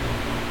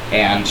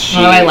And she...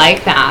 Oh, I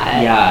like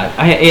that. Yeah.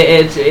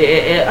 It's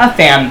a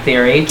fan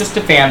theory. Just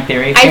a fan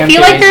theory. I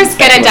feel like there's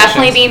going to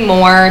definitely be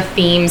more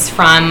themes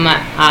from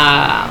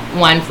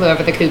One Flew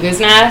Over the Cuckoo's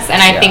Nest,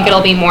 and I think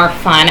it'll be more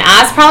fun.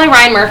 As probably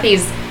Ryan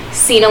Murphy's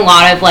seen a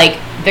lot of, like,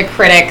 the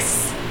critics'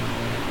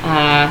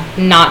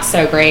 not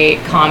so great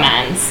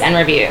comments and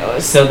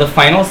reviews. So the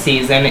final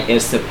season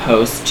is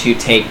supposed to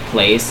take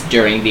place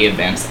during the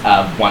events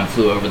of One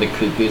Flew Over the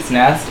Cuckoo's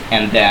Nest,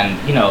 and then,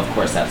 you know, of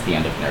course, that's the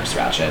end of Nurse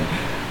Ratched.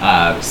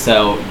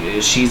 So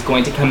she's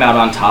going to come out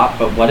on top,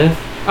 but what if...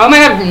 Oh my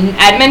god,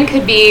 Edmund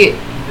could be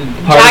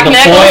part Jack of the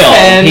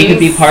foil. He could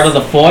be part of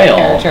the foil.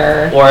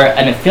 Character. Or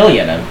an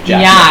affiliate of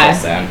Jack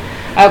Nicholson.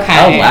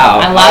 Okay. Oh, wow.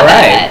 I love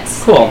it.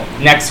 Cool.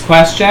 Next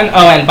question.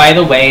 Oh, and by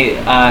the way,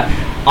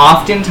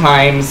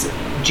 oftentimes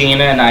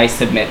Gina and I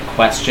submit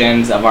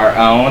questions of our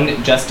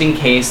own just in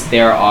case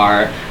there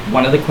are...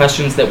 One of the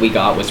questions that we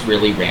got was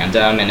really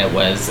random, and it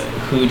was,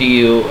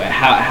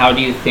 how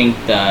do you think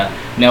the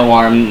no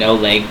arm, no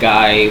leg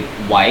guy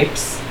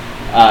wipes?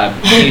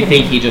 Do you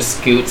think he just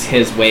scoots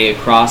his way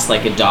across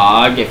like a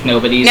dog if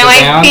nobody's around?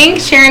 No, I think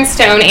Sharon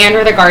Stone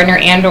and/or the gardener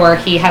and/or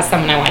he has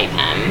someone to wipe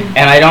him.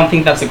 And I don't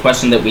think that's a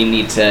question that we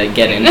need to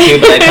get into,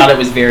 but I thought it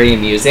was very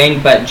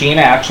amusing. But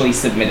Gina actually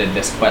submitted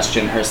this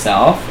question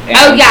herself.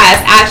 Oh,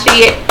 yes.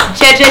 Actually,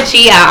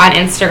 Gia on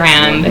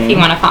Instagram, if you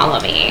want to follow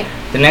me.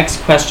 The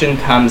next question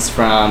comes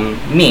from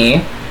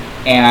me,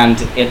 and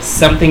it's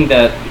something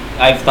that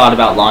I've thought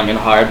about long and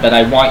hard, but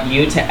I want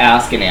you to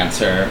ask and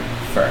answer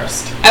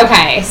first.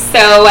 Okay,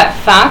 so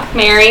fuck,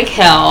 marry,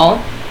 kill.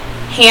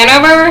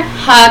 Hanover,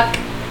 Huck,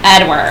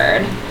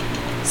 Edward.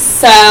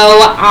 So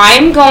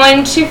I'm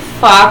going to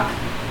fuck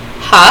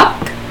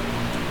Huck.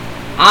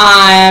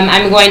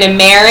 I'm going to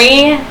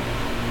marry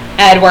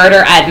Edward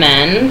or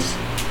Edmund.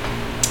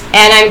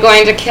 And I'm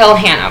going to kill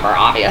Hanover,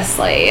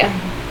 obviously.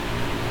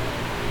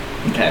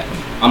 Okay.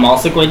 I'm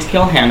also going to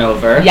kill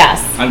Hanover.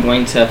 Yes. I'm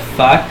going to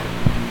fuck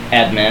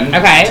Edmund.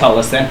 Okay.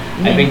 Tullison.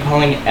 Mm-hmm. I've been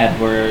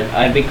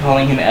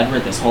calling him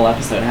Edward this whole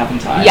episode,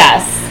 haven't I?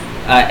 Yes.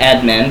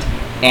 Edmund.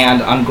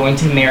 And I'm going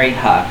to marry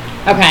Huck.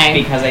 Okay.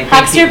 Because I think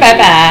Huck's your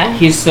baby.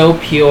 He's so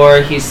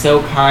pure, he's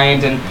so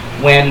kind, and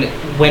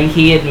when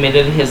he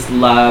admitted his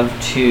love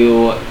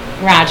to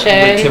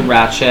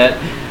Ratched.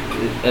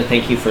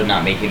 Thank you for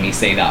not making me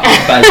say that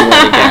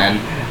buzzword again.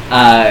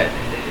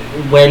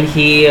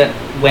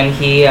 When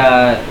he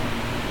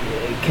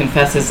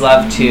confesses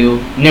love to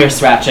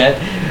Nurse Ratched.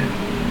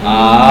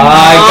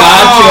 I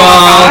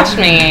got you. Watch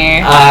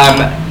me.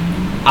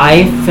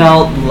 I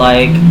felt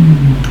like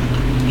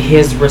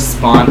his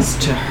response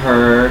to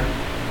her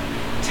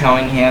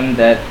telling him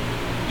that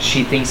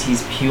she thinks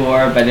he's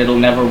pure, but it'll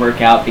never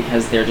work out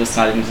because they're just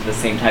not into the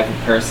same type of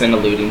person,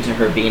 alluding to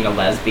her being a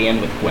lesbian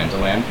with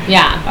Gwendolyn.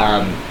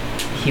 Yeah.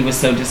 He was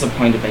so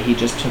disappointed, but he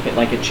just took it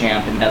like a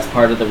champ, and that's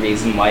part of the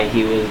reason why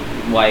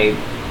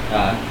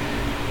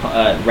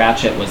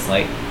Ratched was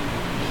like,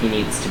 he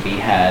needs to be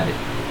head,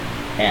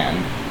 and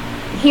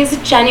he's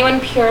a genuine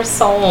pure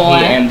soul.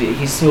 And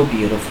he's so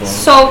beautiful.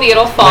 So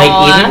beautiful.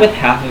 Like, even with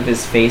half of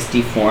his face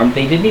deformed,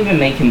 they didn't even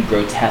make him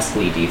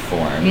grotesquely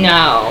deformed.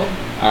 No.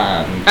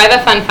 I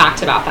have a fun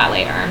fact about that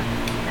later.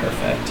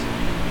 Perfect.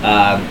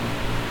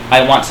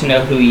 I want to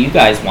know who you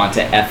guys want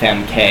to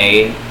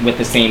FMK with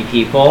the same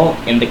people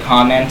in the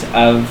comment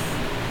of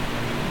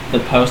the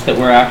post that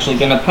we're actually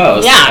going to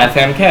post. Yeah.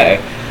 FMK.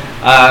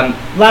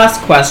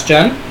 Last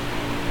question.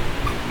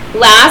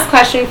 Last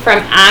question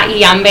from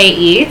 @Yumbe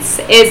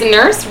Is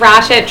Nurse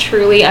Ratched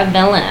truly a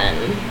villain?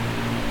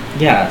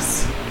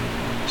 Yes.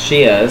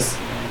 She is.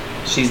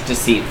 She's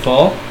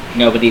deceitful.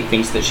 Nobody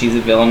thinks that she's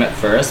a villain at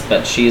first,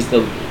 but she's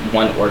the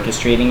one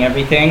orchestrating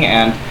everything,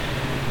 and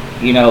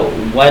you know,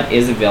 what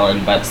is a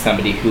villain but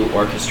somebody who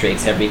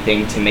orchestrates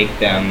everything to make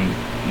them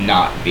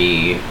not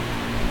be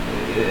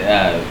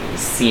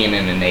seen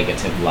in a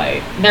negative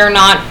light. They're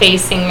not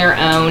facing their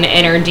own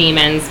inner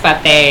demons,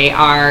 but they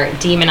are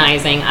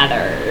demonizing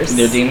others.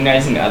 They're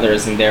demonizing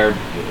others, and they're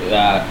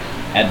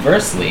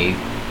adversely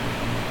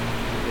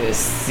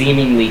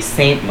seemingly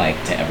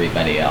saint-like to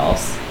everybody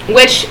else.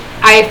 Which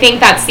I think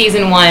that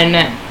season 1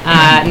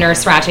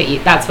 Nurse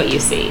Ratched, that's what you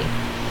see.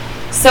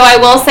 So I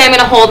will say I'm going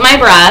to hold my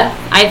breath.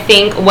 I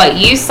think what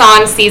you saw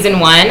in season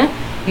 1,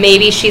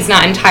 maybe she's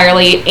not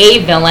entirely a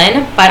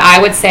villain, but I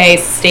would say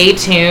stay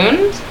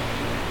tuned.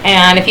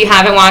 And if you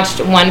haven't watched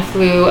One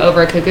Flew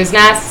Over a Cuckoo's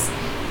Nest,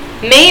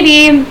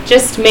 maybe,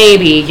 just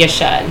maybe, you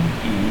should.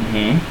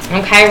 Mm-hmm.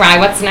 Okay, Rye,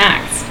 what's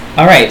next?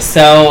 All right,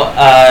 so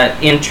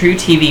in true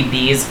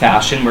TVB's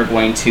fashion, we're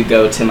going to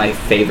go to my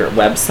favorite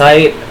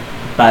website,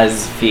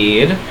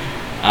 BuzzFeed.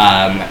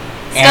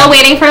 Still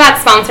waiting for that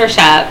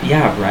sponsorship.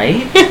 Yeah,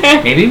 right?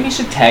 Maybe we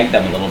should tag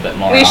them a little bit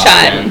more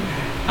often.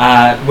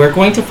 Should. We're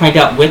going to find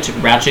out which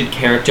Ratched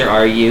character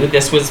are you.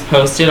 This was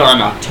posted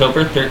on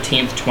October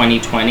 13th,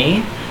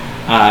 2020.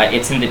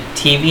 It's in the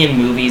TV and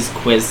movies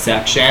quiz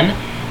section.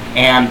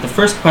 And the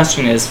first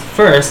question is,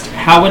 first,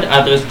 how would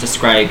others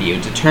describe you?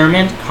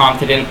 Determined,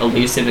 confident,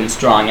 elusive, and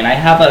strong. And I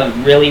have a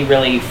really,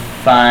 really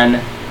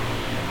fun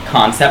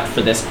concept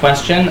for this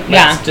question.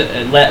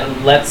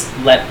 Let's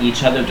let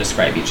each other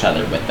describe each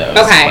other with those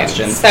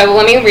questions. So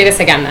let me read this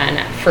again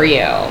then for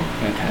you.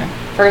 Okay.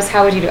 First,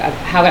 how would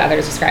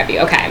others describe you?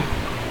 Okay.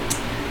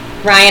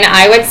 Ryan,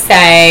 I would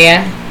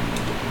say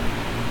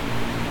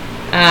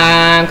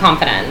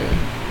confident.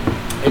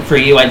 For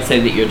you, I'd say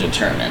that you're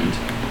determined.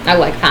 I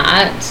like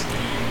that.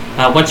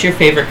 What's your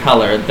favorite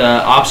color?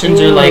 The options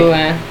are like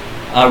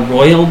a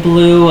royal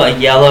blue, a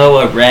yellow,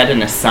 a red,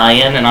 and a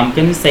cyan, and I'm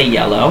going to say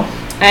yellow.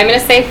 I'm going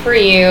to say for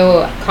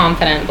you,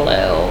 confident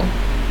blue.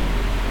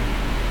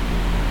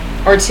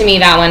 Or to me,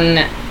 that one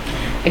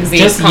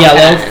exudes just confidence.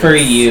 Yellow for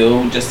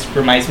you just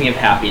reminds me of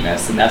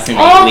happiness, and that's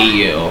innately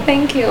you.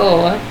 Thank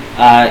you.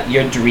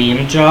 Your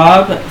dream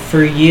job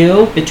for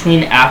you,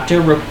 between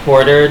actor,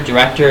 reporter,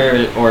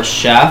 director, or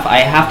chef, I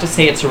have to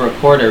say it's a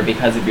reporter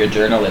because of your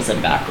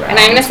journalism background. And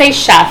I'm going to say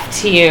chef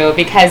to you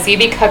because you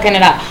be cooking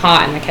it up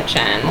hot in the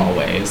kitchen.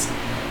 Always.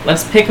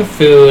 Let's pick a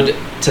food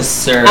to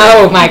serve.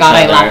 Oh my god,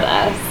 I love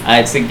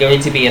this. It's going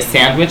to be a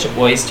sandwich,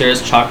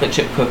 oysters, chocolate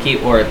chip cookie,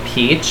 or a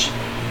peach.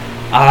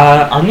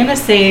 I'm gonna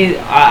say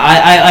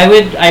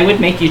I would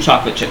make you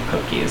chocolate chip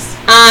cookies.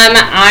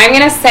 I'm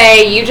gonna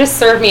say you just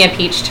served me a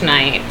peach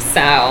tonight,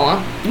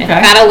 so if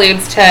that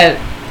alludes to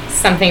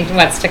something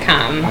what's to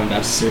come. I'm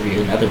about to serve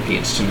you another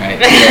peach tonight.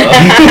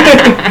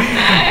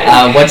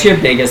 What's your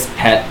biggest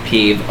pet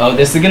peeve? Oh,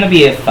 this is gonna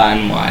be a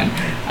fun one.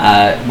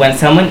 When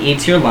someone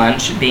eats your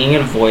lunch, being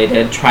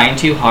avoided, trying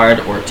too hard,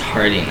 or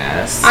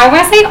tardiness. I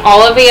want to say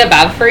all of the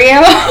above for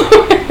you.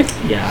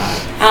 Yeah.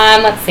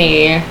 Let's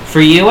see.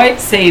 For you, I'd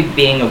say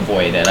being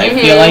avoided. I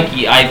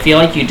feel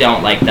like you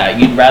don't like that.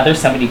 You'd rather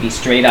somebody be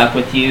straight up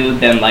with you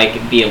than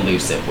like be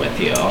elusive with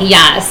you.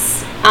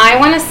 Yes. I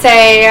want to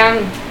say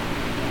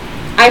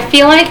I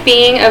feel like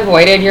being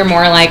avoided, you're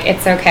more like,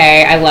 it's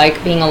okay, I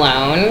like being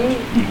alone.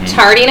 Mm-hmm.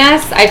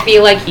 Tardiness, I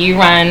feel like you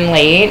run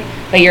late,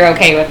 but you're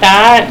okay with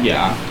that.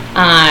 Yeah.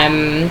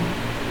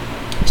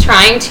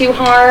 Trying too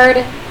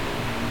hard.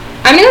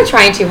 I'm going to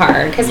trying too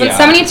hard, because when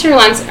someone eats your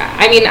lunch,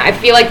 I mean, I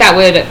feel like that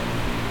would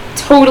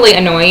totally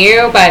annoy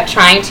you, but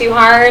trying too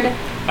hard.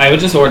 I would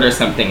just order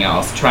something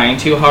else. Trying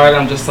too hard,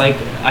 I'm just like,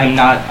 I'm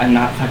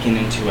not fucking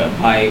into it.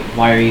 Why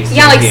are you still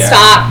here? Yeah, like,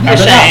 stop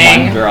Remember pushing.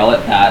 that one girl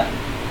at that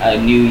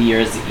New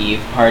Year's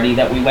Eve party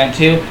that we went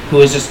to, who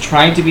was just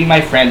trying to be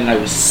my friend, and I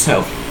was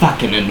so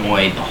fucking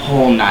annoyed the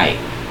whole night.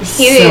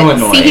 So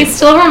annoyed. See, he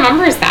still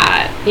remembers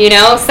that. You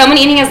know, someone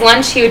eating his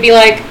lunch, he would be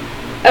like,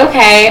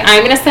 okay,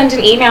 I'm going to send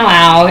an email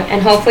out,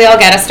 and hopefully I'll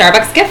get a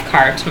Starbucks gift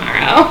card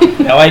tomorrow.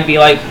 No, I'd be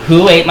like,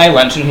 who ate my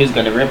lunch and who's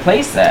going to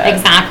replace it?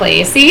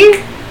 Exactly.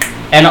 See?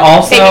 And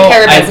also,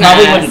 I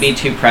probably wouldn't be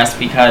too pressed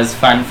because,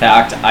 fun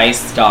fact, I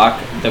stock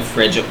the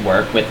fridge at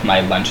work with my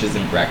lunches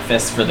and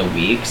breakfasts for the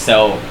week.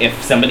 So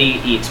if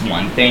somebody eats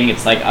one thing,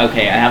 it's like,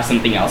 okay, I have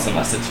something else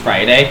unless it's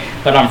Friday.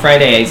 But on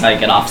Fridays, I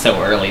get off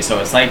so early. So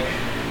it's like,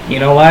 you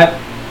know what?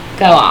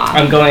 Go off.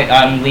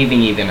 I'm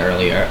leaving even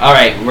earlier. All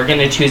right, we're going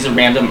to choose a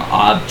random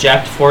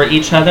object for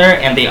each other.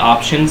 And the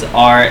options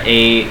are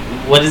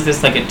what is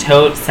this, like a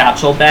tote,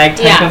 satchel bag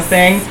type of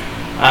thing?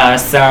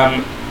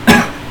 Some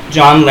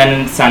John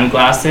Lennon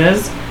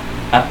sunglasses,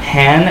 a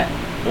pen,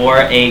 or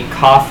a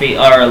coffee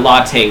or a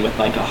latte with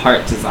like a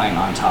heart design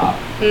on top.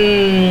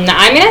 I'm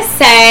gonna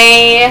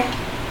say,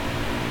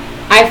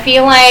 I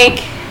feel like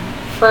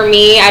for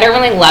me, I don't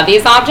really love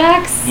these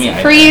objects you,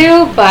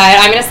 but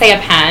I'm gonna say a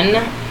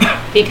pen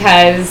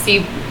because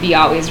you be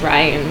always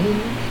right.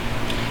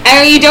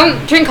 And you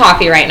don't drink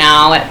coffee right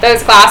now.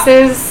 Those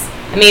glasses,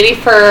 maybe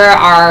for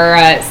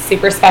our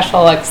super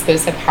special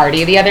exclusive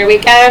party the other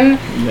weekend.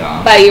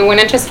 Yeah. But you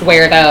wouldn't just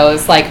wear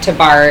those like to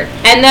Bart.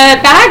 And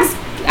the bags,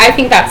 I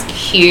think that's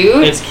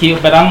cute. It's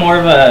cute, but I'm more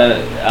of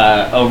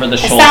a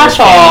over-the-shoulder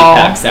satchel.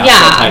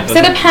 Satchel type of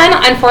so the pen,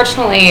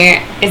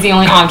 unfortunately, is the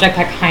only object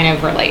that kind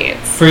of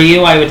relates. For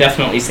you, I would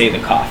definitely say the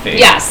coffee.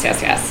 Yes,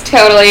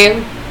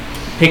 totally.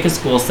 Pick a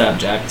school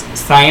subject.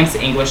 Science,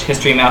 English,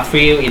 history, math. For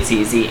you, it's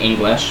easy.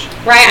 English.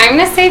 Right, I'm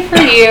going to say for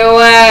you,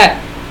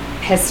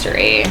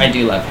 history. I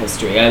do love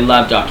history. I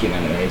love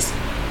documentaries.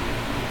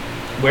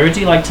 Where would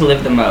you like to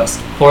live the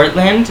most?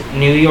 Portland,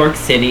 New York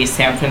City,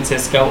 San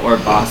Francisco, or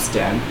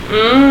Boston?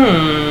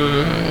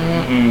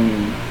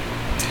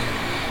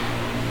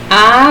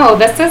 Oh,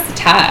 this is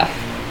tough.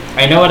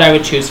 I know what I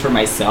would choose for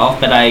myself,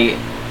 but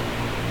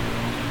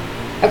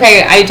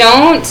Okay, I'm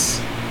going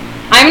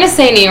to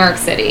say New York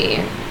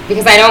City.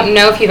 Because I don't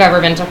know if you've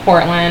ever been to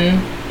Portland.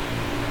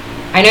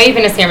 I know you've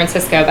been to San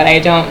Francisco, but I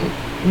don't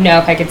know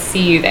if I could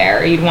see you there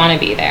or you'd want to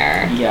be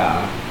there.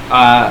 Yeah.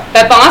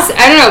 But Boston,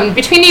 I don't know,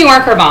 between New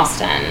York or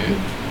Boston?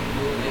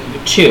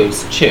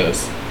 Choose.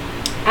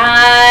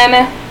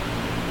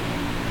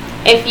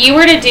 If you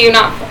were to do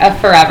not a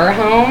forever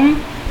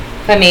home,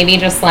 but maybe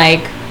just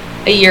like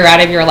a year out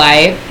of your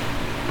life,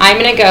 I'm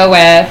going to go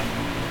with,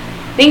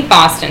 I think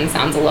Boston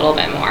sounds a little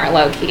bit more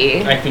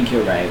low-key. I think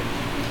you're right.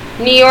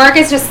 New York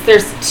is just,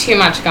 there's too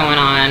much going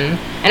on.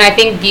 And I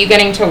think you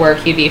getting to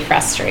work, you'd be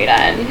frustrated.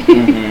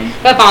 Mm-hmm.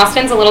 But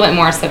Boston's a little bit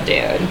more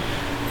subdued.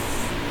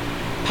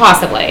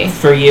 Possibly.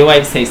 For you,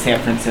 I'd say San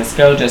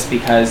Francisco, just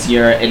because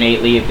you're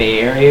innately a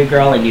Bay Area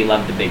girl and you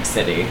love the big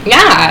city.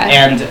 Yeah.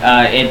 And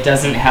it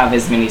doesn't have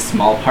as many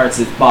small parts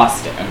as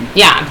Boston.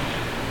 Yeah.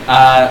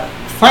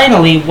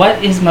 Finally,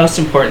 what is most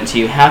important to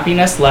you?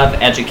 Happiness, love,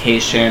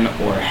 education,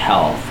 or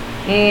health?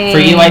 For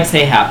you, I'd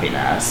say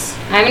happiness.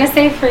 I'm going to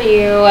say for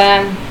you,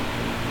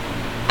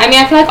 I mean,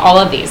 I feel like all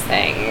of these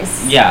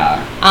things.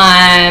 Yeah.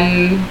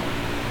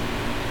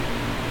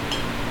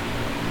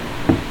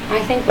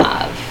 I think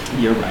love.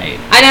 You're right.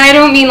 And I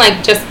don't mean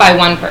like just by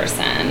one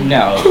person.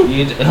 No.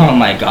 Oh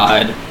my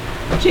God.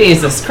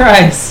 Jesus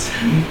Christ.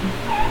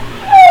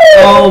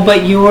 Oh,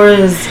 but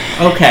yours.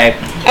 Okay.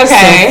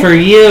 Okay. So for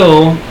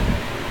you,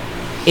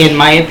 in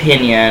my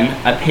opinion,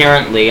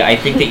 apparently, I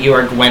think that you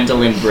are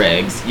Gwendolyn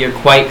Briggs. You're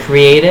quite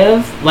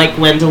creative, like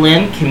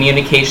Gwendolyn.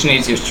 Communication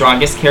is your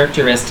strongest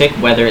characteristic,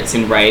 whether it's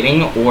in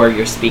writing or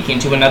you're speaking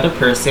to another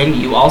person.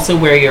 You also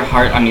wear your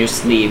heart on your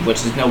sleeve,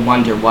 which is no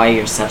wonder why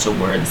you're such a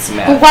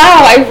wordsmith.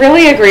 Wow, I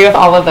really agree with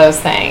all of those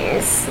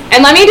things.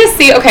 And let me just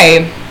see,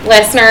 okay,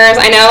 listeners,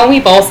 I know we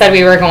both said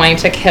we were going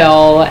to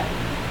kill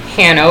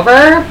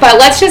Hanover, but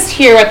let's just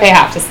hear what they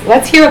have to say.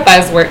 Let's hear what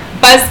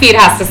BuzzFeed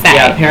has to say.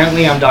 Yeah,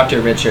 apparently I'm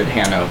Dr. Richard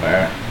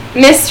Hanover.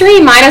 Mystery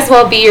might as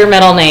well be your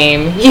middle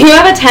name. You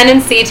have a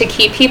tendency to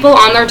keep people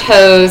on their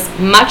toes,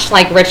 much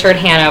like Richard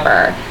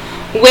Hanover.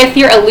 With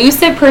your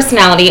elusive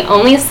personality,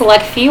 only a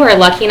select few are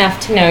lucky enough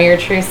to know your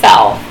true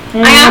self.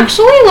 I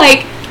actually,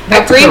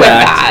 agree with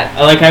that.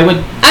 I would.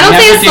 I don't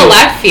say a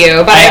select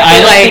few, but I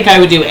don't think I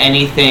would do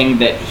anything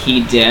that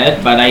he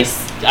did, but I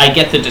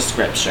get the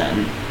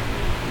description.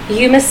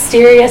 You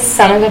mysterious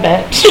son of a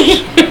bitch.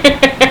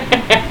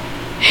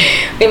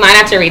 We might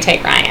have to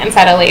retake Ryan's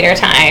at a later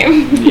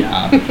time.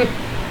 Yeah.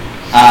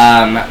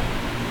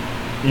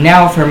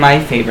 Now for my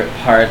favorite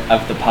part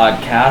of the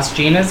podcast,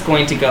 Gina's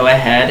going to go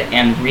ahead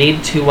and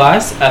read to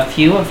us a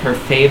few of her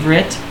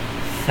favorite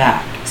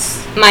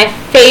facts. My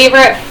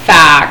favorite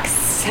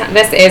facts.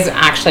 This is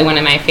actually one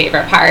of my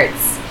favorite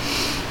parts.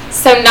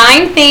 So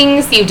 9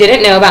 things you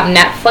didn't know about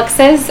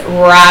Netflix's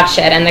Ratched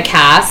and the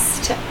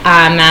cast.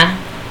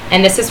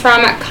 And this is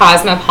from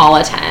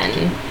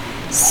Cosmopolitan.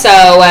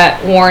 So,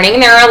 warning,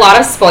 there are a lot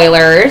of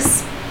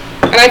spoilers.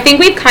 And I think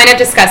we've kind of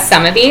discussed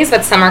some of these,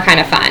 but some are kind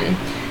of fun.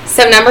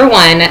 So, number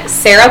 1,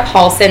 Sarah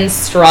Paulson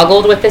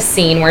struggled with the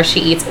scene where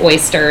she eats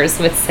oysters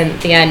with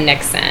Cynthia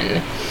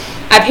Nixon.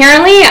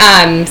 Apparently,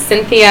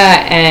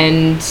 Cynthia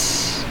and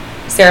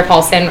Sarah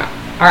Paulson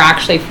are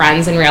actually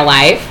friends in real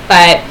life,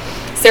 but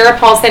Sarah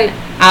Paulson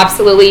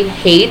absolutely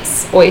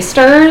hates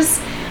oysters.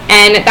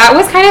 And that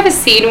was kind of a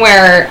scene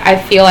where I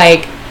feel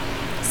like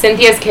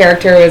Cynthia's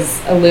character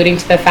was alluding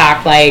to the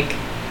fact,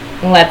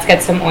 let's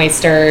get some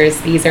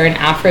oysters. These are an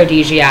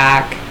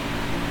aphrodisiac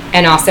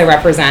and also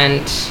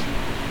represent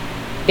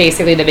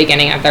basically the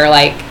beginning of their,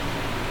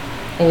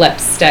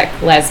 lipstick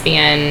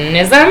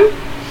lesbianism.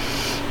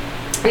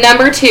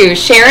 Number 2,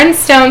 Sharon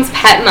Stone's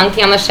pet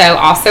monkey on the show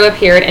also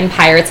appeared in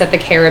Pirates of the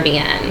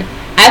Caribbean.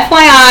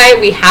 FYI,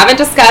 we haven't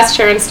discussed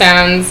Sharon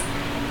Stone's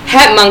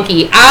pet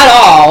monkey at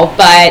all,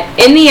 but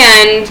in the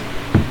end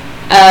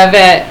of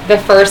the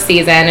first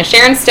season,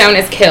 Sharon Stone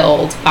is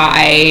killed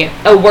by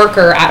a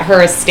worker at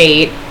her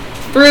estate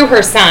through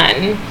her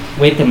son.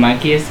 Wait, the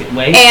monkey is...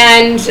 Wait?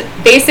 And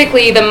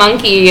basically the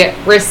monkey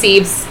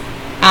receives,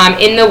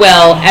 in the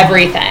will,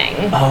 everything.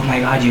 Oh my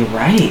God, you're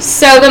right.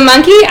 So the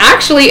monkey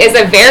actually is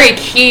a very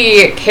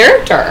key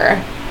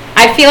character.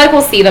 I feel like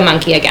we'll see the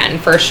monkey again,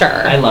 for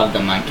sure. I love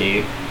the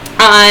monkey.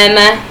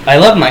 I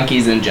love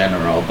monkeys in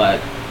general, but...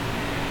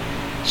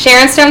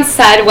 Sharon Stone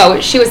said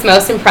what she was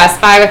most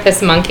impressed by with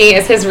this monkey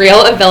is his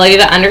real ability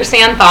to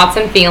understand thoughts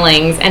and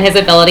feelings and his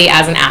ability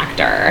as an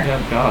actor.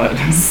 Oh, God.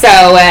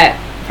 So,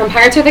 from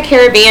Pirates of the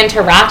Caribbean to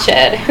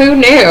Ratched, who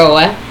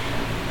knew?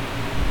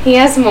 He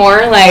has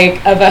more, of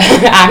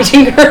an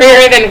acting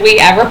career than we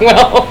ever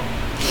will.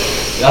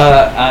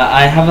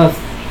 I have a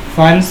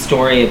fun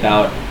story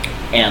about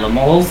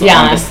animals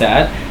on the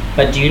set.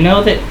 But do you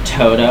know that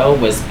Toto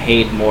was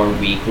paid more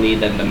weekly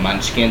than the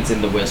Munchkins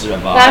in The Wizard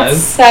of Oz?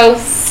 That's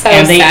so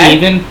And they sad.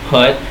 even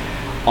put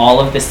all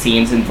of the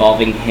scenes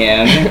involving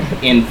him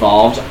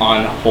involved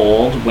on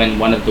hold when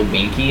one of the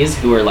Winkies,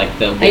 who are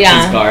the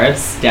witch's guards,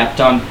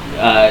 stepped on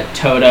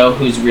Toto,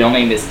 whose real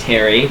name is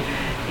Terry,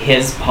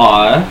 his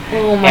paw,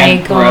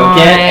 and broke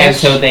it. And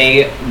so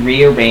they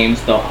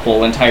rearranged the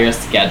whole entire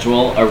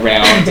schedule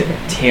around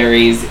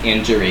Terry's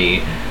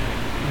injury.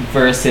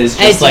 Versus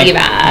just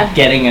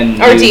getting a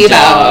new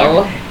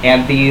dog.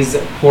 And these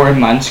poor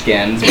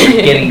munchkins were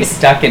getting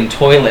stuck in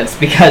toilets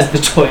because the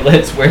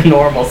toilets were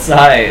normal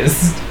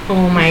sized.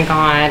 Oh my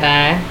God.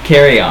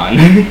 Carry on.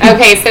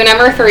 Okay, so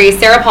number 3,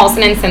 Sarah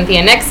Paulson and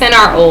Cynthia Nixon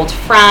are old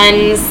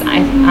friends.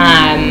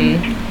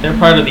 They're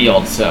part of the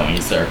old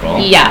sewing circle.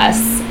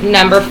 Yes.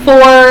 Number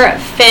 4,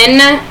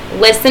 Finn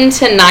listened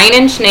to 9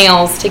 Inch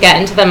Nails to get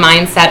into the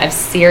mindset of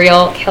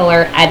serial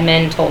killer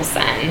Edmund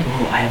Tolson.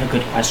 Ooh, I have a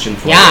good question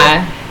for you.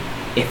 Yeah.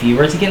 If you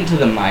were to get into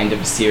the mind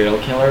of a serial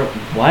killer,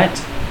 what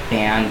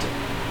band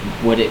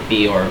would it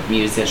be, or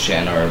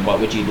musician, or what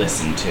would you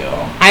listen to?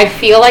 I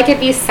feel like it'd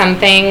be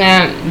something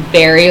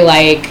very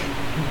like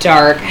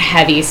dark,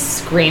 heavy,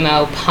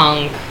 screamo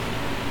punk,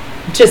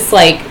 just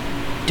like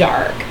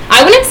dark.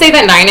 I wouldn't say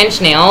that 9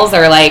 Inch Nails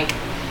are like,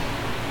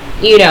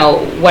 you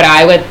know, what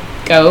I would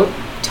go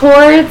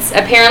towards.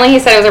 Apparently he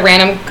said it was a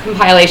random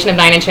compilation of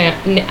 9 Inch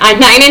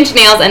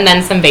Nails and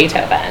then some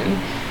Beethoven,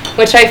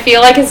 which I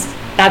feel like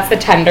that's the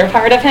tender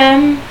part of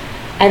him,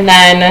 and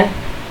then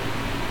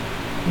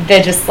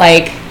the just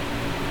like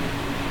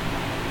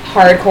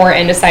hardcore,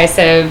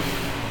 indecisive,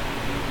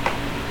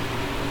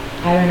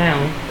 I don't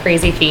know,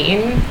 crazy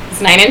fiend.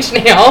 It's 9 Inch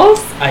Nails.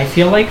 I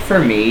feel like for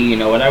me, you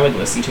know what I would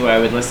listen to? I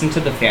would listen to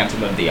the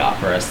Phantom of the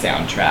Opera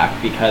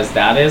soundtrack, because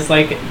that is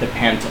like the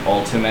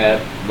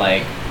penultimate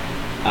like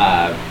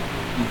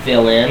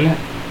villain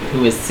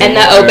who is similar.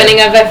 And the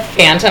opening of the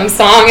Phantom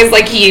song is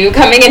like you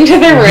coming into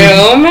the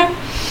room.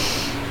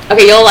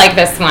 Okay, you'll like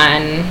this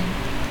one.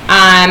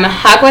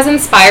 Huck was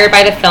inspired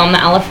by the film The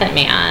Elephant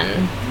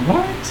Man.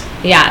 What?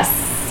 Yes.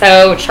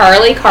 So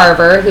Charlie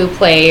Carver, who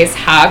plays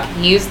Huck,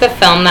 used the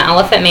film The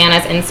Elephant Man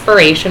as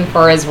inspiration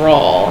for his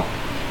role,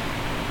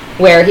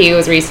 where he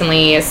was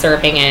recently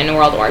serving in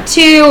World War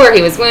II, where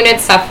he was wounded,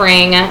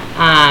 suffering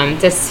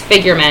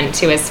disfigurement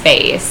to his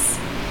face.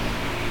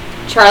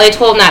 Charlie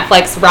told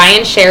Netflix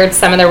Ryan shared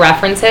some of the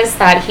references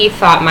that he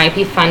thought might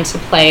be fun to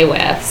play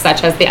with,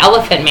 such as the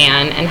Elephant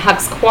Man and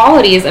Huck's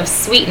qualities of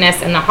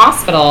sweetness in the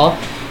hospital,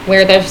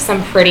 where there's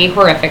some pretty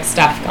horrific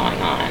stuff going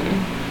on.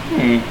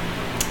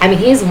 I mean,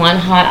 he's one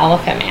hot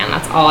elephant man.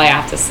 That's all I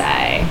have to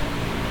say.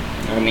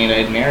 I mean,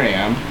 I'd marry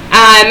him.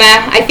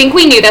 I think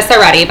we knew this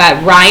already,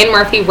 but Ryan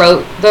Murphy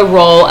wrote the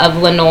role of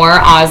Lenore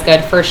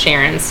Osgood for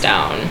Sharon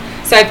Stone.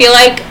 So I feel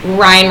like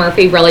Ryan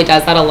Murphy really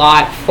does that a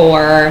lot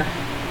for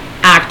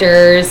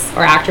actors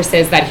or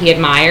actresses that he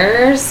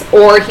admires,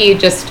 or he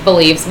just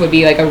believes would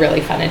be like a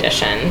really fun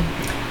addition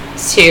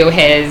to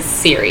his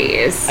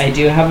series. I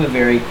do have a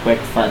very quick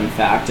fun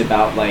fact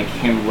about like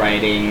him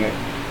writing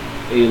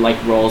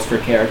like roles for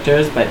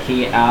characters, but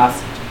he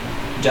asked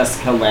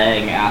Jessica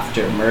Lange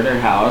after Murder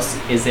House,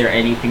 is there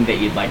anything that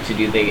you'd like to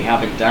do that you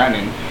haven't done?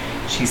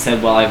 And she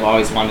said, well, I've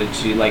always wanted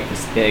to do like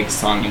this big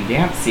song and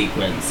dance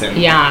sequence. And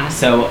yeah.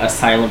 So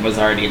Asylum was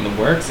already in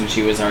the works and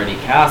she was already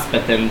cast,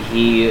 but then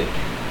he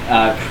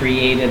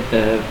created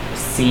the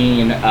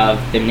scene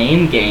of The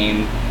Name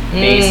Game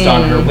based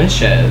on her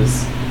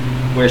wishes,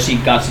 where she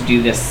got to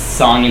do this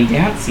song and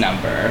dance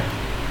number.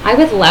 I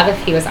would love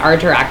if he was our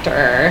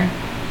director.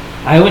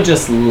 I would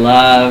just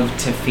love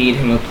to feed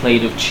him a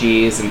plate of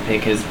cheese and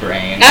pick his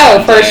brain.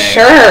 Oh, for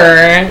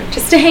sure.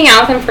 Just to hang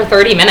out with him for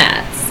 30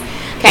 minutes.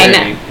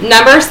 Okay,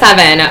 number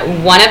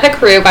 7. One of the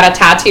crew got a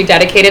tattoo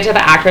dedicated to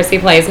the actress who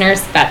plays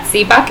Nurse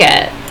Betsy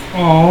Bucket.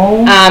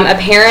 Oh.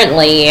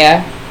 Apparently,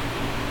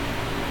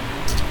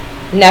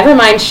 never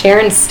mind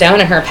Sharon Stone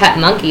and her pet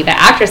monkey, the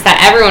actress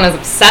that everyone is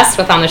obsessed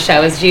with on the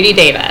show is Judy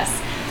Davis.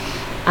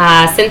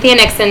 Cynthia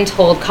Nixon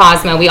told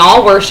Cosmo, we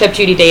all worship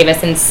Judy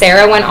Davis, and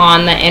Sarah went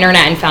on the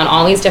internet and found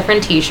all these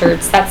different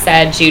t-shirts that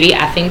said Judy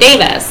effing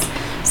Davis.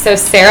 So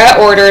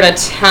Sarah ordered a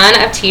ton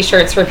of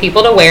t-shirts for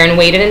people to wear and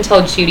waited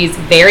until Judy's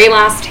very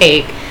last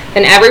take.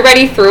 Then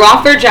everybody threw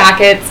off their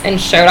jackets and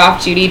showed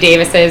off Judy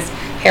Davis's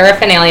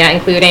paraphernalia,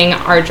 including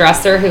our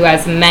dresser who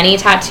has many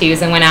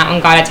tattoos and went out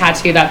and got a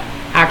tattoo that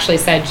actually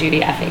said Judy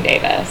effing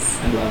Davis.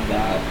 I love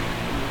that.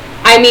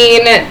 I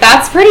mean,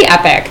 that's pretty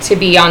epic to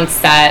be on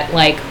set,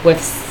 like,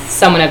 with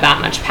someone of that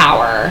much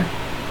power.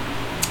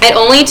 It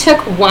only took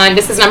one,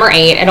 this is number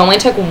 8, it only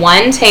took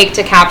one take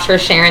to capture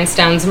Sharon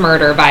Stone's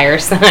murder by her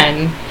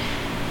son.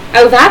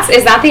 Oh,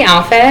 is that the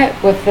outfit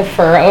with the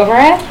fur over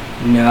it?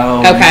 No.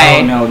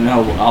 Okay.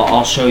 No.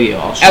 I'll show you.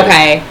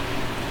 Okay.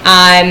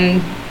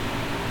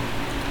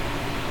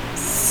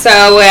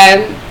 So,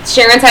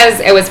 Sharon says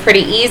it was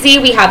pretty easy.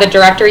 We had the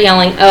director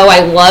yelling, oh,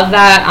 I love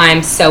that,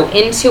 I'm so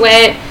into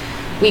it.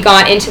 We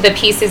got into the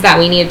pieces that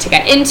we needed to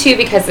get into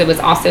because it was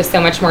also so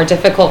much more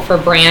difficult for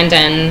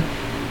Brandon,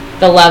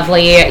 the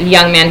lovely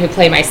young man who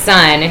played my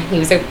son. He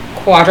was a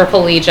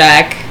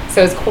quadriplegic,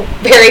 so it was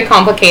very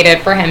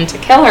complicated for him to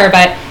kill her,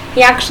 but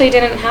he actually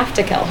didn't have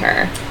to kill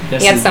her.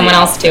 He had someone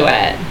else do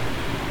it.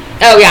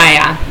 Oh,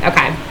 yeah,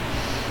 okay.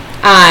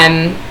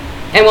 And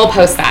we'll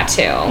post that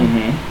too.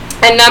 Mm-hmm.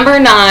 And number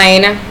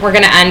 9, we're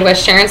going to end with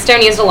Sharon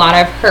Stone used a lot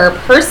of her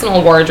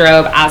personal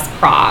wardrobe as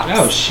props.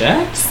 Oh,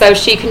 shit. So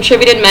she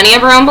contributed many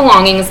of her own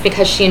belongings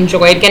because she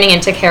enjoyed getting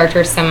into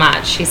characters so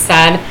much. She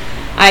said,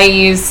 I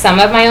used some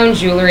of my own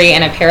jewelry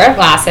and a pair of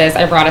glasses.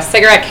 I brought a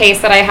cigarette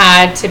case that I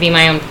had to be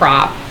my own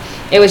prop.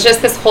 It was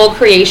just this whole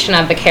creation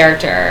of the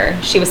character.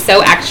 She was so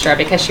extra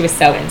because she was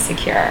so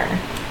insecure.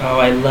 Oh,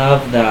 I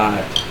love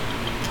that.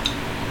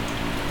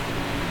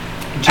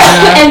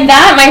 And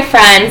that, my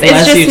friends,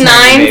 is just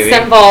 9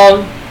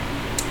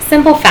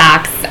 simple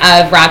facts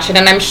of Ratched,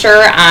 and I'm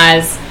sure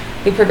as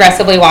we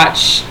progressively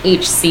watch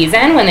each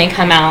season, when they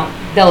come out,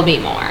 there'll be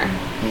more.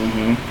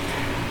 Mm-hmm.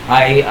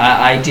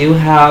 I do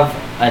have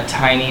a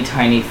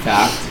tiny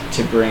fact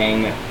to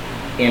bring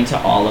into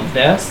all of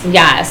this.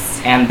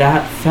 Yes. And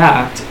that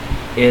fact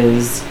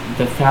is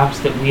the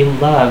fact that we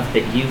love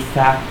that you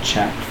fact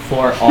check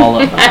for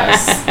all of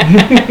us.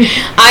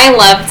 I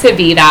love to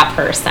be that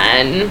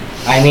person.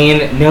 I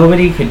mean,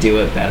 nobody could do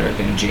it better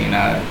than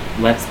Gina.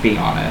 Let's be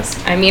honest.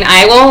 I mean,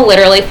 I will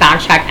literally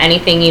fact check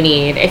anything you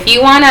need. If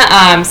you want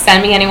to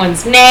send me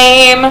anyone's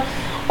name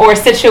or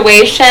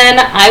situation,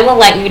 I will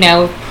let you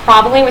know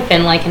probably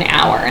within like an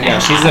hour and a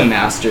half. Yeah, she's a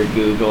master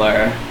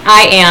Googler.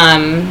 I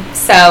am.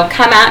 So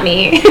come at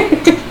me.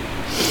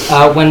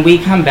 When we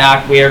come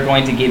back, we are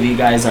going to give you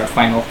guys our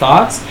final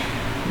thoughts.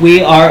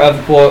 We are,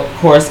 of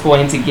course,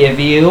 going to give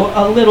you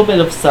a little bit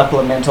of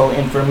supplemental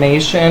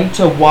information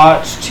to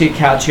watch to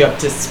catch you up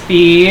to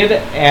speed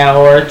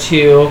or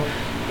to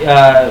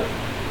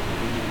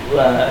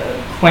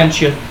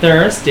quench your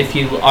thirst if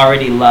you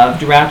already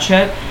loved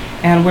Ratched.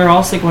 And we're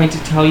also going to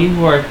tell you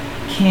who our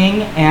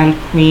king and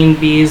queen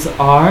bees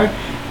are.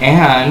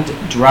 And,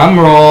 drum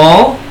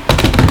roll,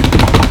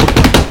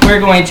 we're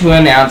going to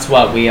announce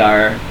what we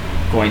are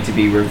going to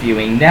be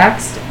reviewing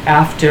next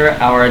after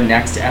our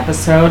next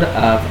episode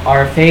of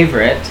our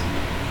favorite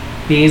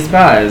Bees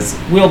Buzz.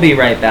 We'll be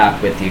right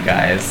back with you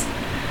guys.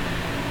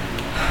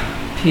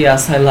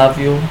 P.S. I love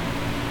you.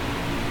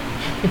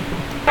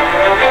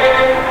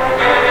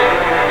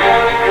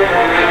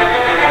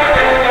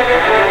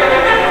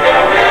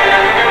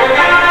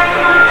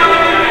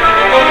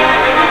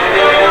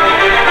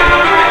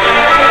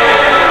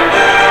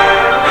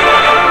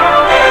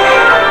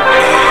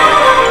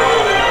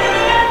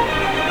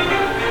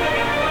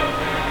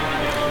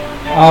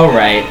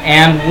 Alright,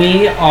 and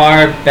we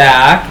are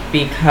back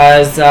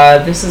because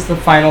this is the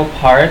final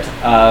part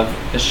of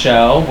the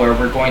show where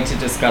we're going to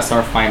discuss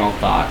our final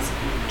thoughts.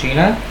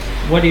 Gina,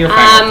 what are your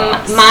final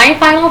thoughts? My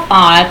final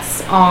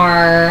thoughts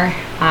are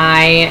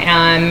I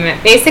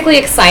am basically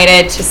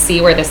excited to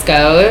see where this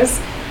goes.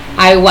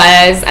 I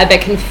was a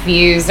bit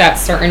confused at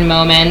certain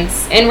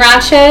moments in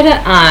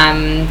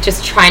Ratched,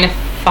 just trying to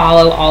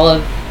follow all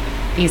of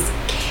these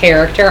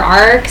character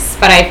arcs,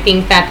 but I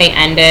think that they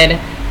ended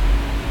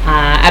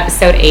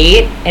episode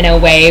 8 in a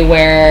way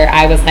where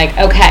I was like,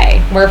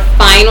 okay, we're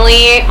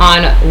finally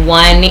on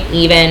one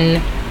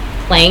even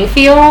playing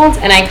field,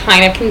 and I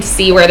kind of can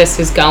see where this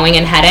is going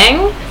and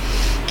heading.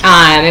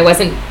 It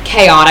wasn't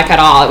chaotic at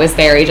all. It was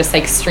very just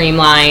like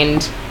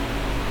streamlined.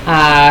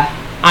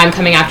 I'm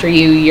coming after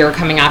you, you're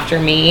coming after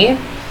me.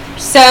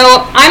 So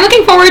I'm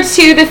looking forward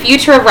to the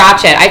future of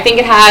Ratched. I think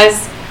it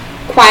has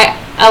quite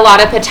a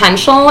lot of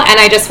potential, and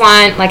I just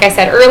want, like I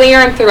said earlier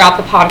and throughout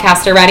the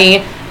podcast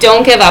already,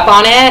 don't give up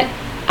on it,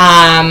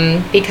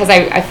 because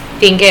I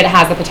think it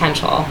has the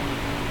potential.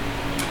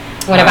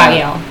 What about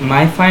you?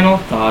 My final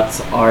thoughts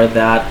are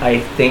that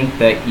I think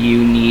that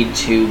you need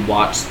to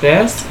watch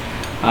this.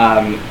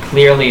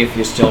 Clearly, if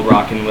you're still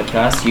rocking with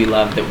us, you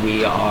love that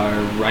we are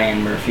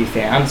Ryan Murphy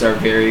fans. Our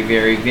very,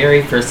 very,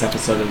 very first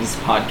episode of this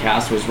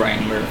podcast was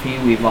Ryan Murphy.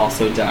 We've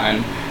also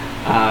done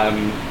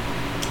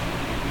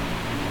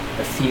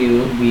a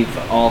few. We've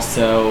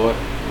also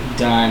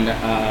done...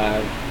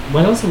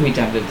 what else have we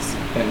done that's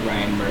been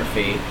Ryan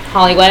Murphy?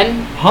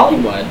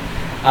 Hollywood.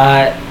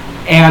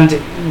 And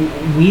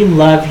we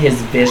love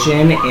his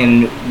vision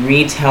in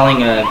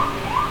retelling a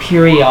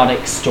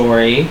periodic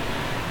story,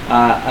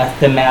 a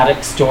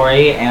thematic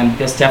story, and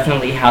this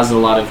definitely has a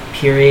lot of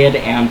period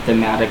and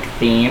thematic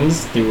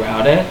themes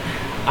throughout it.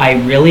 I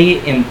really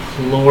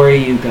implore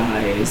you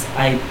guys,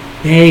 I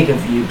beg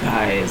of you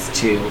guys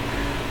to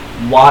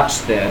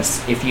watch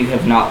this if you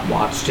have not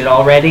watched it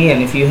already,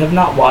 and if you have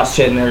not watched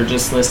it and are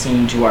just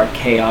listening to our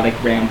chaotic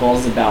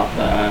rambles about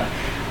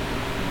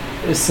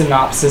the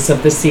synopsis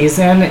of the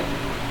season,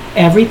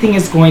 everything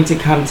is going to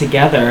come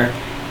together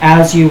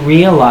as you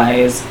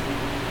realize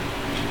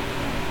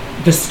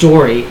the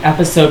story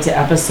episode to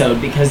episode,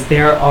 because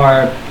there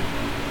are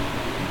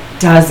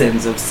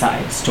dozens of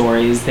side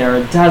stories, there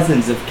are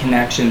dozens of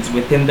connections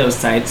within those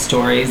side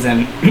stories,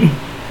 and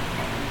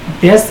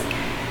this,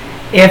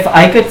 if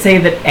I could say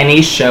that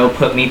any show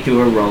put me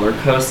through a roller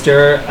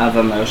coaster of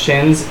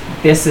emotions,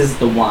 this is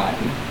the one.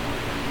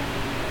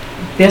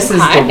 This is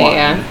the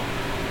one.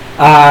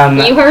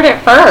 You heard it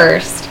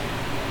first.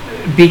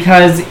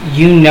 Because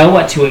you know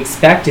what to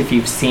expect if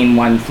you've seen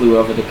One Flew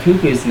Over the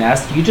Cuckoo's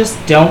Nest. You just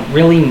don't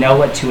really know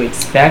what to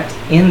expect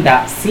in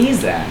that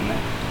season.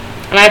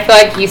 And I feel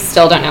like you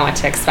still don't know what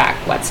to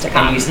expect, what's to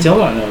come. And you still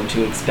don't know what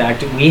to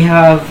expect. We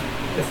have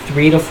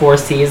 3 to 4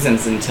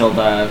 seasons until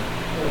the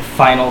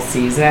final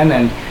season,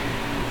 and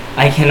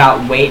I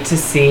cannot wait to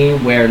see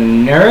where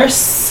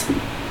Nurse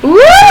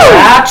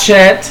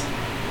Ratched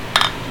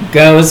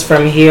goes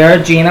from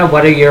here. Gina,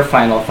 what are your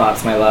final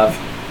thoughts, my love?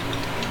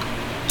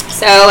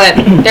 So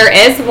there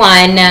is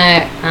one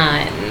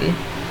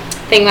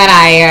thing that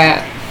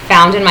I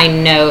found in my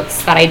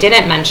notes that I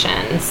didn't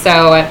mention.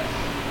 So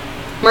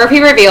Murphy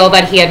revealed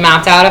that he had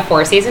mapped out a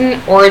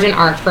 4-season origin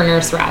arc for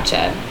Nurse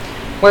Ratched,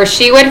 where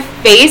she would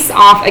face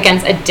off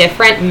against a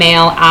different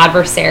male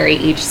adversary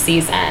each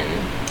season.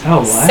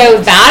 Oh, what? So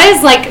that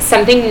is like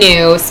something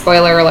new,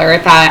 spoiler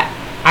alert, that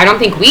I don't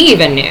think we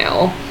even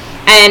knew.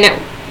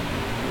 And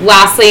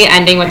lastly,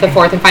 ending with the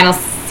 4th and final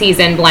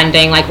season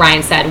blending, like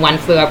Ryan said, One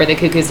Flew Over the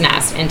Cuckoo's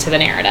Nest into the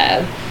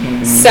narrative.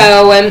 Mm-hmm.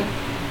 So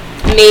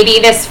maybe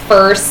this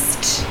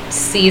first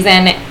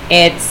season,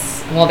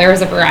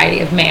 there's a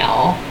variety of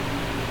male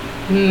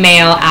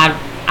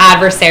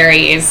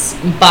adversaries,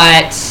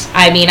 but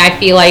I mean, I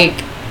feel like,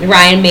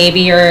 Ryan, maybe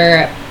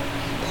your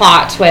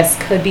plot twist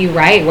could be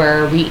right,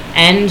 where we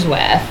end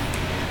with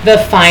the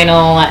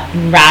final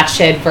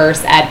Ratchet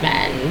versus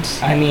Edmund.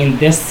 I mean,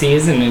 this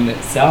season in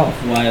itself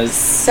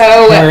was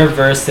her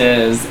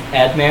versus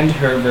Edmund,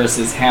 her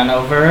versus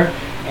Hanover,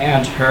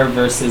 and her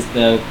versus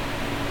the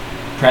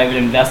private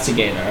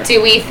investigator.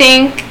 Do we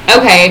think,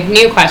 okay,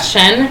 new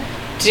question,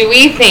 do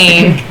we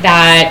think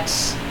that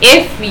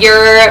if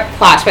your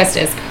plot twist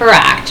is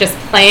correct, just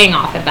playing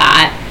off of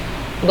that,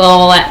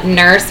 will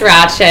Nurse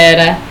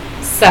Ratched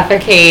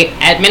suffocate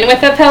Edmund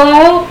with a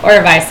pillow,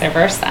 or vice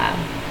versa?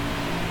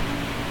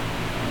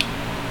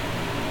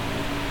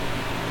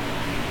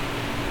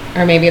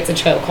 Or maybe it's a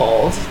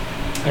chokehold.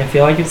 I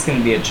feel like it's going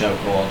to be a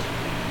chokehold.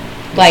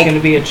 Like, it's going to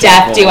be a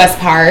death do us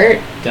part?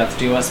 Death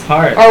do us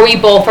part. Or we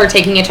both are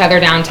taking each other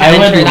down to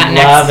enter that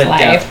next life. I would love a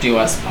death do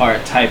us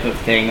part type of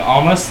thing.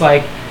 Almost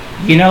like,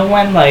 you know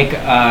when, like,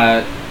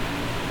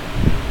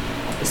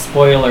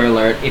 spoiler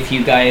alert, if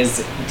you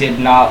guys did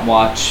not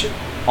watch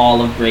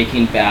all of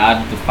Breaking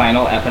Bad, the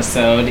final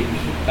episode,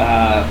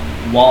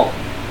 Walt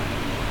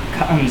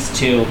comes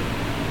to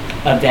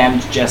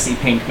avenge Jesse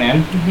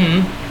Pinkman.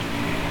 Mm-hmm.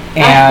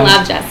 And I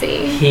love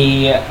Jesse.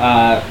 He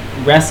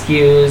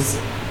rescues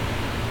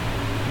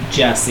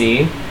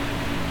Jesse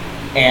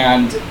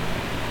and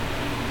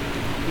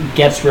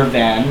gets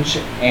revenge,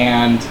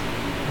 and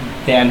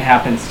then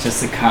happens to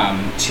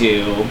succumb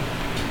to...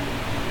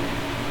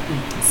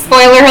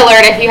 Spoiler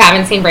alert if you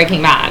haven't seen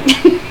Breaking Bad.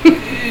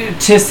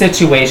 to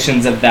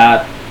situations of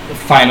that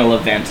final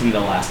event in the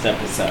last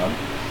episode.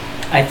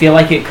 I feel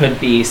like it could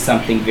be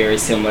something very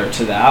similar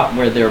to that,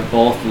 where they're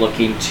both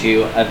looking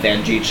to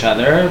avenge each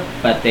other,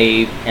 but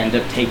they end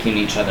up taking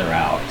each other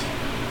out.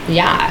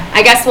 Yeah,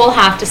 I guess we'll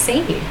have to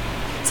see.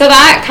 So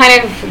that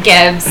kind of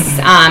gives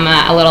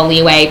a little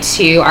leeway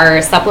to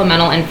our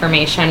supplemental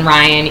information.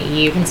 Ryan,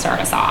 you can start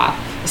us off.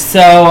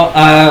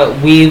 So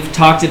we've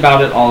talked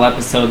about it all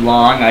episode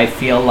long. I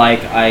feel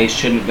like I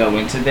shouldn't go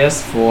into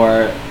this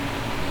for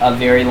a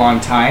very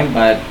long time,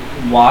 but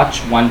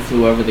watch One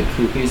Flew Over the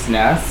Cuckoo's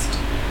Nest.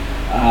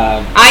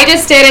 I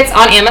just did. It's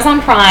on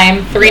Amazon Prime,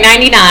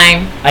 $3.99.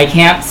 I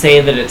can't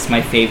say that it's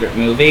my favorite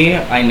movie.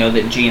 I know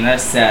that Gina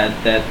said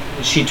that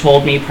she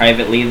told me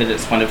privately that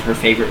it's one of her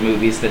favorite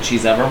movies that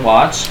she's ever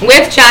watched.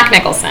 With Jack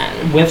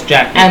Nicholson. With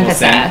Jack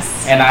Nicholson.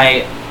 Emphasis. And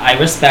I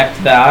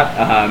respect that.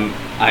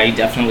 I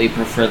definitely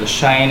prefer The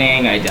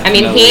Shining. I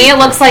mean, he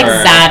looks like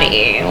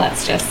Zaddy.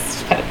 Let's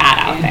just put that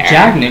out there.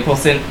 Jack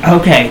Nicholson.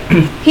 Okay.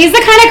 He's the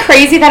kind of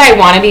crazy that I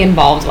want to be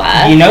involved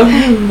with. You know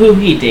who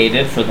he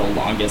dated for the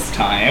longest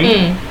time?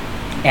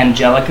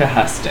 Angelica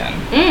Huston.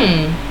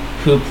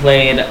 Who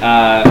played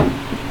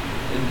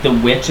the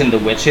witch in The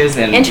Witches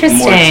and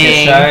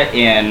Morticia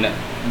in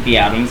The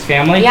Addams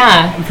Family.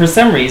 Yeah. For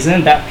some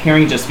reason, that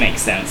pairing just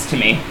makes sense to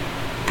me.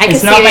 I can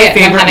see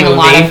them having a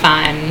lot of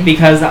fun.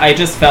 Because I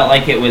just felt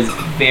like it was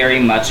very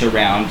much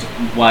around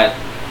what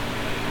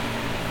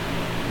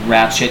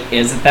Ratchet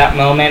is at that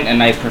moment,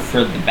 and I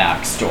preferred the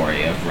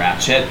backstory of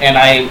Ratchet. And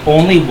I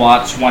only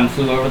watched One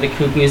Flew Over the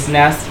Cuckoo's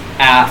Nest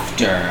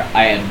after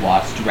I had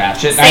watched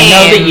Ratchet. Same. I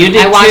know that you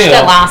did too. I watched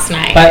it last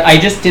night. But I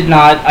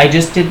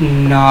did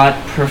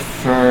not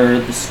prefer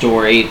the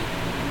story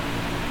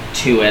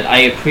to it. I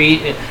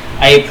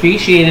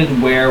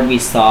appreciated where we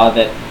saw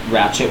that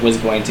Ratchet was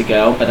going to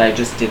go, but I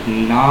just did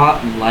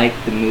not like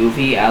the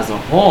movie as a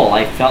whole.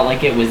 I felt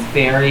like it was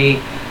very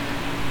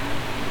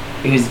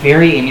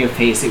in your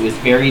face. It was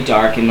very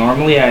dark, and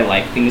normally I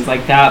like things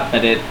like that,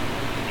 but it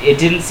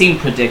didn't seem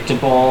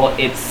predictable.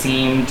 It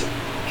seemed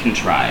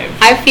contrived.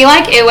 I feel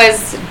like it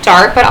was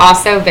dark, but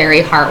also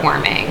very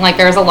heartwarming. Like,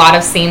 there's a lot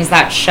of scenes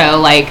that show,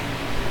 like,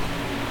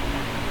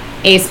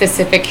 a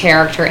specific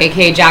character,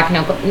 aka Jack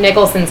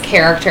Nicholson's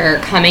character,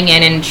 coming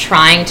in and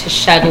trying to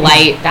shed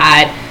light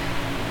that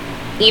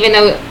even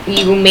though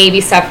you may be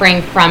suffering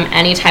from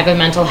any type of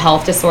mental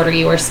health disorder,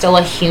 you are still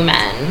a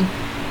human,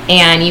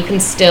 and you can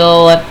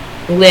still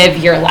live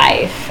your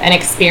life and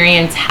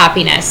experience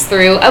happiness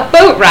through a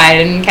boat ride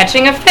and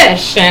catching a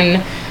fish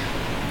and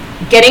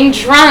getting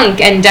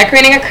drunk and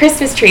decorating a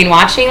Christmas tree and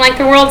watching, like,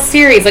 the World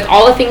Series. Like,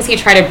 all the things he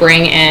tried to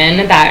bring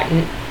in that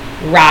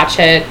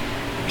Ratchet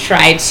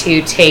tried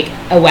to take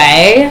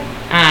away.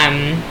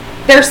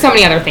 There's so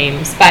many other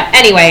themes, but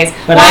anyways,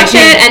 watch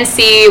it and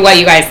see what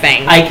you guys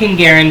think. I can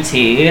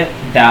guarantee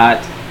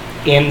that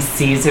in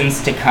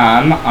seasons to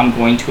come, I'm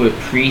going to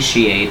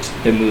appreciate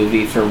the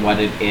movie for what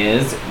it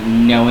is,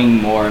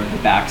 knowing more of the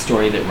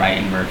backstory that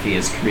Ryan Murphy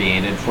has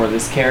created for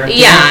this character.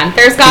 Yeah,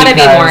 there's got to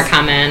be more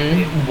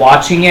coming.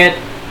 Watching it,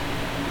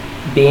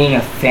 being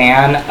a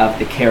fan of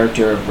the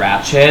character of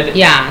Ratchet,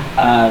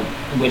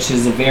 which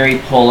is a very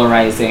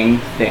polarizing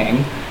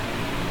thing,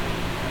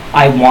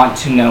 I want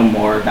to know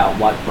more about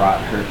what brought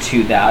her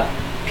to that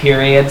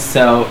period,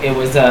 so it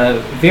was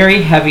a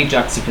very heavy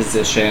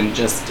juxtaposition,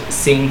 just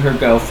seeing her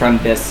go from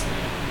this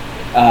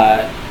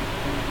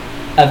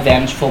a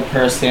vengeful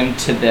person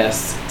to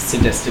this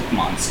sadistic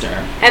monster.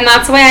 And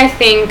that's why I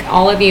think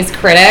all of these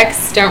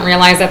critics don't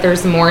realize that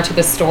there's more to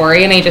the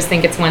story and they just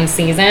think it's one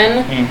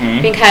season.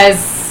 Mm-hmm.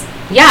 Because,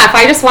 yeah, if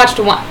I just watched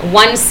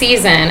one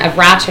season of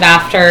Ratched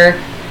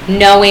after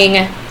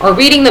knowing or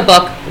reading the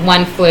book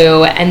One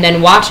Flew and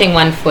then watching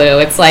One Flew,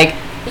 it's like,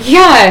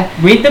 yeah,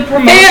 read the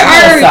promotional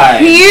there are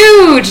side.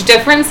 Huge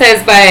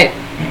differences, but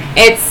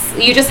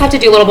you just have to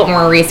do a little bit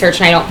more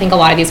research, and I don't think a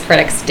lot of these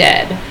critics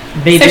did.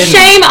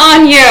 Shame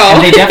on you.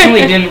 And they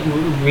definitely didn't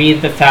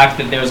read the fact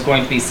that there's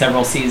going to be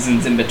several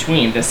seasons in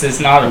between. This is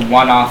not a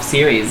one-off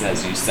series,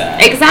 as you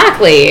said.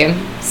 Exactly.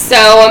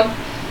 So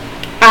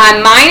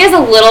mine is a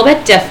little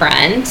bit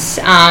different,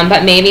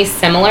 but maybe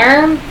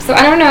similar. So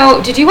I don't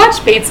know. Did you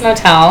watch Bates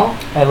Motel?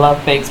 I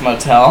love Bates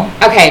Motel.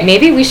 Okay,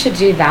 maybe we should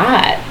do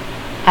that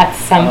at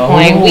some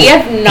point. We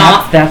have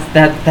not.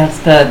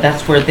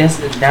 That's where this.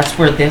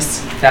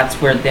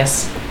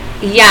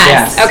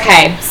 Yes.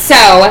 Okay.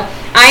 So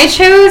I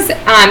chose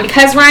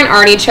because Ryan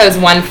already chose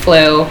One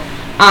Flew.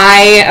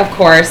 I, of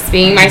course,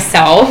 being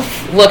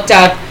myself, looked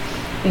up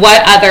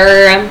what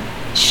other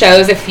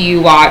shows, if you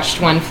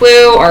watched One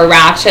Flew or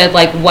Ratched,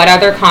 like what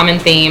other common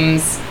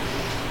themes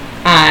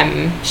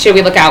should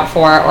we look out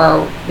for,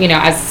 or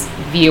as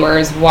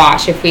viewers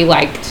watch if we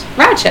liked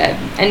Ratched.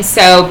 And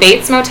so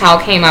Bates Motel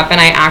came up, and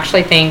I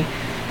actually think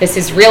this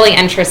is really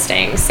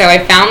interesting. So I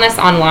found this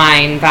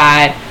online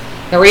that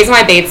the reason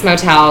why Bates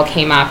Motel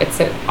came up,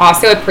 it's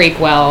also a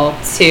prequel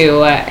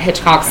to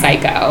Hitchcock's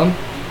Psycho,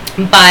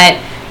 but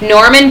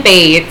Norman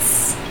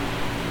Bates,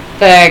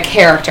 the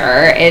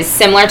character, is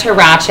similar to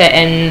Ratched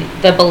in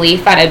the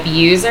belief that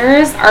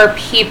abusers are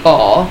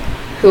people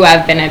who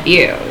have been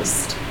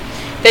abused.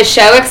 The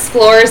show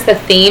explores the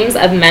themes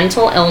of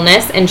mental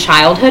illness and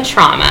childhood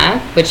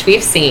trauma, which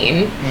we've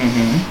seen,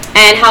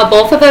 and how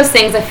both of those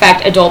things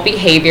affect adult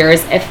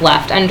behaviors if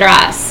left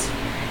undressed.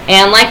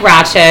 And like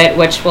Ratched,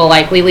 which will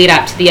likely lead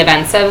up to the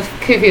events of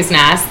Cuckoo's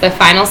Nest, the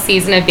final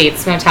season of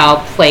Bates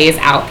Motel plays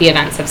out the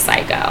events of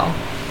Psycho.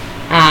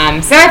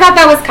 So I thought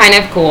that was kind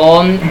of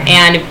cool.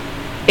 And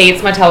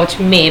Bates Motel, which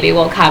maybe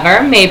we'll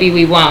cover, maybe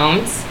we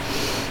won't.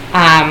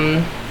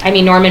 I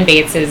mean, Norman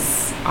Bates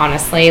is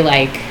honestly,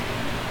 like,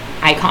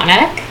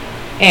 iconic.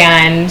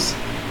 And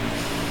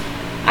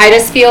I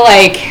just feel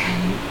like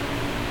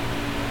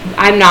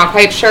I'm not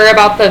quite sure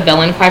about the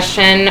villain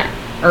question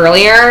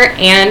earlier,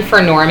 and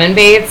for Norman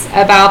Bates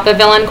about the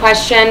villain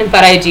question,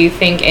 but I do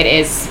think it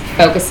is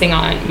focusing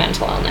on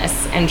mental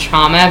illness and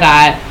trauma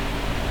that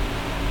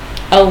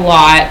a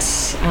lot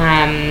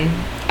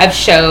of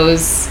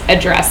shows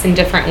address in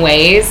different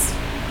ways,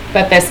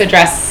 but this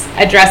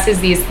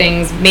addresses these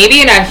things maybe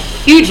in a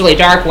hugely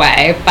dark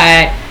way,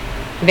 but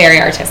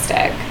very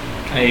artistic.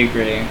 I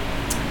agree.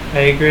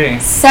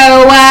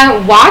 So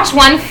watch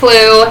One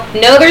Flew,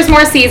 know there's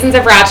more seasons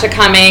of Ratched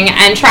coming,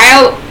 and try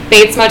out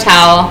Bates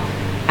Motel.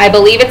 I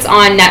believe it's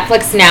on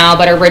Netflix now,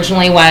 but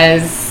originally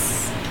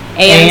was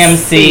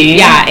AMC.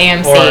 Yeah,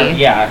 AMC.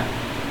 Yeah.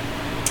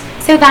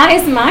 So that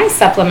is my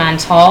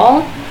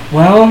supplemental.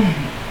 Well,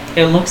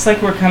 it looks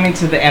like we're coming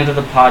to the end of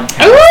the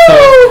podcast. Ooh!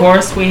 So, of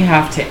course, we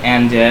have to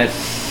end it.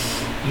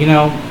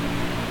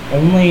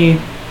 Only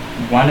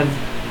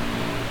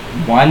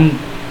one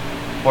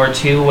or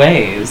two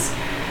ways.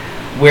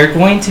 We're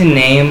going to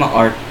name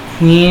our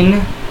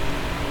Queen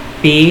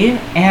Bee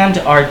and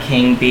our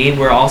King Bee.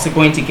 We're also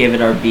going to give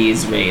it our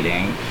Bees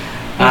rating.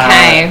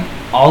 Okay.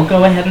 I'll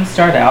go ahead and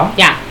start out.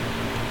 Yeah.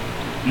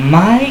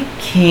 My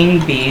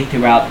King Bee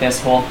throughout this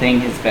whole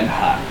thing has been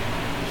Huck.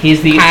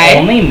 He's the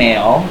only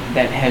male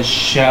that has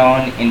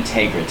shown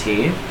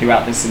integrity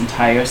throughout this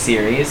entire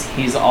series.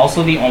 He's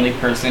also the only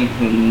person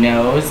who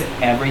knows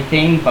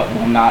everything but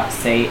will not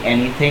say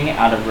anything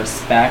out of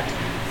respect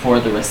for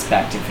the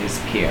respect of his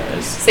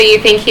peers. So you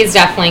think he's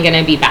definitely going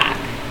to be back?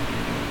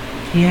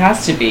 He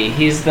has to be.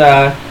 He's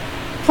the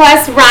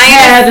plus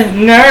head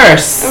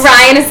nurse.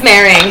 Ryan is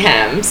marrying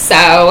him,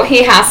 so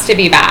he has to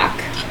be back.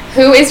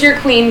 Who is your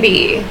Queen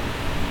Bee?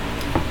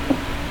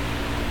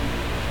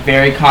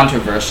 Very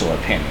controversial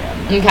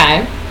opinion.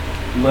 Okay.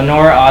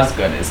 Lenore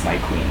Osgood is my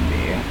Queen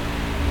Bee.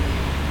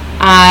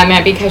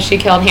 Because she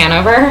killed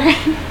Hanover?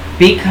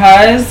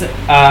 Because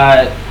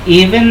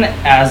even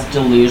as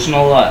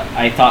delusional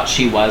I thought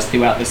she was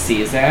throughout the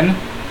season,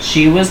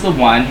 she was the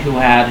one who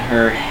had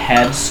her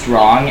head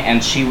strong,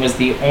 and she was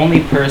the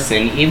only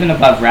person, even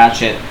above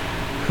Ratched,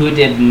 who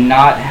did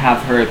not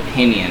have her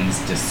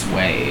opinions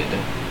dissuade.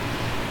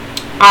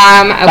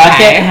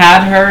 Okay.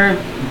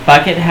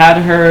 Bucket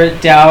had her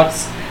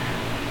doubts.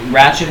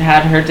 Ratched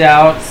had her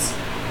doubts.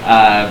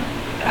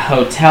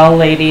 Hotel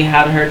Lady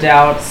had her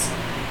doubts.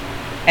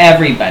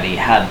 Everybody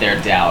had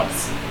their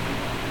doubts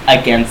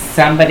against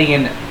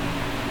somebody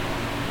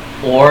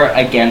or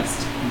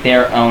against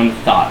their own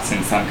thoughts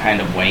in some kind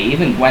of way.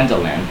 Even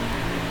Gwendolyn.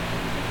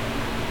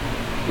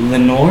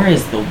 Lenore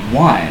is the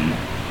one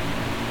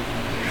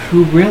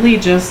who really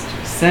just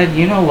said,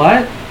 you know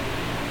what?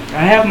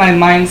 I have my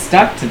mind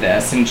stuck to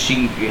this, and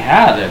she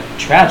had a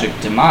tragic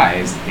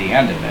demise at the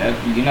end of it.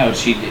 You know,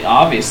 she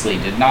obviously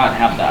did not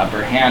have the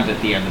upper hand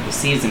at the end of the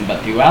season,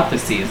 but throughout the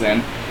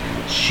season,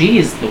 she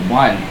is the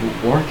one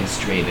who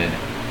orchestrated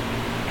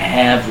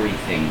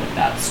everything with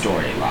that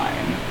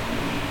storyline.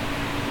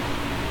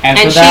 And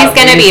she's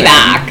gonna be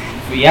back.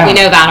 Yeah. We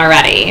know that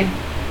already.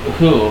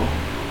 Who?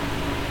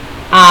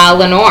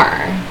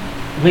 Lenore.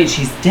 Wait,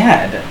 she's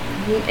dead.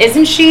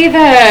 Isn't she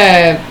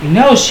the...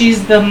 No,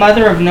 she's the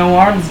mother of No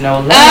Arms, No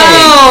Legs.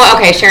 Oh,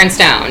 okay, Sharon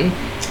Stone.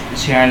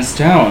 Sharon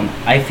Stone.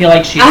 I feel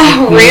like she's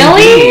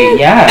really?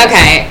 Yes.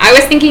 Okay, I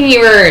was thinking you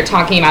were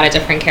talking about a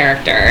different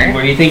character.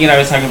 Were you thinking I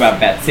was talking about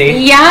Betsy?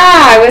 Yeah,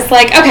 I was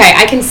like, okay,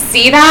 I can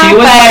see that. She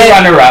was my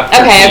runner-up.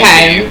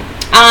 Okay.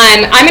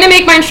 I'm gonna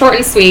make mine short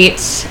and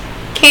sweet.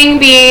 King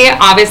Bee,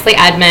 obviously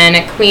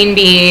Edmund. Queen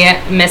Bee,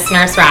 Miss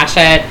Nurse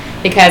Ratched,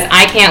 because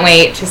I can't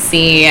wait to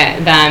see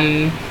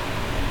them,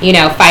 you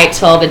know, fight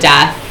till the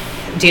death,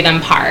 do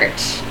them part.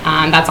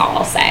 That's all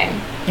I'll say.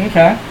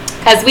 Okay.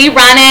 Because we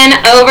run in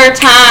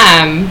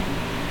overtime.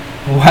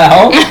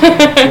 Well,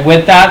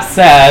 with that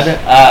said,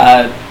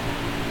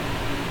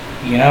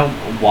 you know,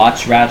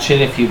 watch Ratched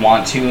if you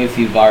want to. If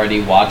you've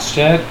already watched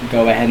it,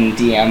 go ahead and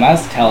DM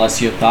us. Tell us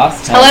your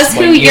thoughts. Tell us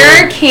who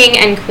your King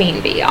and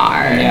Queen Bee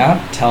are. Yeah.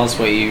 Tell us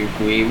what you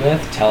agree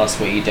with. Tell us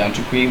what you don't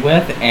agree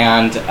with.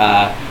 And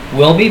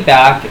we'll be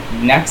back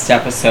next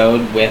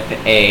episode with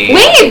a...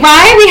 Wait,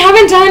 Ryan, we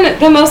haven't done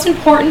the most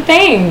important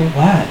thing.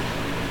 What?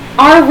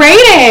 Our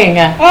rating.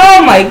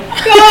 Oh my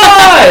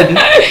God!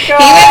 He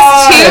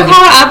was too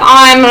caught up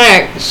on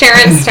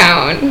Sharon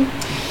Stone.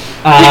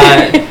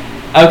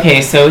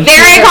 Okay, so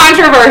very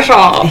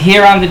controversial.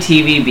 Here on the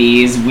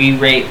TVBs, we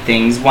rate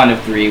things one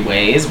of three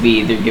ways.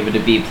 We either give it a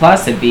B+,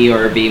 a B,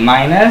 or a B-.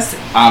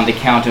 On the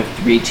count of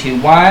 3, 2,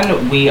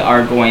 1, we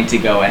are going to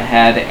go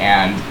ahead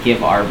and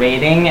give our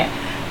rating.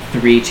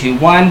 3, 2,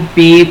 1,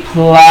 B+. B+.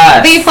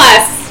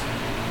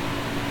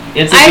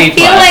 It's a B+. I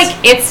feel like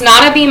it's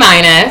not a B-.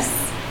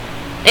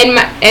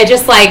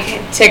 Just like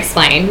to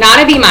explain, not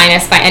a B-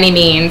 by any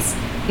means.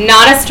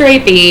 Not a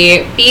straight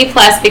B, B+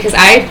 because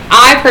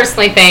I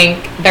personally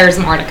think there's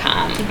more to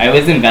come. I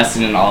was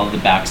invested in all of the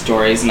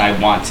backstories, and I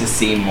want to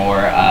see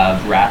more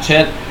of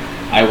Ratched.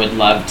 I would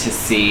love to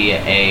see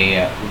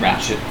a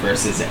Ratched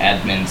versus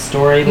Edmund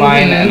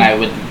storyline, and I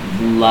would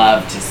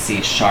love to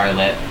see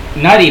Charlotte,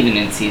 not even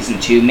in season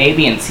 2,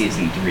 maybe in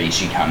season 3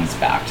 she comes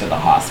back to the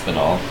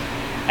hospital.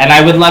 And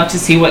I would love to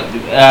see what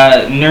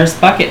Nurse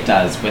Bucket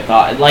does with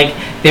all... Like,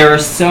 there are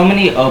so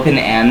many open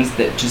ends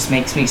that just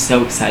makes me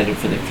so excited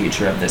for the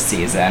future of this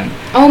season.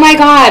 Oh my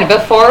God,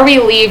 before we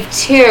leave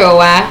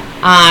too,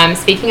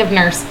 speaking of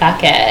Nurse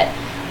Bucket,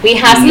 we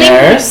have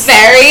something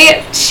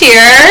very...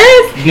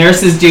 Cheers!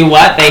 Nurses do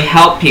what? They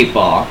help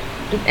people.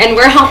 And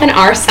we're helping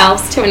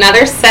ourselves to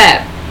another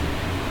sip.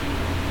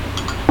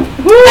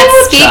 But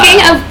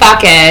speaking of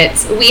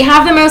buckets, we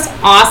have the most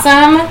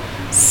awesome...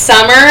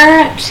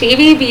 summer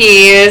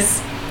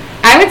TVBs,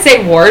 I would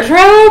say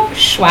wardrobe,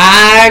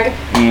 swag.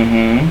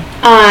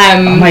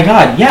 Oh my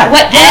God, yeah.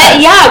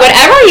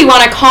 Whatever you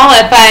want to call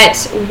it. But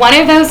one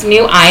of those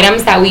new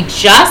items that we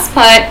just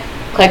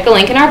click the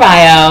link in our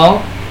bio,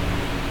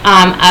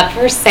 up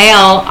for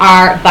sale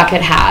are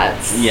bucket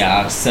hats.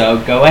 Yeah, so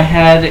go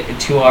ahead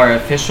to our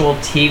official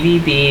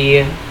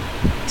TVB's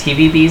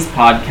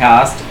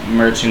podcast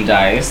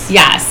merchandise.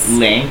 Yes.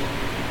 Link.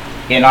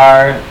 In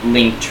our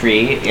link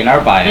tree, in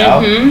our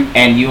bio,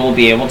 and you will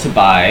be able to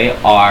buy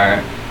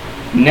our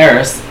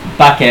Nurse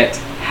Bucket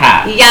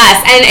hat.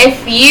 Yes, and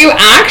if you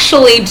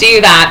actually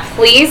do that,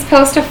 please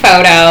post a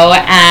photo,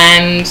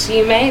 and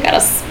you may get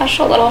a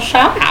special little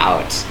shout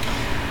out.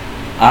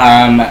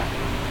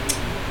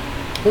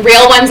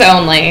 Real ones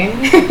only.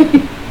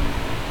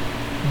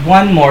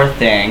 One more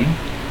thing.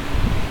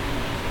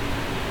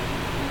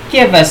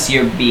 Give us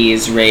your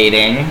B's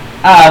rating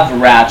of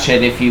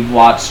Ratched if you've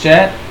watched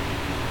it.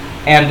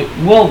 And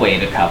we'll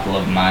wait a couple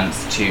of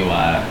months to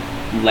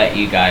let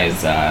you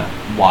guys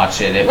watch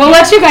it. We'll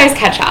let you guys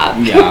catch up.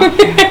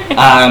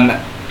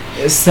 Yeah.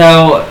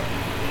 So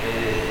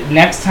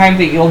next time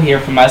that you'll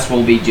hear from us,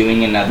 we'll be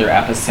doing another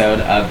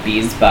episode of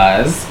Bees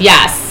Buzz.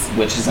 Yes.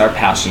 Which is our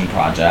passion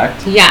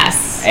project.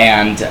 Yes.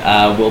 And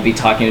we'll be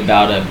talking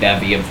about a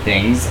bevy of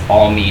things,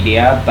 all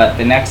media. But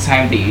the next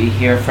time that you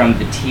hear from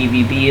the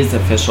TVB's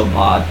official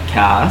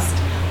podcast,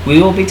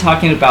 we will be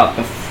talking about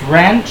the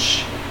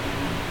French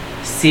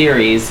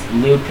series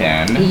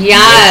Lupin,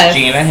 yes,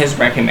 which Gina has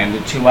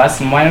recommended to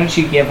us. And why don't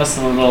you give us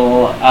a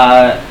little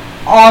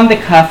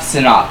on-the-cuff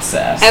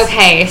synopsis?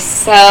 Okay,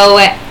 so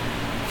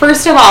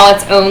first of all,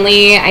 it's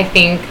only, I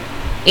think,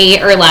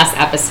 8 or less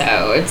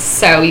episodes,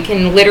 so you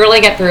can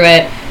literally get through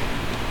it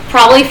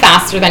probably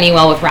faster than you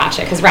will with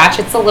Ratched, because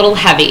Ratched's a little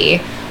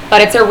heavy.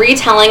 But it's a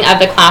retelling of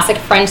the classic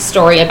French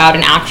story about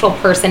an actual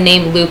person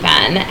named Lupin.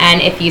 And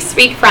if you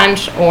speak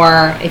French,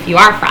 or if you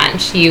are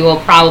French, you will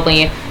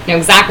probably know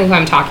exactly who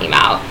I'm talking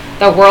about.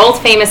 The world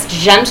famous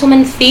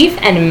gentleman thief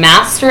and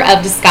master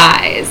of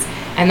disguise.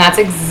 And that's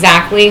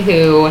exactly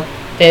who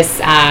this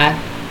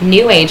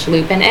New Age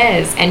Lupin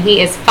is. And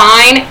he is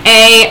fine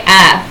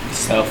AF.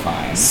 So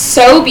fine.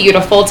 So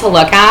beautiful to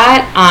look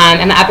at.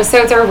 And the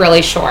episodes are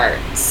really short.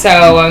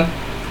 So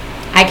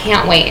I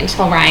can't wait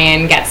until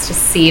Ryan gets to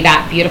see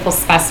that beautiful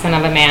specimen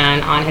of a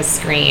man on his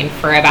screen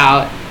for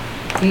about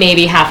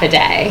maybe half a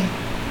day.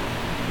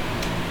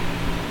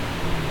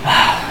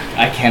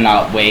 I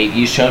cannot wait.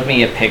 You showed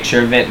me a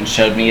picture of it and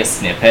showed me a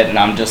snippet, and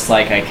I'm just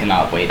like, I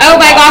cannot wait. Oh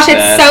my gosh,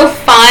 it's so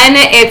fun.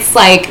 It's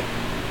like,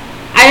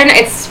 I don't know,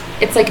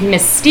 it's like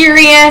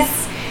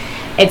mysterious,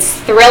 it's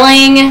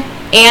thrilling,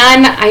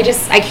 and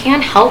I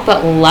can't help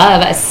but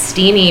love a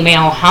steamy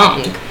male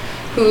hunk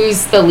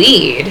who's the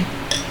lead.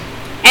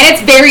 And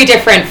it's very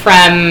different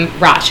from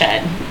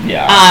Ratched.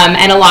 Yeah.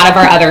 And a lot of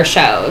our other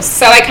shows.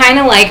 So I kind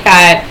of like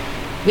that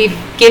we've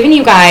given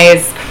you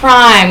guys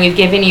crime, we've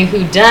given you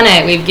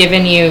whodunit, we've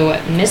given you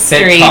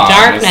mystery,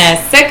 darkness,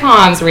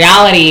 sitcoms,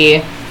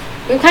 reality.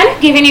 We've kind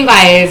of given you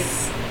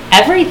guys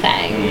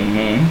everything.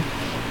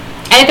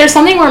 Mm-hmm. And if there's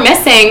something we're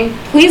missing,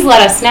 please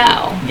let us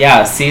know.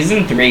 Yeah,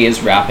 season 3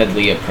 is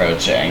rapidly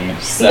approaching.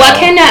 So. What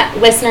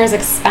can listeners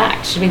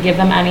expect? Should we give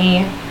them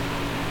any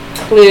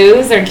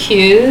clues or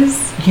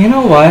cues? You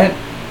know what?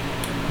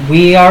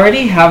 We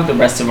already have the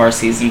rest of our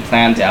season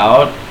planned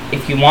out.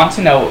 If you want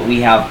to know what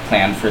we have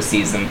planned for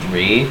season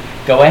 3,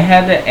 go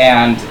ahead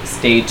and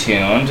stay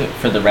tuned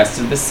for the rest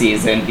of the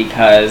season,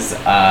 because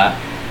I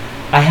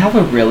have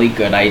a really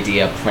good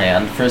idea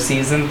planned for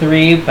season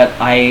 3, but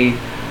I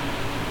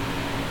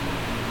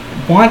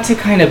want to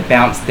kind of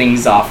bounce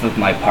things off of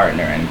my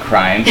partner in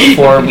crime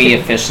before we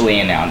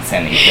officially announce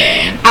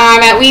anything.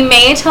 We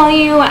may tell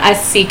you a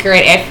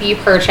secret if you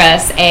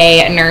purchase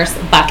a Nurse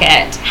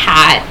Bucket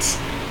hat.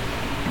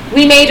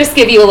 We may just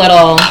give you a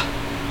little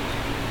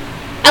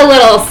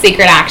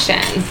secret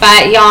action.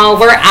 But y'all,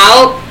 we're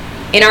out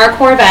in our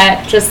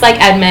Corvette, just like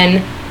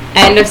Edmund,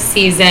 end of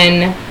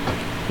season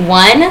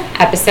 1,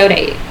 episode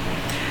 8.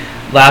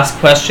 Last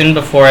question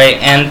before I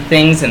end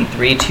things in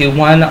 3, 2,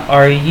 1.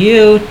 Are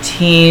you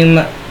team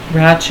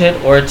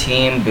Ratched or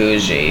team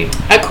Bougie?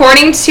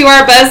 According to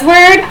our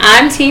buzzword,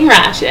 I'm team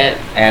Ratched.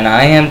 And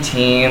I am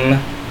team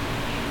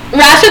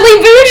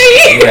Ratchetly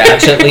Bougie.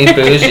 Ratchetly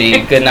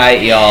Bougie. Good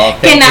night, y'all.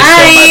 Thank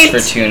you so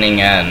much for tuning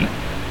in.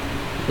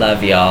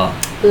 Love y'all.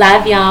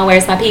 Love y'all.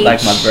 Where's my peach?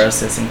 Like my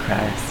brosis in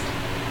Christ.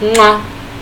 Mwah.